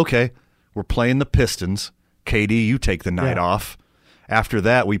 Like, okay, we're playing the Pistons. KD, you take the night off. After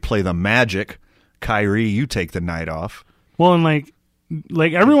that, we play the Magic. Kyrie, you take the night off. Well, and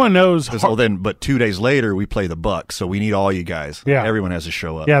like everyone knows. But 2 days later, we play the Bucks. So we need all you guys. Yeah, everyone has to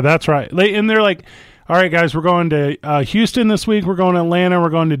show up. Yeah, that's right. And they're like, all right, guys, we're going to Houston this week. We're going to Atlanta. We're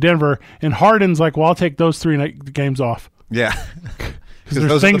going to Denver. And Harden's like, well, I'll take those 3 games off. Yeah, because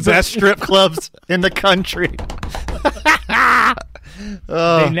those are the best strip clubs in the country.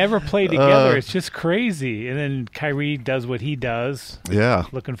 They never play together. It's just crazy. And then Kyrie does what he does. Yeah.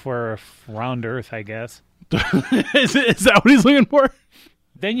 Looking for a round earth, I guess. Is that what he's looking for?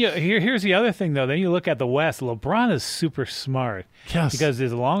 Then here's the other thing, though. Then you look at the West. LeBron is super smart. Yes. Because the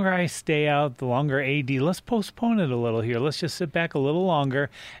longer I stay out, the longer AD. Let's postpone it a little here. Let's just sit back a little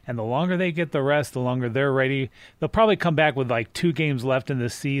longer. And the longer they get the rest, the longer they're ready. They'll probably come back with like 2 games left in the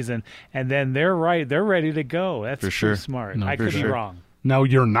season. And then they're ready to go. That's for sure. Smart. No, I could be wrong. No,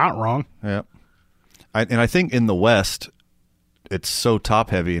 you're not wrong. Yeah. I think in the West, it's so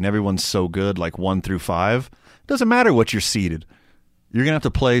top-heavy and everyone's so good, like 1 through 5. It doesn't matter what you're seeded. You're going to have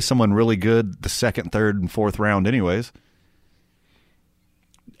to play someone really good the 2nd, 3rd, and 4th round anyways.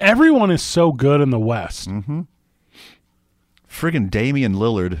 Everyone is so good in the West. Mm-hmm. Friggin' Damian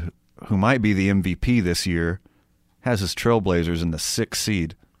Lillard, who might be the MVP this year, has his Trailblazers in the 6th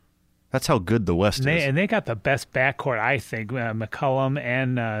seed. That's how good the West is. And they got the best backcourt, I think. McCollum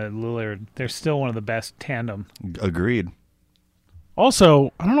and Lillard. They're still one of the best tandem. Agreed.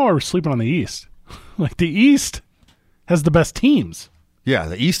 Also, I don't know why we're sleeping on the East. Like, the East has the best teams. Yeah,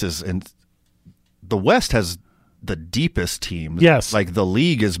 the East is, and the West has the deepest teams. Yes. Like, the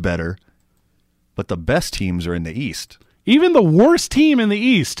league is better, but the best teams are in the East. Even the worst team in the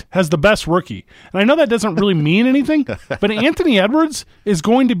East has the best rookie. And I know that doesn't really mean anything, but Anthony Edwards is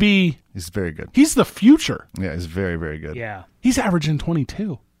going to be He's very good. he's the future. Yeah, he's very, very good. Yeah. He's averaging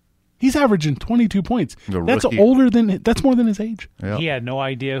 22. He's averaging 22 points. The That's rookie. that's more than his age. Yep. He had no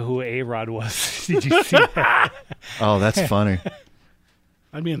idea who A-Rod was. Did you see that? Oh, that's funny.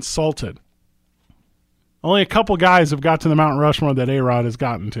 I'd be insulted. Only a couple guys have got to the Mount Rushmore that A-Rod has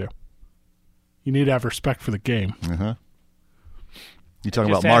gotten to. You need to have respect for the game. Uh-huh. You talking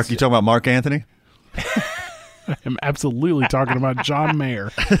Just about Mark? ask- You talking about Mark Anthony? I'm absolutely talking about John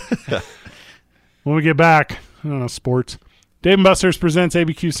Mayer. When we get back, I don't know, sports. Dave & Buster's presents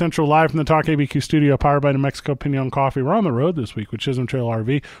ABQ Central live from the Talk ABQ studio, powered by New Mexico Pinon Coffee. We're on the road this week with Chisholm Trail RV.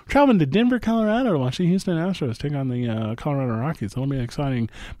 We're traveling to Denver, Colorado to watch the Houston Astros take on the Colorado Rockies. That'll be an exciting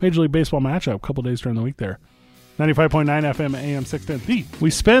Major League Baseball matchup a couple days during the week there. 95.9 FM, AM 610. We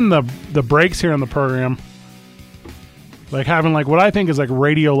spend the breaks here on the program like having like what I think is like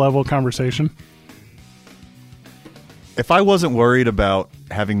radio level conversation. If I wasn't worried about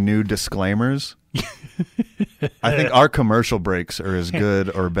having new disclaimers, I think our commercial breaks are as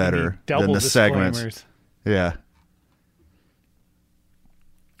good or better Double than the segments. disclaimers. Yeah.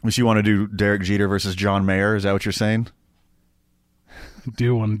 Wish you want to do Derek Jeter versus John Mayer? Is that what you're saying? I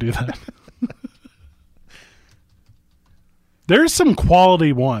do want to do that. There's some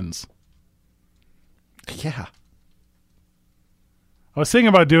quality ones. Yeah. I was thinking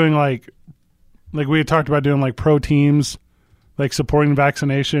about doing like we had talked about doing like pro teams, like supporting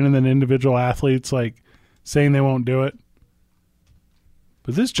vaccination, and then individual athletes like saying they won't do it.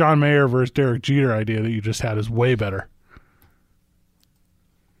 But this John Mayer versus Derek Jeter idea that you just had is way better.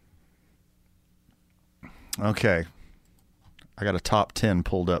 Okay. I got a top 10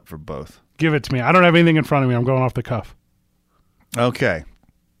 pulled up for both. Give it to me. I don't have anything in front of me. I'm going off the cuff. Okay.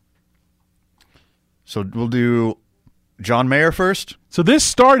 So we'll do John Mayer first? So this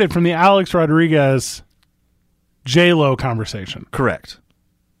started from the Alex Rodriguez J-Lo conversation. Correct.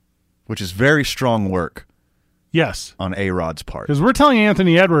 Which is very strong work Yes. on A-Rod's part. Because we're telling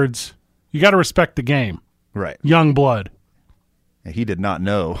Anthony Edwards, you got to respect the game. Right. Young blood. And he did not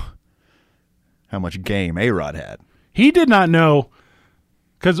know how much game A-Rod had. He did not know,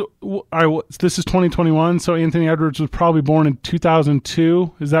 because this is 2021, so Anthony Edwards was probably born in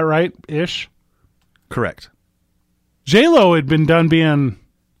 2002. Is that right? Ish. Correct. J-Lo had been done being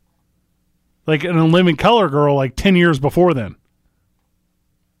like an Living Color girl like 10 years before then.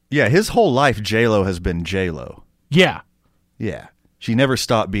 Yeah, his whole life, J-Lo has been J-Lo. Yeah. Yeah. She never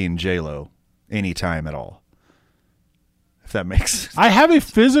stopped being J-Lo any time at all. If that makes sense. I have a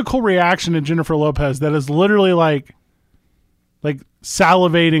physical reaction to Jennifer Lopez that is literally like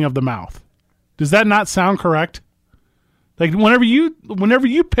salivating of the mouth. Does that not sound correct? Like whenever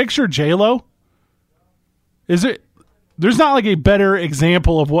you picture J-Lo, there's not like a better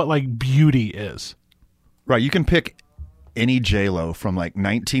example of what like beauty is. Right, you can pick any J-Lo from like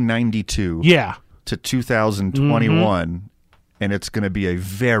 1992 Yeah. to 2021, and it's going to be a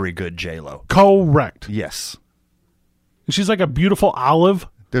very good J-Lo. Correct. Yes. She's like a beautiful olive.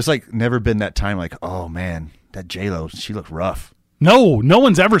 There's like never been that time like, oh man, that J-Lo, she looked rough. No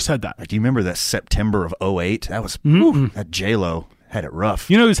one's ever said that. Like, do you remember that September of 2008? That was, that J-Lo had it rough.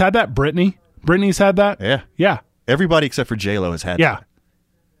 You know who's had that? Britney. Britney's had that. Yeah. Yeah. Everybody except for J-Lo has had Yeah. that.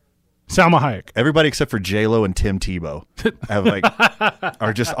 Salma Hayek. Everybody except for J-Lo and Tim Tebow have like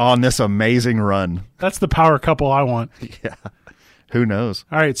are just on this amazing run. That's the power couple I want. Yeah. Who knows?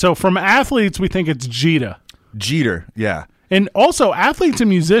 All right. So from athletes, we think it's Jeter. Jeter, yeah. And also athletes and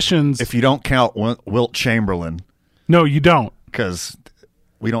musicians. If you don't count Wilt Chamberlain, No, you don't. because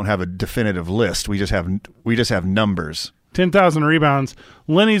we don't have a definitive list. We just have numbers. 10,000 rebounds.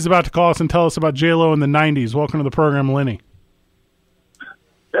 Lenny's about to call us and tell us about J-Lo in the 90s. Welcome to the program, Lenny.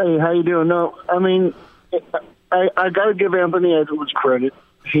 Hey, how you doing? No, I mean, I got to give Anthony Edwards credit.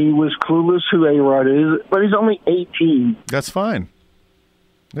 He was clueless who A-Rod is, but he's only 18. That's fine.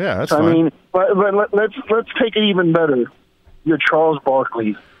 Yeah, that's I fine. mean, but let's take it even better. You're Charles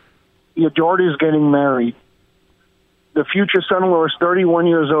Barkley. Your daughter's getting married. The future son-in-law is 31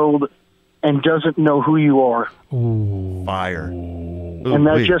 years old and doesn't know who you are. Fire. And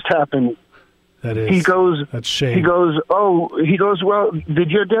that just happened. That is. He goes, That's shame. He goes, well,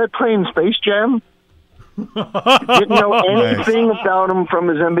 did your dad play in Space Jam? Didn't know anything about him from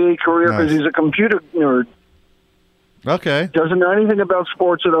his NBA career because Nice. he's a computer nerd. Okay. Doesn't know anything about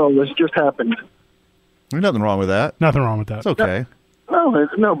sports at all. This just happened. There's nothing wrong with that. Nothing wrong with that. It's okay.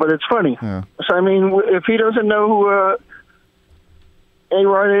 No, but it's funny. Yeah. So, I mean, if he doesn't know who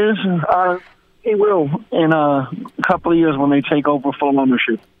A-Rod is, he will in a couple of years when they take over full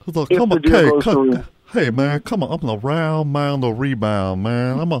ownership. If the deal goes through. Hey, man, come on. I'm the round mound of rebound,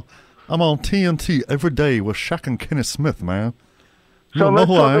 man. I'm on TNT every day with Shaq and Kenny Smith, man. You So don't know let's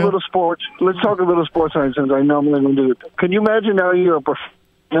who talk I a am? little sports. Let's talk a little sports science since I know I'm going to do it. Can you imagine now you're a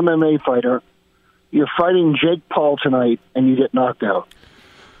MMA fighter, you're fighting Jake Paul tonight, and you get knocked out?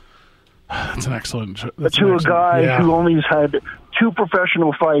 That's an excellent. To a guy who only has had 2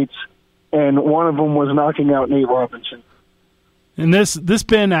 professional fights, and one of them was knocking out Nate Robinson. And this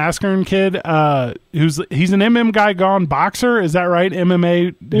Ben Askren kid, he's an MM guy gone boxer. Is that right?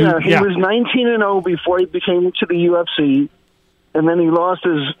 MMA. Yeah, he was 19-0 before he became to the UFC, and then he lost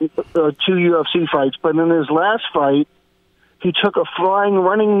his 2 UFC fights. But in his last fight, he took a flying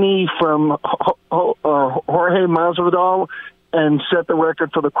running knee from Jorge Masvidal and set the record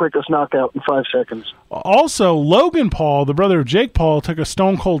for the quickest knockout in 5 seconds. Also, Logan Paul, the brother of Jake Paul, took a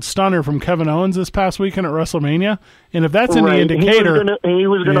stone cold stunner from Kevin Owens this past weekend at WrestleMania. And if that's any indicator, he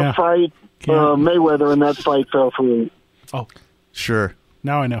was going to fight Mayweather, and that fight fell through. Oh, Sure.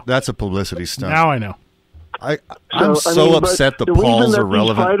 now I know. That's a publicity stunt. Now I know. I'm so upset the Pauls are relevant. The reason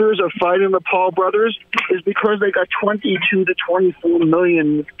that these fighters are fighting the Paul brothers is because they got 22 to 24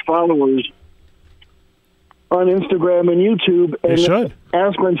 million followers on Instagram and YouTube. And They should.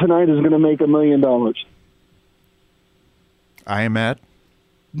 Askren tonight is going to make $1 million. I am mad.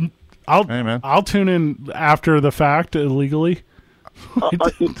 I'll tune in after the fact illegally.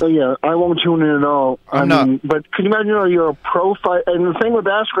 Yeah, I won't tune in at all. I'm not. But can you imagine you're a pro fight? And the thing with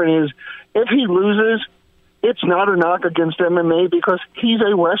Askren is, if he loses, it's not a knock against MMA because he's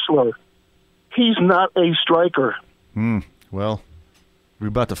a wrestler. He's not a striker. Well, we're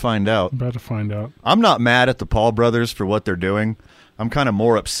about to find out. I'm not mad at the Paul brothers for what they're doing. I'm kind of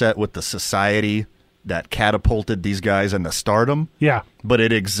more upset with the society that catapulted these guys into stardom. Yeah. But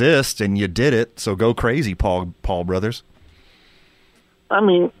it exists, and you did it, so go crazy, Paul brothers. I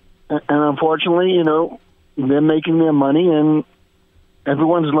mean, and unfortunately, they're making their money, and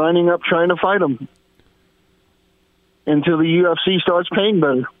everyone's lining up trying to fight them until the UFC starts paying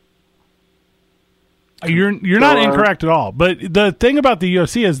better. You're not incorrect at all. But the thing about the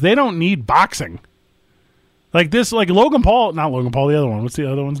UFC is they don't need boxing. Like Logan Paul, not Logan Paul, the other one. What's the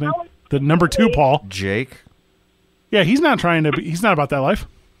other one's name? The number 2 Paul. Jake. Yeah, he's not he's not about that life.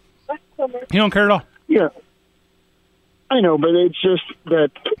 He don't care at all. Yeah. I know, but it's just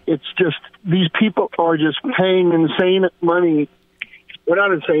these people are just paying insane money. Well,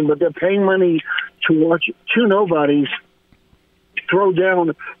 not insane, but they're paying money to watch 2 nobodies throw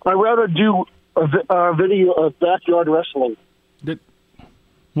down. I'd rather do a video of backyard wrestling.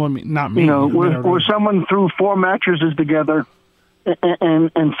 Well, I mean, not me. Where someone threw 4 mattresses together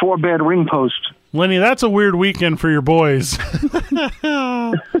and 4 bed ring posts. Lenny, that's a weird weekend for your boys.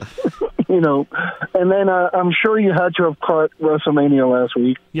 And then I'm sure you had to have caught WrestleMania last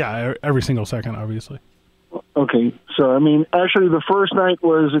week. Yeah, every single second, obviously. Okay, so, I mean, actually the first night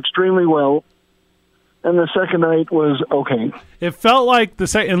was extremely well, and the second night was okay. It felt like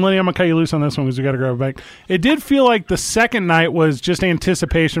and Lenny, I'm going to cut you loose on this one because we got to grab it back. It did feel like the second night was just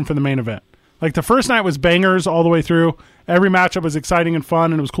anticipation for the main event. Like the first night was bangers all the way through. Every matchup was exciting and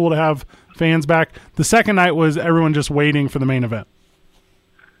fun, and it was cool to have fans back. The second night was everyone just waiting for the main event.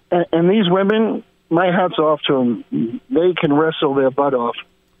 And these women, my hat's off to them. They can wrestle their butt off.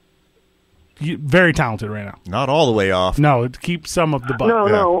 Very talented right now. Not all the way off. No, keep some of the butt.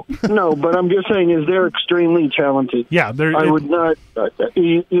 No, but I'm just saying is they're extremely talented. Yeah, I would not.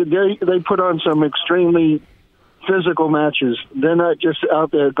 They put on some extremely physical matches. They're not just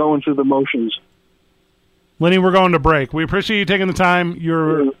out there going through the motions. Lenny, we're going to break. We appreciate you taking the time.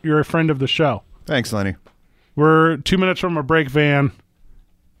 You're a friend of the show. Thanks, Lenny. We're 2 minutes from a break, Van.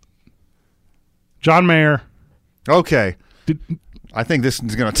 John Mayer. Okay. I think this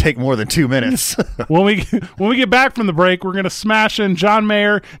is going to take more than 2 minutes. When we get back from the break, we're going to smash in John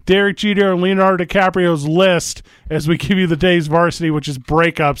Mayer, Derek Jeter, and Leonardo DiCaprio's list as we give you the day's varsity, which is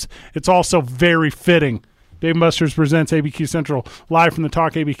breakups. It's also very fitting. Dave & Buster's presents ABQ Central live from the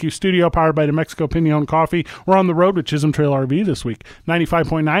Talk ABQ studio, powered by New Mexico Pinon Coffee. We're on the road with Chisholm Trail RV this week.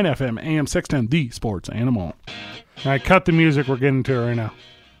 95.9 FM, AM 610, the sports animal. All right, cut the music. We're getting to it right now.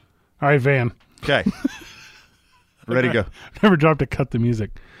 All right, Van. Okay. Ready to go. Never dropped to cut the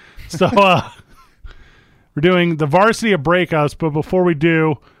music. So we're doing the varsity of breakups, but before we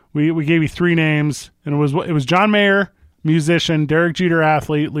do, we gave you 3 names, and it was John Mayer, musician, Derek Jeter,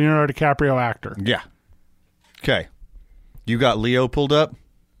 athlete, Leonardo DiCaprio, actor. Yeah. Okay. You got Leo pulled up?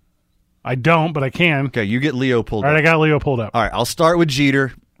 I don't, but I can. Okay, you get Leo pulled up. All right, I got Leo pulled up. All right, I'll start with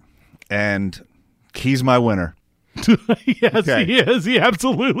Jeter, and he's my winner. Yes, okay. He is. He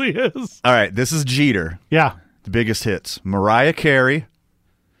absolutely is. All right, this is Jeter. Yeah. The biggest hits. Mariah Carey,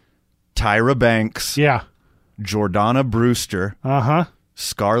 Tyra Banks, Yeah. Jordana Brewster, Uh-huh.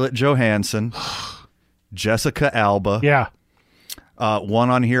 Scarlett Johansson, Jessica Alba. Yeah. One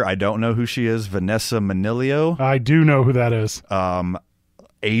on here, I don't know who she is, Vanessa Manilio, I do know who that is.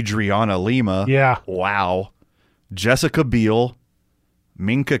 Adriana Lima. Yeah. Wow. Jessica Biel,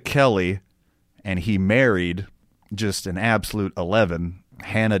 Minka Kelly, and he married just an absolute 11,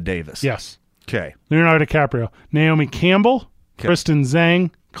 Hannah Davis. Yes. Okay. Leonardo DiCaprio. Naomi Campbell, Okay. Kristen Zhang,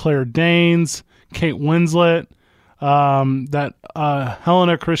 Claire Danes, Kate Winslet, that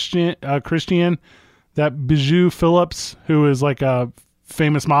Helena Christian, that Bijou Phillips, who is like a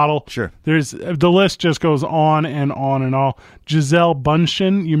famous model. Sure. The list just goes on and on and on. Giselle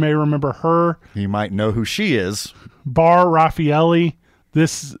Bundchen, you may remember her. You might know who she is. Bar Raffaelli.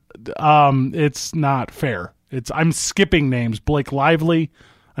 This, it's not fair. I'm skipping names. Blake Lively.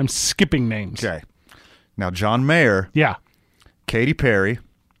 I'm skipping names. Okay. Now, John Mayer, Yeah. Katy Perry,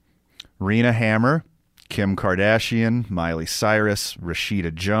 Rena Hammer, Kim Kardashian, Miley Cyrus,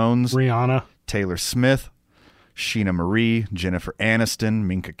 Rashida Jones, Rihanna. Taylor Smith, Sheena Marie, Jennifer Aniston,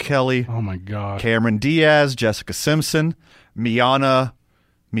 Minka Kelly, Oh my God. Cameron Diaz, Jessica Simpson, Milana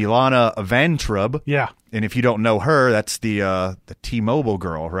Vantrub. Yeah. And if you don't know her, that's the T-Mobile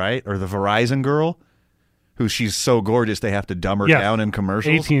girl, right? Or the Verizon girl, who she's so gorgeous they have to dumb her down in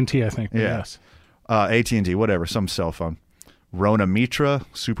commercials. AT&T, I think. Yeah. Yes. AT&T, whatever, some cell phone. Rona Mitra,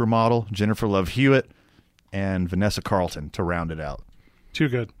 supermodel, Jennifer Love Hewitt, and Vanessa Carlton to round it out. Too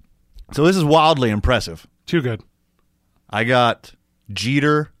good. So this is wildly impressive. Too good. I got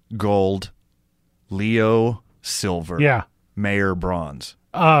Jeter gold, Leo silver, Yeah. Mayer bronze.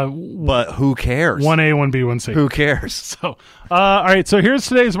 1A, But who cares? 1B, 1C. Who cares? So, all right. So here's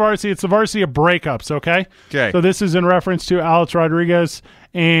today's varsity. It's the varsity of breakups. Okay. Okay. So this is in reference to Alex Rodriguez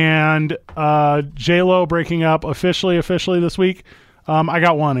and J-Lo breaking up officially this week. I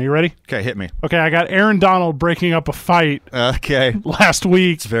got one. Are you ready? Okay, hit me. Okay. I got Aaron Donald breaking up a fight Okay. last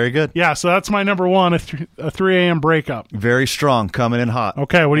week. It's very good. Yeah. So that's my number one, a 3 a.m. breakup. Very strong, coming in hot.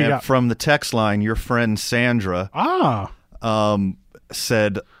 Okay. What do you And got? from the text line, your friend Sandra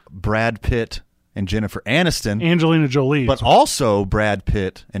said Brad Pitt and Jennifer Aniston, Angelina Jolie. but also Brad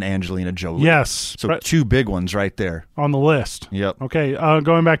Pitt and Angelina Jolie. yes. So two big ones right there. On the list. Yep. Okay,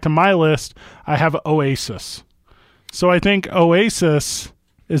 going back to my list, I have Oasis. So I think Oasis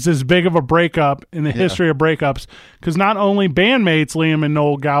is as big of a breakup in the history of breakups because not only bandmates Liam and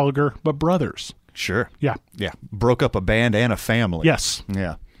Noel Gallagher, but brothers. Sure. Yeah. Yeah. Broke up a band and a family. Yes.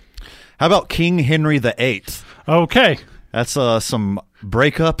 Yeah. How about King Henry VIII? Okay. That's some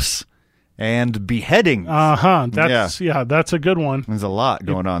breakups and beheadings. That's a good one. There's a lot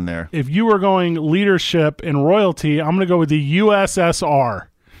going on there. If you were going leadership and royalty, I'm going to go with the USSR.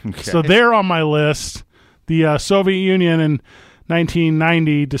 Okay. So they're on my list. The Soviet Union in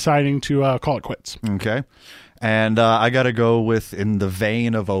 1990 deciding to call it quits. Okay. And I got to go with, in the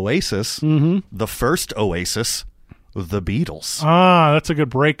vein of Oasis, the first Oasis, the Beatles. That's a good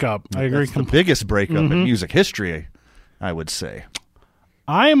breakup. I agree. That's the biggest breakup in music history, I would say.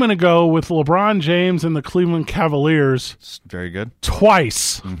 I am going to go with LeBron James and the Cleveland Cavaliers It's very good.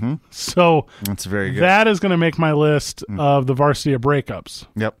 twice. So That's very good. that is going to make my list of the varsity of breakups.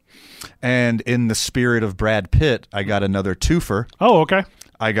 Yep. And in the spirit of Brad Pitt, I got another twofer. Oh, okay.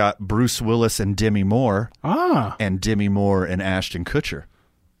 I got Bruce Willis and Demi Moore, Ah, and Demi Moore and Ashton Kutcher.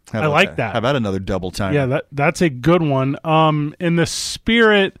 How I about like that. How about another double time? yeah, that's a good one. In the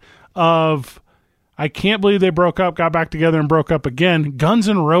spirit of, I can't believe they broke up, got back together, and broke up again. Guns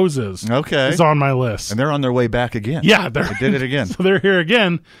N' Roses Okay. is on my list. And they're on their way back again. Yeah, they did it again. So they're here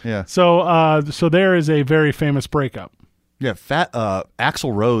again. Yeah. So there is a very famous breakup. Yeah,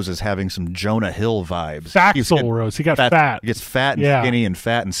 Axl Rose is having some Jonah Hill vibes. Axl Rose, he got fat. He gets fat and Yeah. skinny, and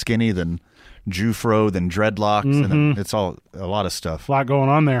fat and skinny, then Jufro, then dreadlocks, and then it's all a lot of stuff. A lot going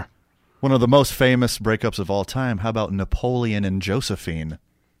on there. One of the most famous breakups of all time. How about Napoleon and Josephine?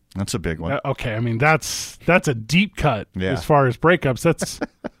 That's a big one. Okay, I mean that's a deep cut Yeah. as far as breakups. That's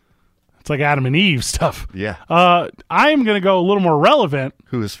it's like Adam and Eve stuff. Yeah. I'm going to go a little more relevant.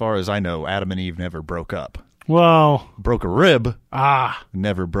 Who, as far as I know, Adam and Eve never broke up. Well, Broke a rib, ah,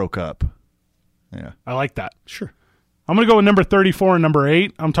 never broke up. Yeah. I like that. Sure. I'm going to go with number 34 and number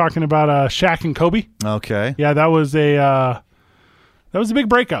 8. I'm talking about Shaq and Kobe. Okay. Yeah, that was a big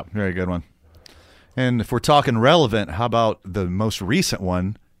breakup. Very good one. And if we're talking relevant, how about the most recent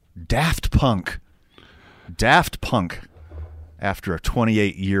one, Daft Punk? Daft Punk, after a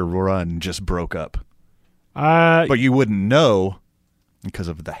 28-year run, just broke up. But you wouldn't know because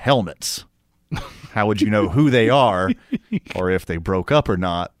of the helmets. How would you know who they are or if they broke up or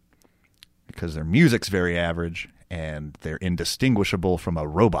not? Because their music's very average and they're indistinguishable from a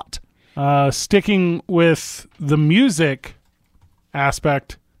robot. Sticking with the music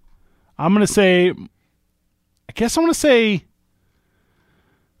aspect, I'm going to say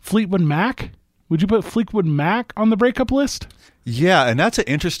Fleetwood Mac. Would you put Fleetwood Mac on the breakup list? Yeah, and that's an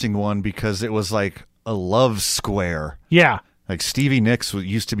interesting one because it was like a love square. Yeah. Like Stevie Nicks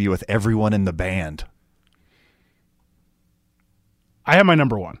used to be with everyone in the band. I have my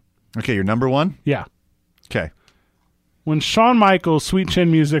number one. Okay, your number one? Yeah. Okay. When Shawn Michaels, Sweet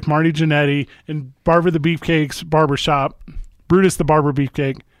Chin Music, Marty Jannetty, and Barbara the Beefcake's barbershop, Brutus the Barber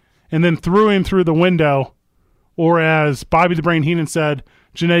Beefcake, and then threw him through the window, or as Bobby the Brain Heenan said,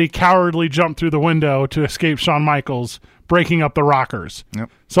 Jannetty cowardly jumped through the window to escape Shawn Michaels, breaking up the Rockers. Yep.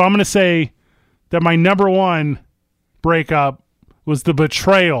 So I'm going to say that my number one breakup was the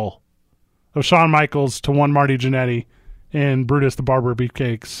betrayal of Shawn Michaels to one Marty Jannetty and Brutus the Barber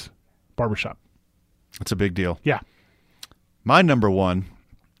Beefcake's barbershop. That's a big deal. Yeah. My number one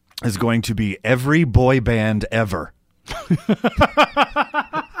is going to be every boy band ever.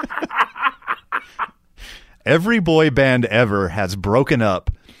 Every boy band ever has broken up,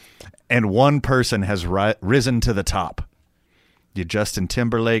 and one person has risen to the top. Your Justin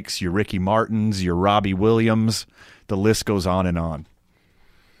Timberlakes, your Ricky Martins, your Robbie Williams. The list goes on and on.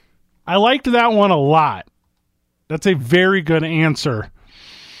 I liked that one a lot. That's a very good answer.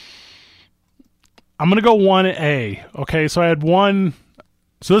 I'm going to go 1A. Okay, so I had one.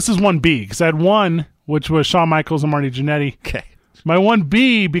 So this is 1B because I had one, which was Shawn Michaels and Marty Jannetty. Okay. My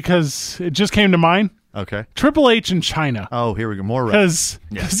 1B, because it just came to mind, Okay. Triple H in China. Oh, here we go. More right. Because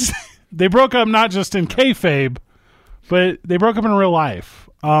Yes. they broke up not just in kayfabe, but they broke up in real life.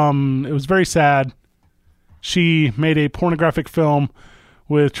 It was very sad. She made a pornographic film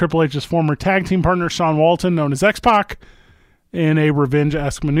with Triple H's former tag team partner, Sean Walton, known as X-Pac, in a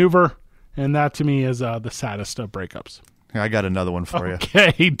revenge-esque maneuver. And that, to me, is the saddest of breakups. I got another one for you.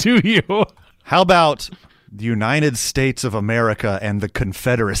 Okay, do you? How about the United States of America and the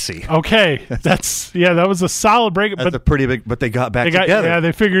Confederacy? Okay, that was a solid breakup. That's a pretty big, but they got back together. Yeah,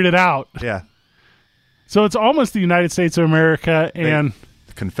 they figured it out. Yeah. So it's almost the United States of America, and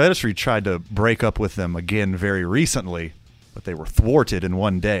The Confederacy tried to break up with them again very recently, but they were thwarted in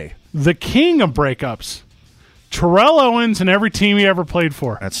one day. the king of breakups, Terrell Owens, and every team he ever played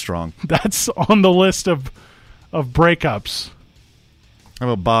for. That's strong. That's on the list of breakups. How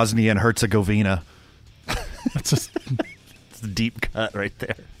about Bosnia and Herzegovina? That's a It's a deep cut right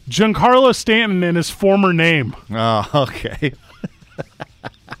there. Giancarlo Stanton and his former name. Oh, okay.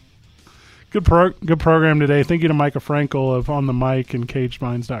 Good program today. Thank you to Micah Frankel of On the Mic and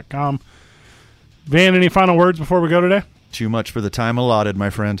CagedMinds.com. Van, any final words before we go today? Too much for the time allotted, my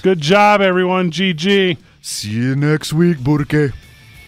friend. Good job, everyone. GG. See you next week, Burke.